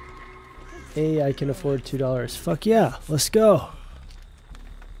 Hey, I can afford $2. Fuck yeah. Let's go.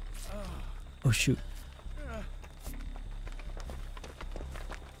 Oh, shoot.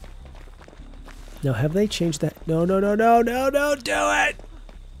 Now, have they changed that? No, no, no, no, no, don't do it!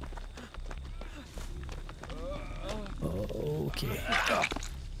 Okay.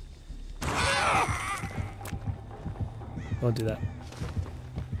 Don't do that.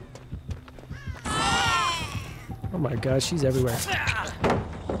 Oh my gosh, she's everywhere.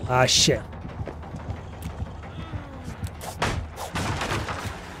 Ah, shit.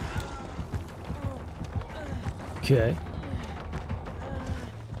 Okay.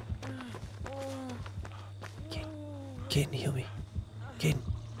 Caden, heal me.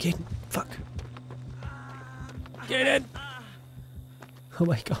 Caden, fuck. Caden! Oh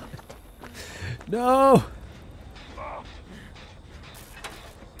my god. No!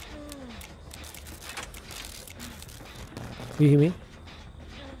 You hear me?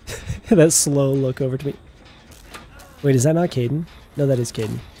 That slow look over to me. Wait, is that not Caden? No, that is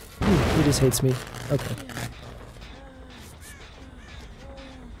Caden. He just hates me. Okay.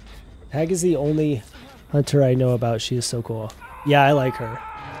 Hag is the only hunter I know about. She is so cool. Yeah, I like her.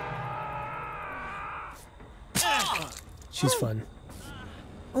 She's fun.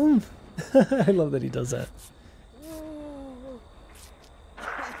 I love that he does that.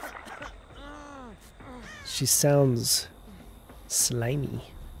 She sounds slimy.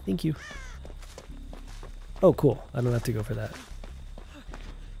 Thank you. Oh, cool. I don't have to go for that.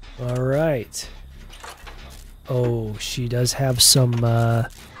 All right. Oh, she does have some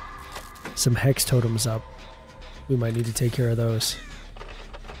hex totems up. We might need to take care of those.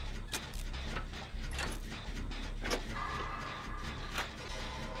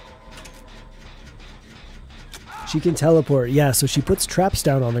 She can teleport. Yeah, so she puts traps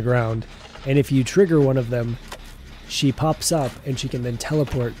down on the ground, and if you trigger one of them, she pops up and she can then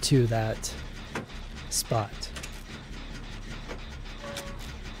teleport to that spot.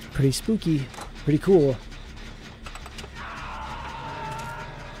 Pretty spooky. Pretty cool.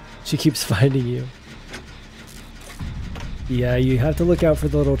 She keeps finding you. Yeah, you have to look out for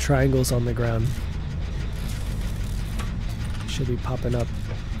the little triangles on the ground. Should be popping up.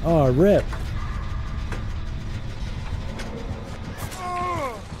 Oh, rip.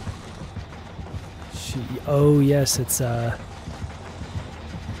 Oh, yes, it's,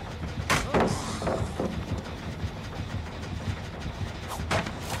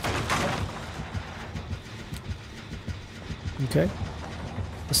 okay.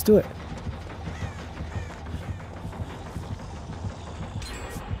 Let's do it.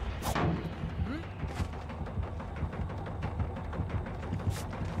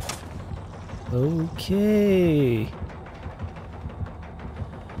 Okay.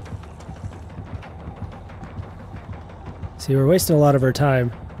 See, we're wasting a lot of our time.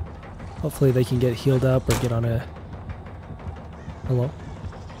 Hopefully they can get healed up or get on a... Hello?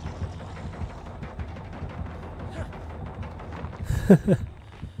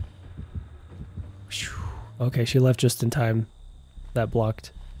 Okay, she left just in time. That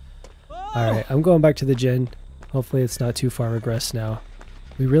blocked. Alright, I'm going back to the gym. Hopefully it's not too far regressed now.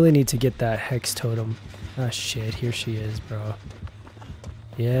 We really need to get that hex totem. Ah, shit, here she is, bro.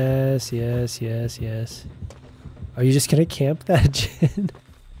 Yes, yes, yes, yes. Are you just gonna camp that gym?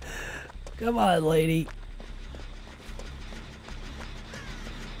 Come on, lady.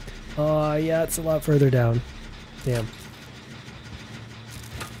 Oh, yeah, it's a lot further down. Damn.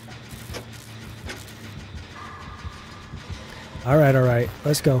 Alright,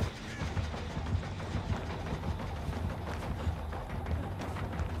 let's go.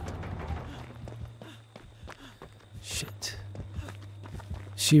 Shit.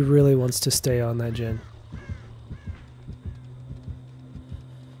 She really wants to stay on that gen.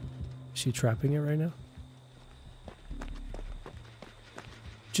 Is she trapping it right now?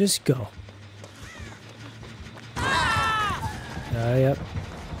 Just go. Yep.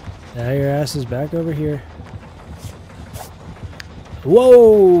 Now your ass is back over here.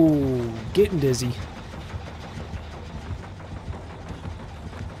 Whoa! Getting dizzy.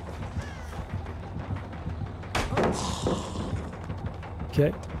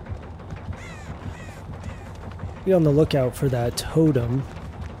 Okay. Be on the lookout for that totem.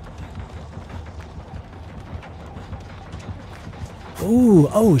 Ooh,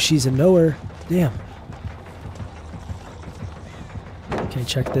 oh, she's a knower. Damn. Okay,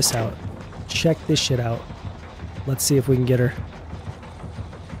 check this out. Check this shit out. Let's see if we can get her.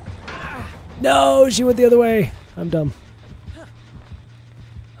 No, she went the other way. I'm dumb.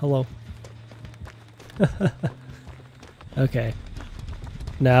 Hello. Okay.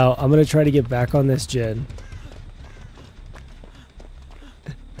 Now, I'm going to try to get back on this gen.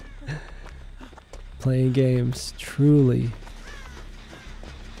 Playing games, truly.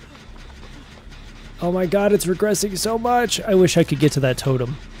 Oh my god, it's regressing so much. I wish I could get to that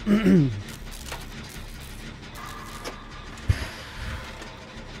totem.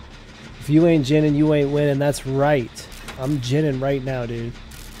 If you ain't ginning, you ain't winning. That's right. I'm ginning right now, dude.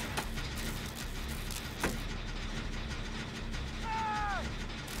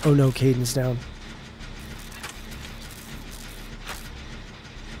 Oh no, Caden's down.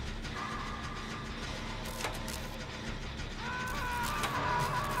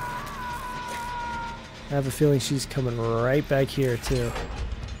 I have a feeling she's coming right back here too.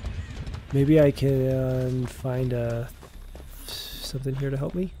 Maybe I can find something here to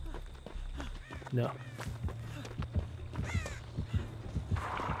help me? No.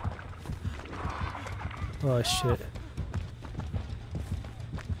 Oh shit.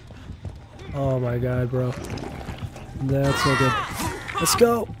 Oh my god, bro. That's so good. Let's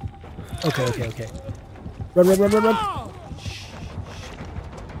go! Okay, okay, okay. Run, run, run, run, run!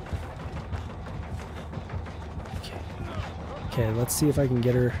 Okay. Okay, let's see if I can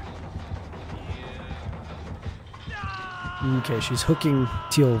get her. Okay, she's hooking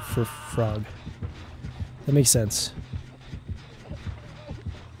Teal for Frog. That makes sense.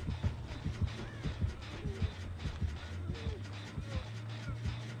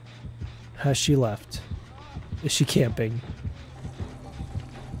 Has she left? Is she camping?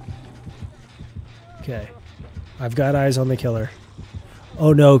 Okay. I've got eyes on the killer.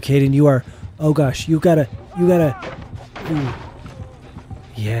 Oh no, Caden, you are... Oh gosh, you gotta... Ooh.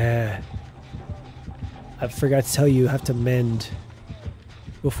 Yeah. I forgot to tell you, you have to mend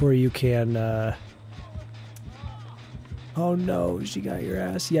before you can... Oh no, she got your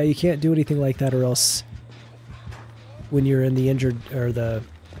ass. Yeah, you can't do anything like that or else... When you're in the injured... Or the...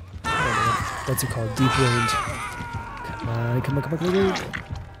 What's it called? Deep wound. Come on, come on, come on, come on.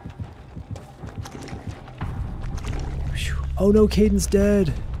 Oh no, Caden's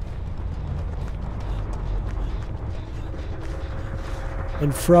dead.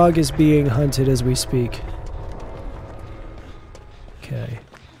 And Frog is being hunted as we speak. Okay.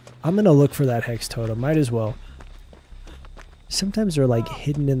 I'm gonna look for that hex totem. Might as well. Sometimes they're like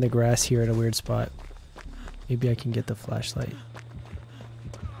hidden in the grass here in a weird spot. Maybe I can get the flashlight.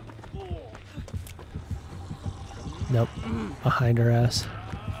 Nope. Behind her ass.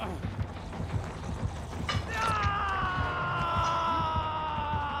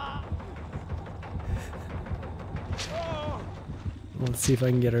 Let's see if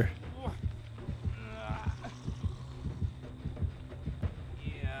I can get her.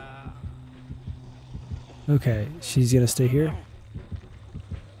 Okay, she's gonna stay here.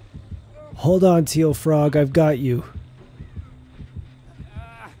 Hold on, Teal Frog, I've got you.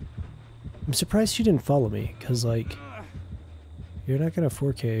 I'm surprised she didn't follow me, because, like, you're not gonna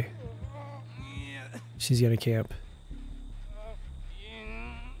 4K. She's gonna camp.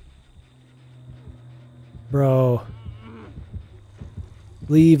 Bro.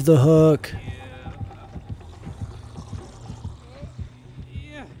 Leave the hook.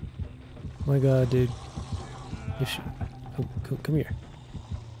 Oh my god, dude. Come here.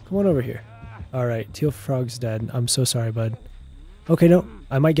 Come on over here. Alright, Teal Frog's dead. I'm so sorry, bud. Okay, no.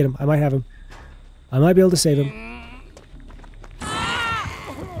 I might get him. I might have him. I might be able to save him.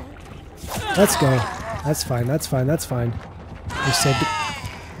 Let's go. That's fine. That's fine. That's fine. We saved it.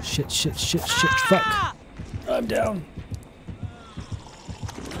 Shit, shit, shit, shit. Fuck. I'm down.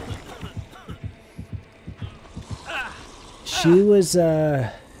 She was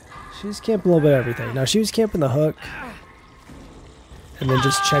camping a little bit of everything. Now, she was camping the hook. And then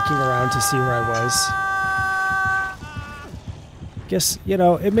just checking around to see where I was. Guess, you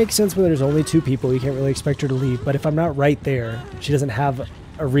know, it makes sense when there's only two people. You can't really expect her to leave. But if I'm not right there, she doesn't have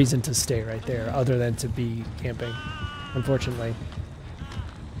a reason to stay right there other than to be camping, unfortunately.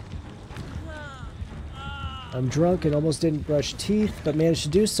 I'm drunk and almost didn't brush teeth, but managed to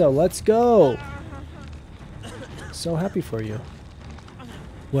do so. Let's go! So happy for you.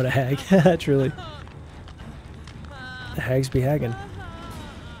 What a hag. Truly. The hags be hagging.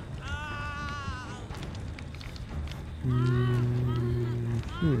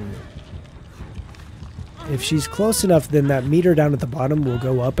 If she's close enough, then that meter down at the bottom will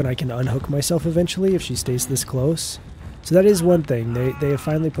go up and I can unhook myself eventually if she stays this close. So that is one thing. They have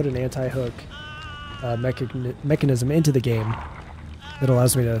finally put an anti-hook mechanism into the game that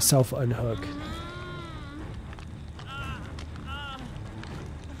allows me to self-unhook.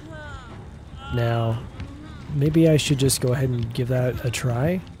 Now, maybe I should just go ahead and give that a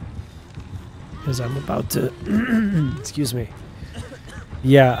try. Because I'm about to... excuse me.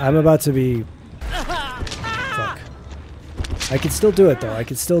 Yeah, I'm about to be... Fuck. I can still do it, though. I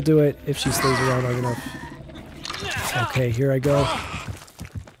can still do it if she stays around long enough. Okay, here I go.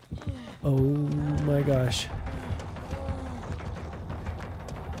 Oh my gosh.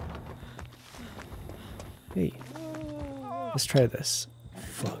 Hey. Let's try this.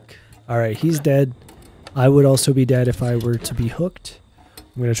 Fuck. Alright, he's dead. I would also be dead if I were to be hooked.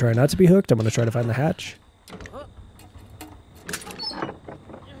 I'm going to try not to be hooked. I'm going to try to find the hatch.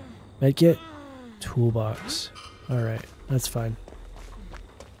 Medkit. Toolbox. Alright, that's fine.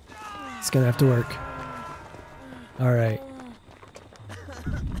 It's going to have to work. Alright.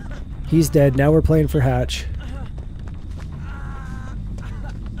 He's dead. Now we're playing for hatch.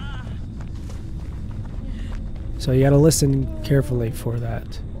 So you gotta listen carefully for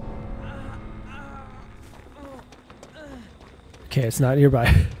that. Okay, it's not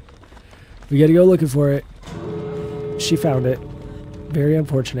nearby. We gotta go looking for it. She found it. Very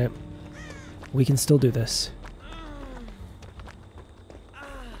unfortunate. We can still do this.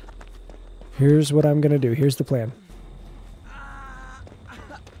 Here's what I'm gonna do. Here's the plan.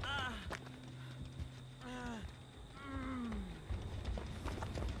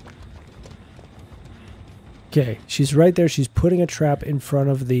 Okay, she's right there. She's putting a trap in front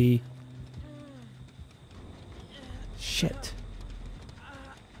of the... Shit.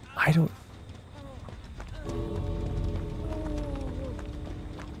 I don't...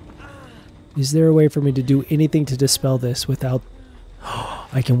 Is there a way for me to do anything to dispel this without...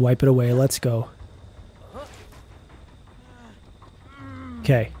 I can wipe it away. Let's go.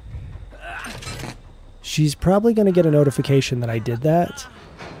 Okay. She's probably going to get a notification that I did that.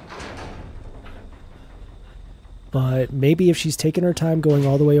 But maybe if she's taking her time going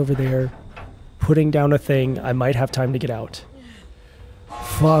all the way over there, putting down a thing, I might have time to get out.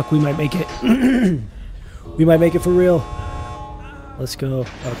 Fuck, we might make it. We might make it for real. Let's go.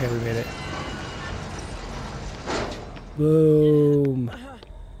 Okay, we made it. Boom.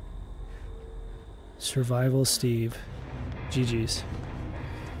 Survival Steve. GG's.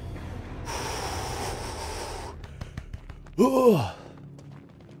 Oh.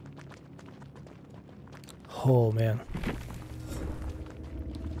 Oh, man.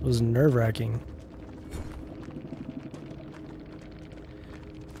 It was nerve-wracking.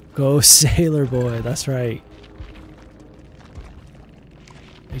 Go Sailor Boy, that's right.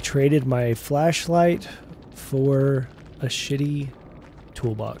 I traded my flashlight for a shitty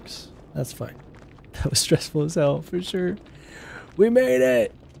toolbox. That's fine. That was stressful as hell, for sure. We made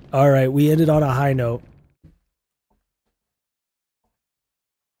it! Alright, we ended on a high note.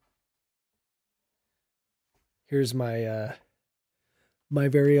 Here's my my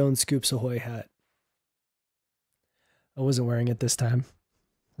very own Scoops Ahoy hat. I wasn't wearing it this time.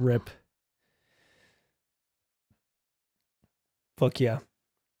 Rip. Fuck yeah.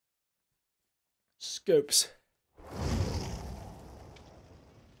 Scoops.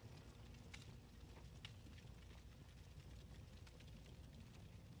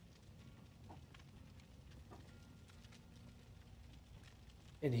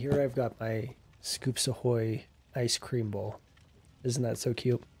 And here I've got my Scoops Ahoy ice cream bowl. Isn't that so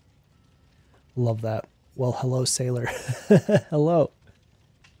cute? Love that. Well, hello, Sailor. Hello.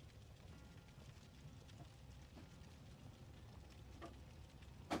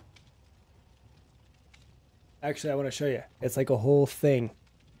 Actually, I want to show you. It's like a whole thing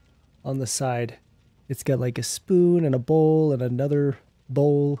on the side. It's got like a spoon and a bowl and another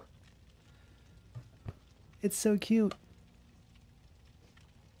bowl. It's so cute.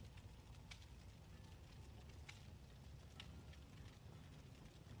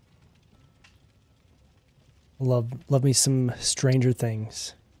 Love me some Stranger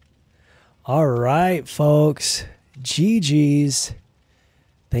Things. All right, folks. GG's.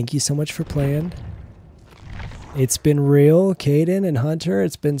 Thank you so much for playing. It's been real, Caden and Hunter.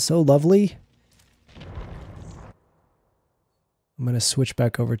 It's been so lovely. I'm going to switch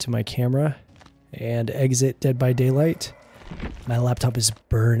back over to my camera and exit Dead by Daylight. My laptop is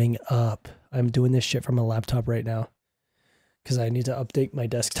burning up. I'm doing this shit from a laptop right now because I need to update my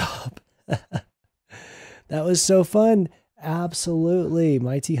desktop. That was so fun. Absolutely.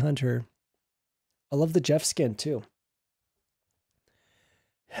 Mighty Hunter. I love the Jeff skin too.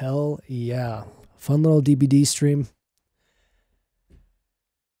 Hell yeah. Fun little DBD stream.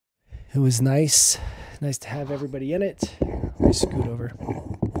 It was nice. Nice to have everybody in it. Let me scoot over.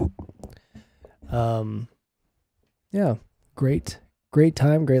 Yeah, great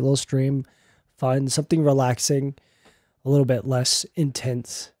time, great little stream. Fun, something relaxing, a little bit less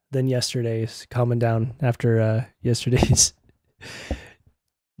intense than yesterday's. Calming down after yesterday's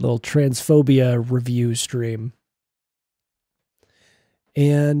little transphobia review stream.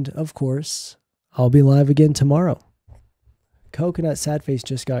 And of course, I'll be live again tomorrow. Coconut Sadface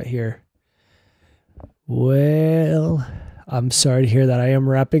just got here. Well, I'm sorry to hear that. I am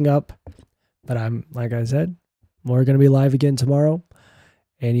wrapping up, but I'm, like I said, we're going to be live again tomorrow,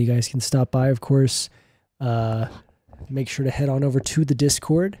 and you guys can stop by, of course. Make sure to head on over to the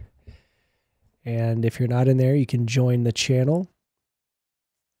Discord, and if you're not in there, you can join the channel.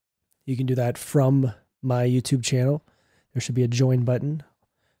 You can do that from my YouTube channel. There should be a join button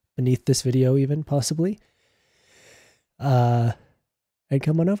beneath this video, even possibly. And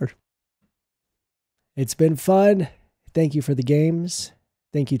come on over. It's been fun. Thank you for the games.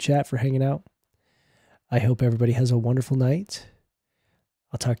 Thank you, chat, for hanging out. I hope everybody has a wonderful night.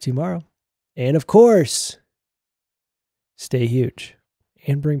 I'll talk to you tomorrow. And of course, stay huge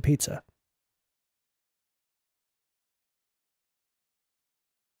and bring pizza.